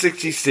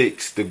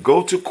 1866 to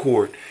go to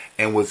court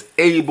and was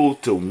able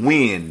to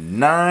win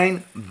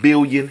 $9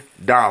 billion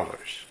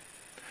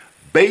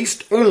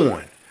based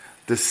on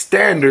the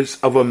standards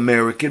of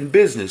American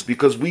business,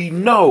 because we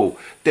know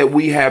that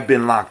we have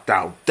been locked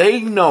out.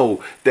 They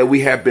know that we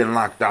have been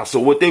locked out. So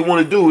what they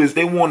want to do is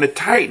they want to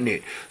tighten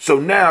it. So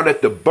now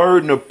that the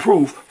burden of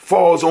proof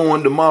falls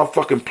on the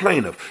motherfucking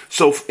plaintiff.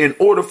 So in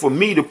order for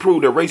me to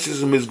prove that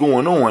racism is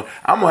going on,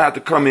 I'm going to have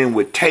to come in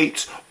with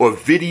tapes or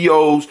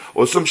videos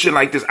or some shit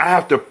like this. I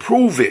have to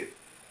prove it.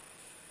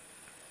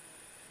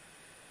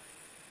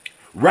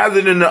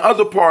 Rather than the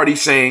other party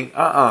saying,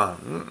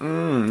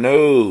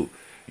 no.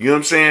 You know what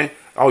I'm saying?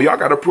 Oh, y'all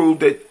got to prove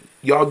that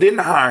y'all didn't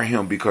hire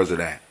him because of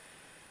that.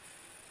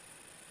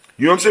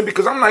 You know what I'm saying?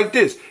 Because I'm like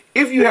this.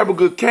 If you have a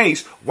good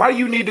case, why do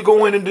you need to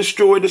go in and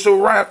destroy the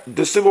civil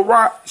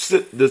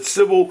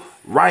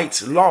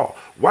rights law?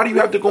 Why do you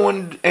have to go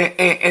in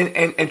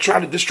and try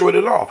to destroy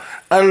the law?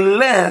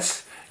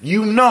 Unless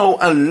you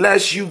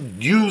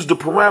use the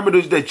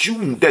parameters that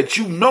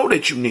you know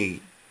that you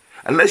need.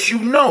 Unless you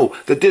know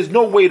that there's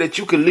no way that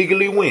you can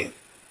legally win.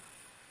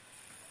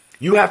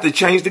 You have to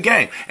change the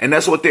game. And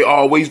that's what they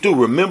always do.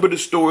 Remember the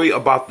story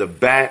about the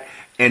bat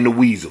and the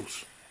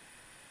weasels.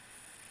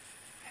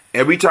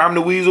 Every time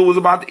the weasel was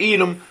about to eat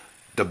them,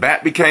 the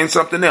bat became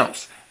something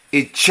else.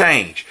 It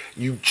changed.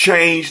 You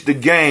change the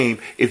game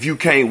if you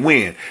can't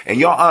win.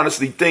 And y'all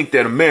honestly think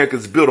that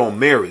America's built on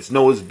merits.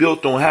 No, it's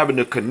built on having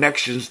the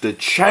connections to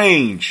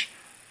change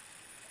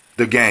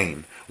the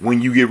game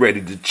when you get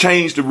ready to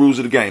change the rules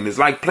of the game. It's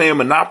like playing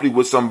Monopoly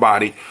with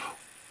somebody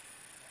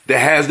that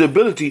has the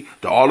ability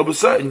to all of a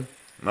sudden,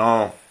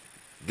 no,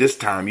 this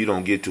time you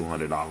don't get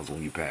 $200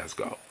 when you pass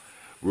go.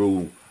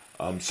 Rule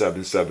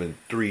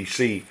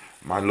 773C,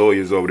 my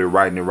lawyer's over there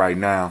writing it right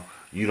now.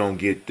 You don't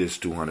get this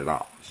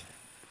 $200.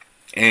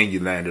 And you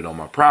landed on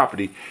my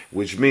property,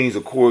 which means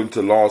according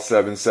to law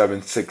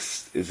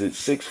 776, is it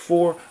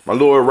 64? My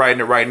lawyer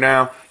writing it right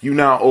now. You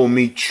now owe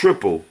me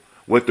triple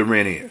what the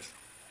rent is.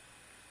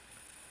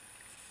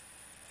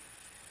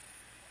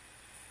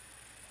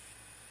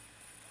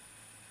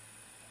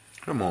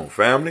 Come on,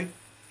 family.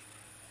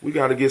 We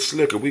got to get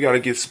slicker. We got to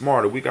get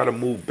smarter. We got to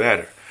move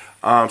better.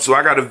 So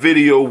I got a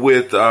video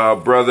with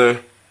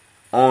brother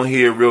on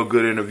here. Real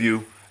good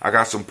interview. I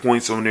got some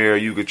points on there.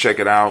 You can check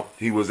it out.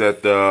 He was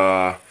at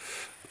the,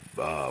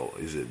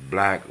 is it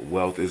Black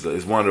Wealth?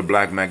 It's one of the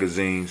black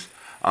magazines.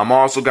 I'm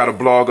also got a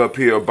blog up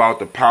here about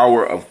the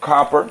power of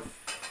copper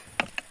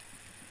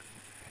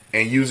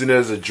and using it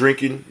as a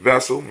drinking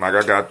vessel. Like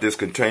I got this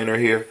container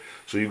here.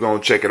 So you're going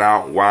to check it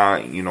out.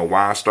 Why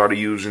I started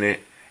using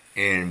it.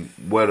 And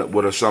what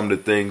are some of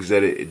the things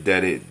that it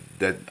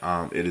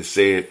is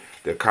said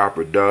that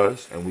copper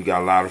does? And we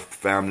got a lot of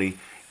family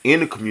in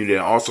the community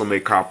that also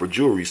make copper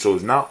jewelry. So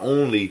it's not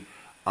only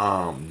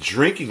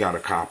drinking out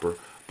of copper,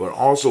 but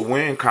also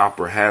wearing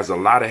copper has a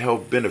lot of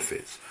health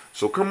benefits.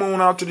 So come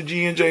on out to the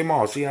G&J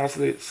Mall. See how I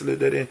slid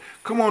that in?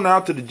 Come on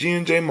out to the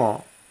G&J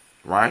Mall,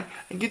 right?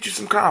 And get you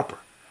some copper.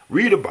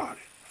 Read about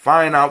it.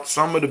 Find out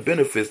some of the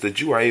benefits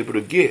that you are able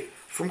to get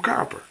from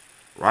copper,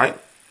 right?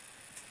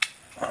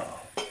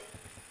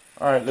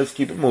 All right, let's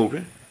keep it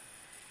moving.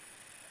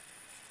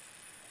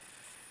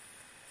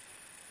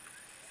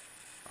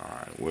 All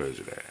right, where is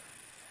it at?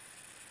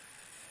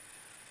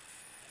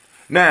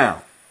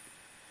 Now,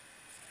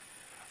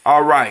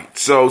 all right,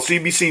 so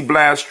CBC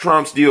blasts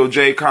Trump's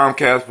DOJ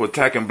Comcast for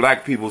attacking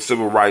black people's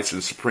civil rights in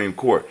the Supreme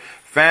Court.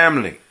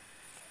 Family,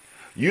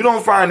 you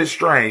don't find it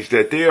strange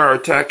that they are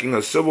attacking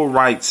a civil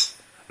rights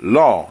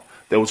law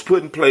that was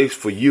put in place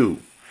for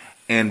you,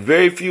 and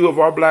very few of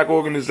our black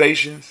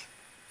organizations,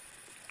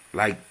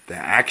 like the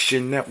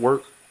Action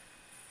Network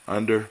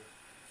under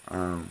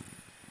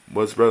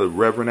what's brother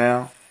Reverend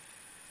Al,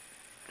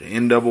 the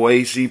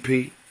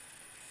NAACP,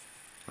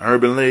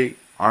 Urban League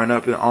aren't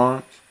up in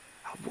arms.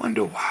 I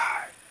wonder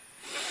why.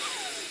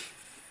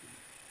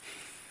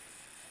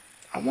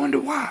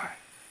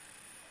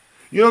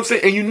 You know what I'm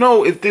saying? And you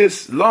know, if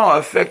this law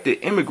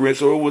affected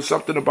immigrants or it was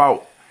something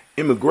about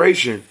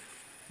immigration,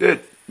 that,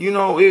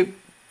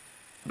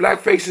 black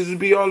faces would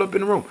be all up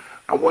in the room.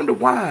 I wonder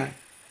why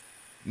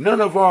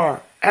none of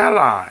our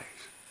allies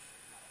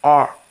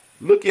are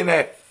looking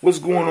at what's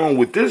going on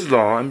with this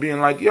law and being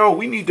like, yo,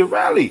 we need to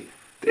rally.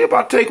 They're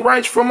about to take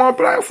rights from our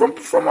black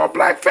from our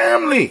black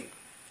family.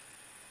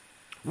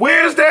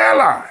 Where's the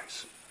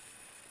allies?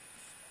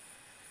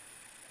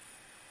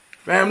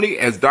 Family,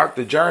 as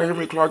Dr. Jerry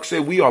Henry Clark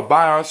said, we are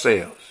by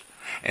ourselves.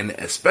 And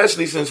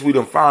especially since we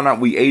done found out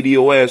we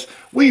ADOS,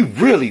 we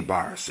really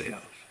by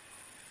ourselves.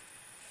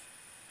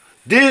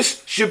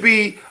 This should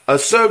be a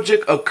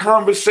subject of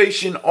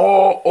conversation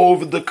all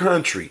over the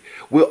country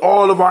with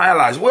all of our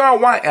allies. Where are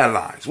white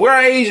allies? Where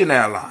are Asian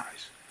allies?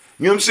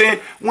 You know what I'm saying?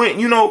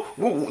 You know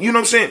what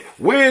I'm saying?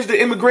 Where's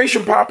the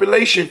immigration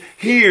population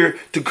here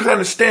to kind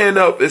of stand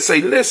up and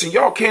say, listen,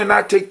 y'all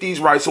cannot take these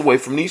rights away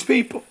from these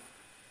people.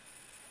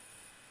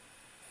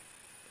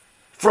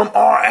 From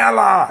our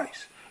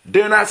allies.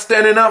 They're not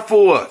standing up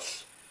for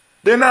us.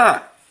 They're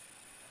not.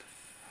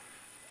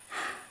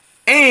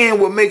 And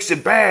what makes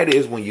it bad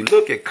is when you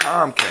look at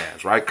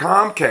Comcast, right?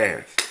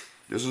 Comcast.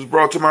 This was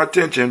brought to my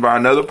attention by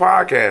another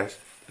podcast.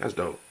 That's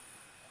dope.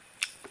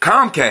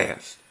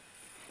 Comcast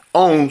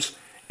owns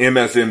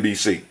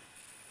MSNBC.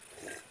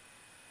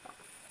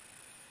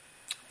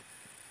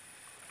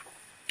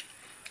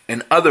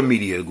 And other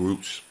media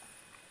groups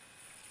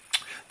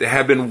that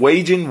have been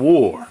waging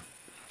war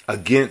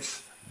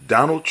against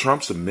Donald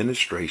Trump's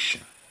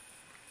administration.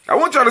 I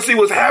want y'all to see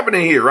what's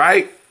happening here,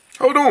 right?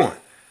 Hold on.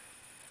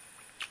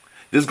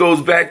 This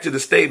goes back to the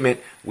statement,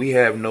 we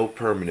have no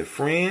permanent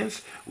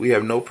friends, we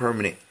have no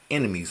permanent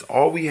enemies.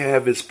 All we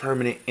have is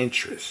permanent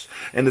interests.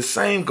 And the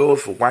same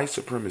goes for white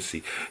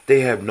supremacy.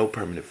 They have no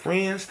permanent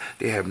friends,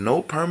 they have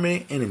no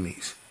permanent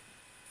enemies.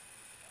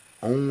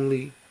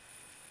 Only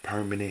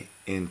permanent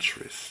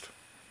interest.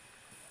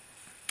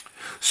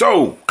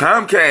 So,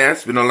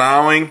 Comcast been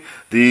allowing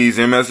these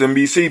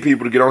MSNBC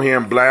people to get on here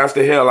and blast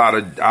the hell out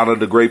of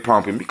the Great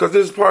Pumpkin because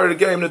this is part of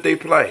the game that they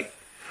play.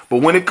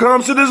 But when it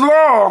comes to this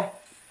law,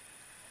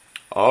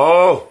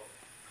 because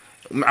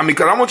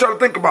I want y'all to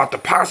think about the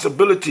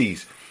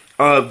possibilities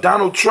of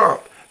Donald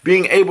Trump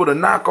being able to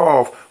knock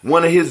off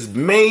one of his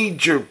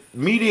major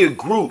media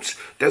groups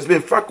that's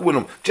been fucking with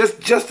him.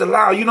 Just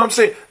allow, you know what I'm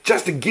saying?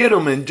 Just to get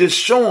him and just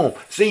show him,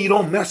 see, you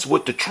don't mess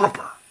with the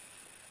Trumper.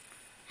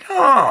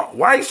 No,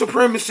 white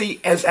supremacy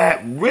is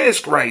at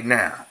risk right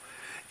now.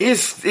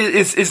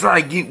 It's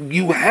like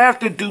you have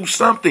to do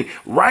something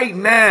right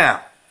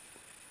now.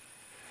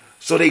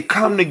 So they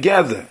come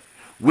together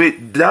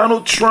with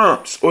Donald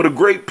Trump's or the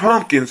Great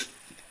Pumpkins,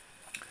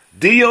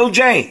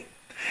 DOJ,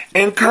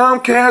 and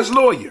Comcast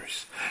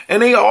lawyers.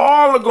 And they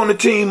all are going to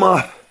team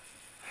up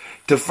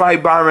to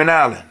fight Byron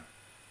Allen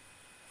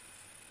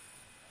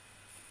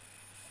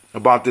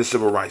about this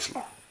civil rights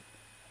law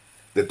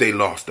that they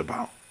lost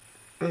about.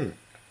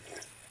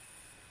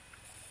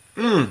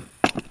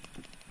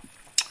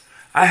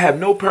 I have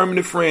no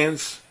permanent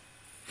friends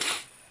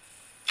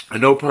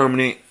and no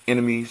permanent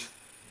enemies.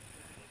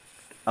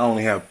 I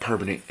only have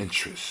permanent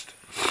interest.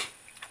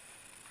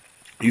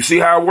 You see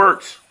how it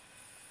works?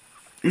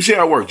 You see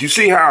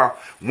how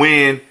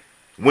when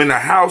the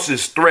house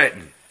is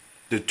threatened,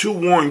 the two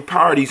warring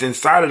parties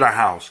inside of the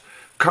house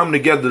come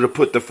together to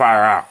put the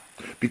fire out.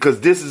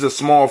 Because this is a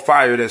small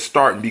fire that's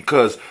starting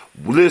because,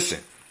 listen,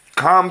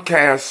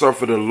 Comcast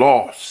suffered a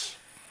loss.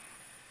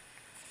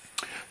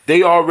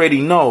 They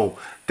already know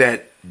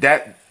that,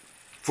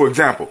 for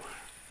example,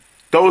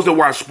 those that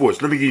watch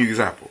sports, let me give you an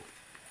example.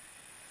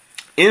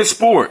 In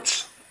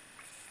sports,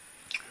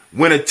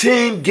 when a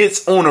team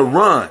gets on a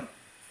run,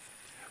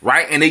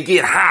 right, and they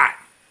get hot,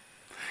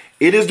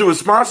 it is the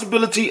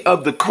responsibility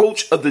of the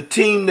coach of the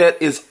team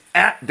that is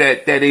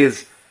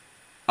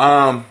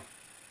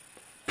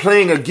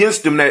playing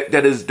against them,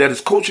 that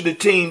is coaching the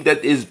team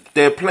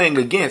they're playing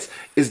against.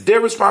 It's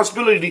their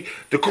responsibility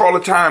to call a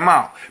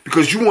timeout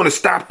because you want to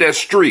stop that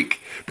streak,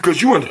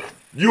 because you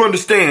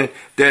understand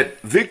that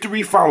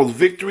victory follows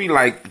victory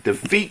like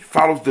defeat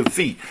follows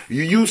defeat.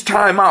 You use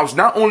timeouts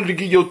not only to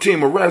give your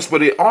team a rest,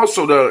 but it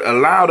also to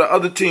allow the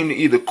other team to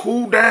either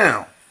cool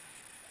down.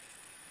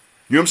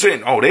 You know what I'm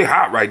saying? Oh, they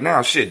hot right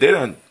now. Shit, they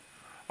done.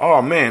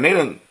 Oh man, they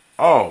done.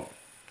 Oh,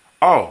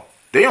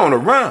 they on a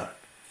run.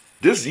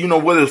 This,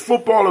 whether it's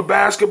football or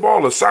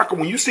basketball or soccer,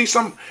 when you see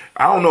some,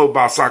 I don't know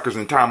about soccer's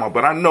in timeout,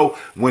 but I know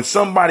when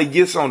somebody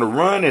gets on the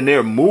run and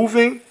they're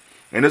moving,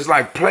 and it's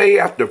like play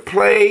after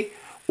play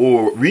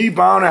or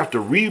rebound after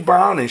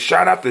rebound and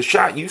shot after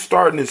shot, you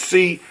starting to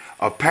see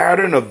a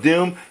pattern of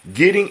them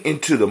getting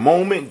into the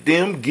moment,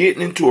 them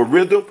getting into a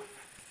rhythm.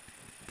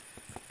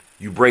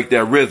 You break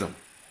that rhythm.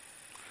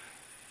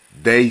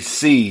 They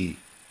see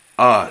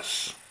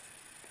us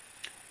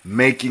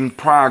making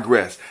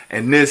progress,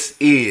 and this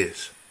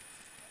is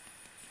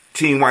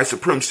Team White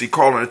Supremacy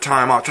calling a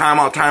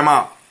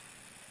timeout.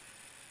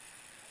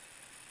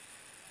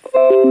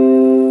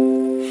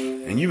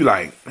 And you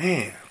like,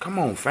 man, come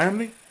on,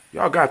 family.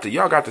 Y'all got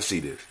to see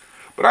this.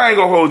 But I ain't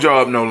gonna hold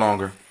y'all up no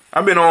longer.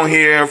 I've been on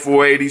here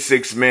for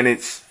 86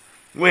 minutes.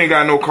 We ain't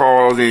got no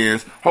calls in.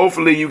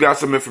 Hopefully you got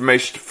some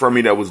information from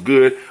me that was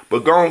good.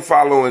 But go and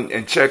follow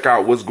and check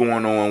out what's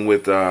going on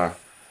with the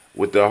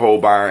whole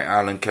Byron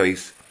Allen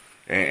case.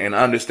 And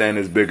understand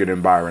it's bigger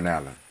than Byron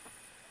Allen.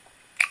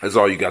 That's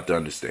all you got to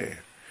understand.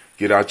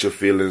 Get out your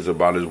feelings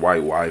about his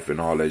white wife and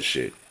all that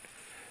shit.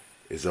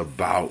 It's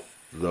about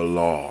the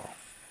law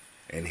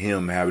and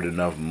him having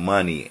enough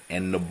money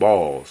and the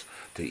balls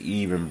to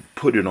even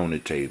put it on the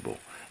table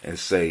and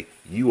say,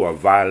 you are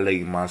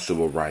violating my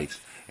civil rights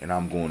and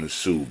I'm going to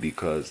sue,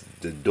 because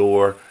the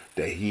door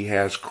that he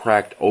has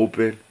cracked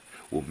open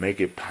will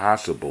make it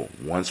possible,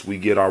 once we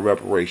get our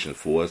reparations,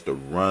 for us to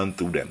run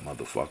through that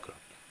motherfucker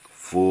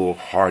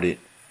full-hearted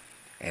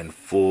and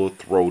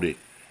full-throated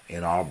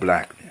in our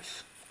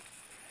blackness.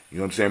 You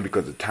know what I'm saying?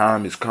 Because the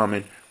time is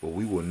coming where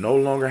we will no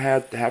longer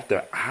have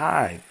to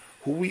hide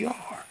who we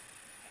are.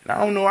 And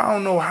I don't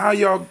know how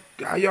y'all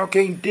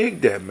can't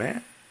dig that,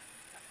 man.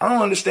 I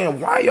don't understand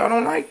why y'all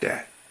don't like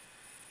that.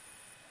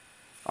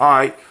 All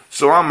right,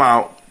 so I'm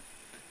out,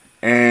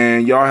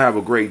 and y'all have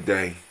a great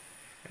day.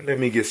 And let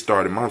me get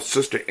started. My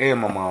sister and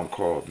my mom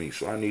called me,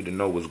 so I need to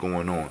know what's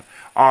going on.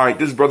 All right,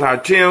 this is Brother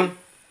Hatim,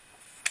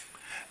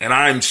 and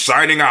I'm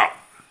signing out.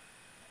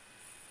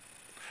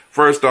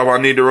 First off, I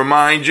need to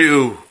remind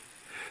you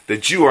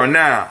that you are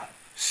now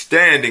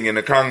standing in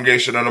the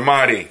congregation of the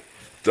mighty,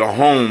 the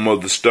home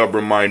of the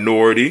stubborn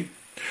minority,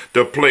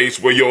 the place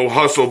where your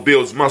hustle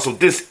builds muscle.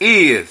 This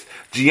is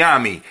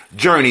Gye-Nyame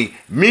Journey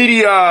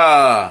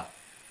Media.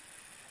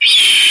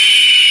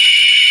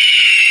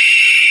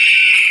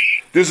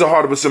 This is a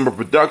Heart of a Simba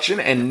production,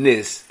 and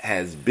this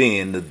has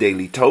been the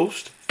Daily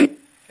Toast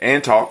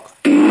and Talk.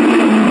 Thank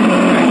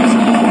you so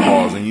much for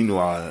pausing. You know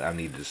I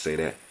needed to say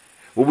that.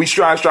 Well, we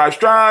strive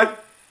to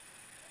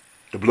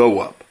blow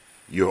up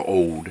your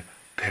old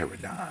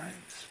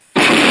paradigms.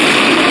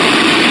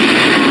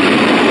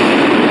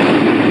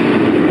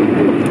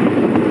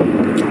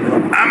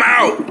 I'm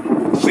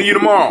out. See you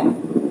tomorrow.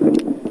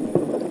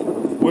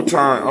 What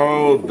time?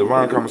 Oh,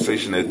 Divine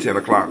Conversation at 10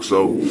 o'clock.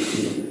 So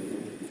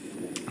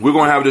we're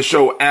going to have the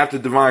show after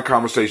Divine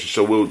Conversation.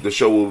 So the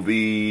show will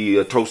be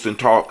a Toast and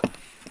Talk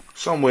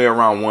somewhere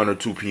around 1 or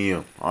 2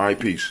 p.m. All right,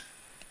 peace.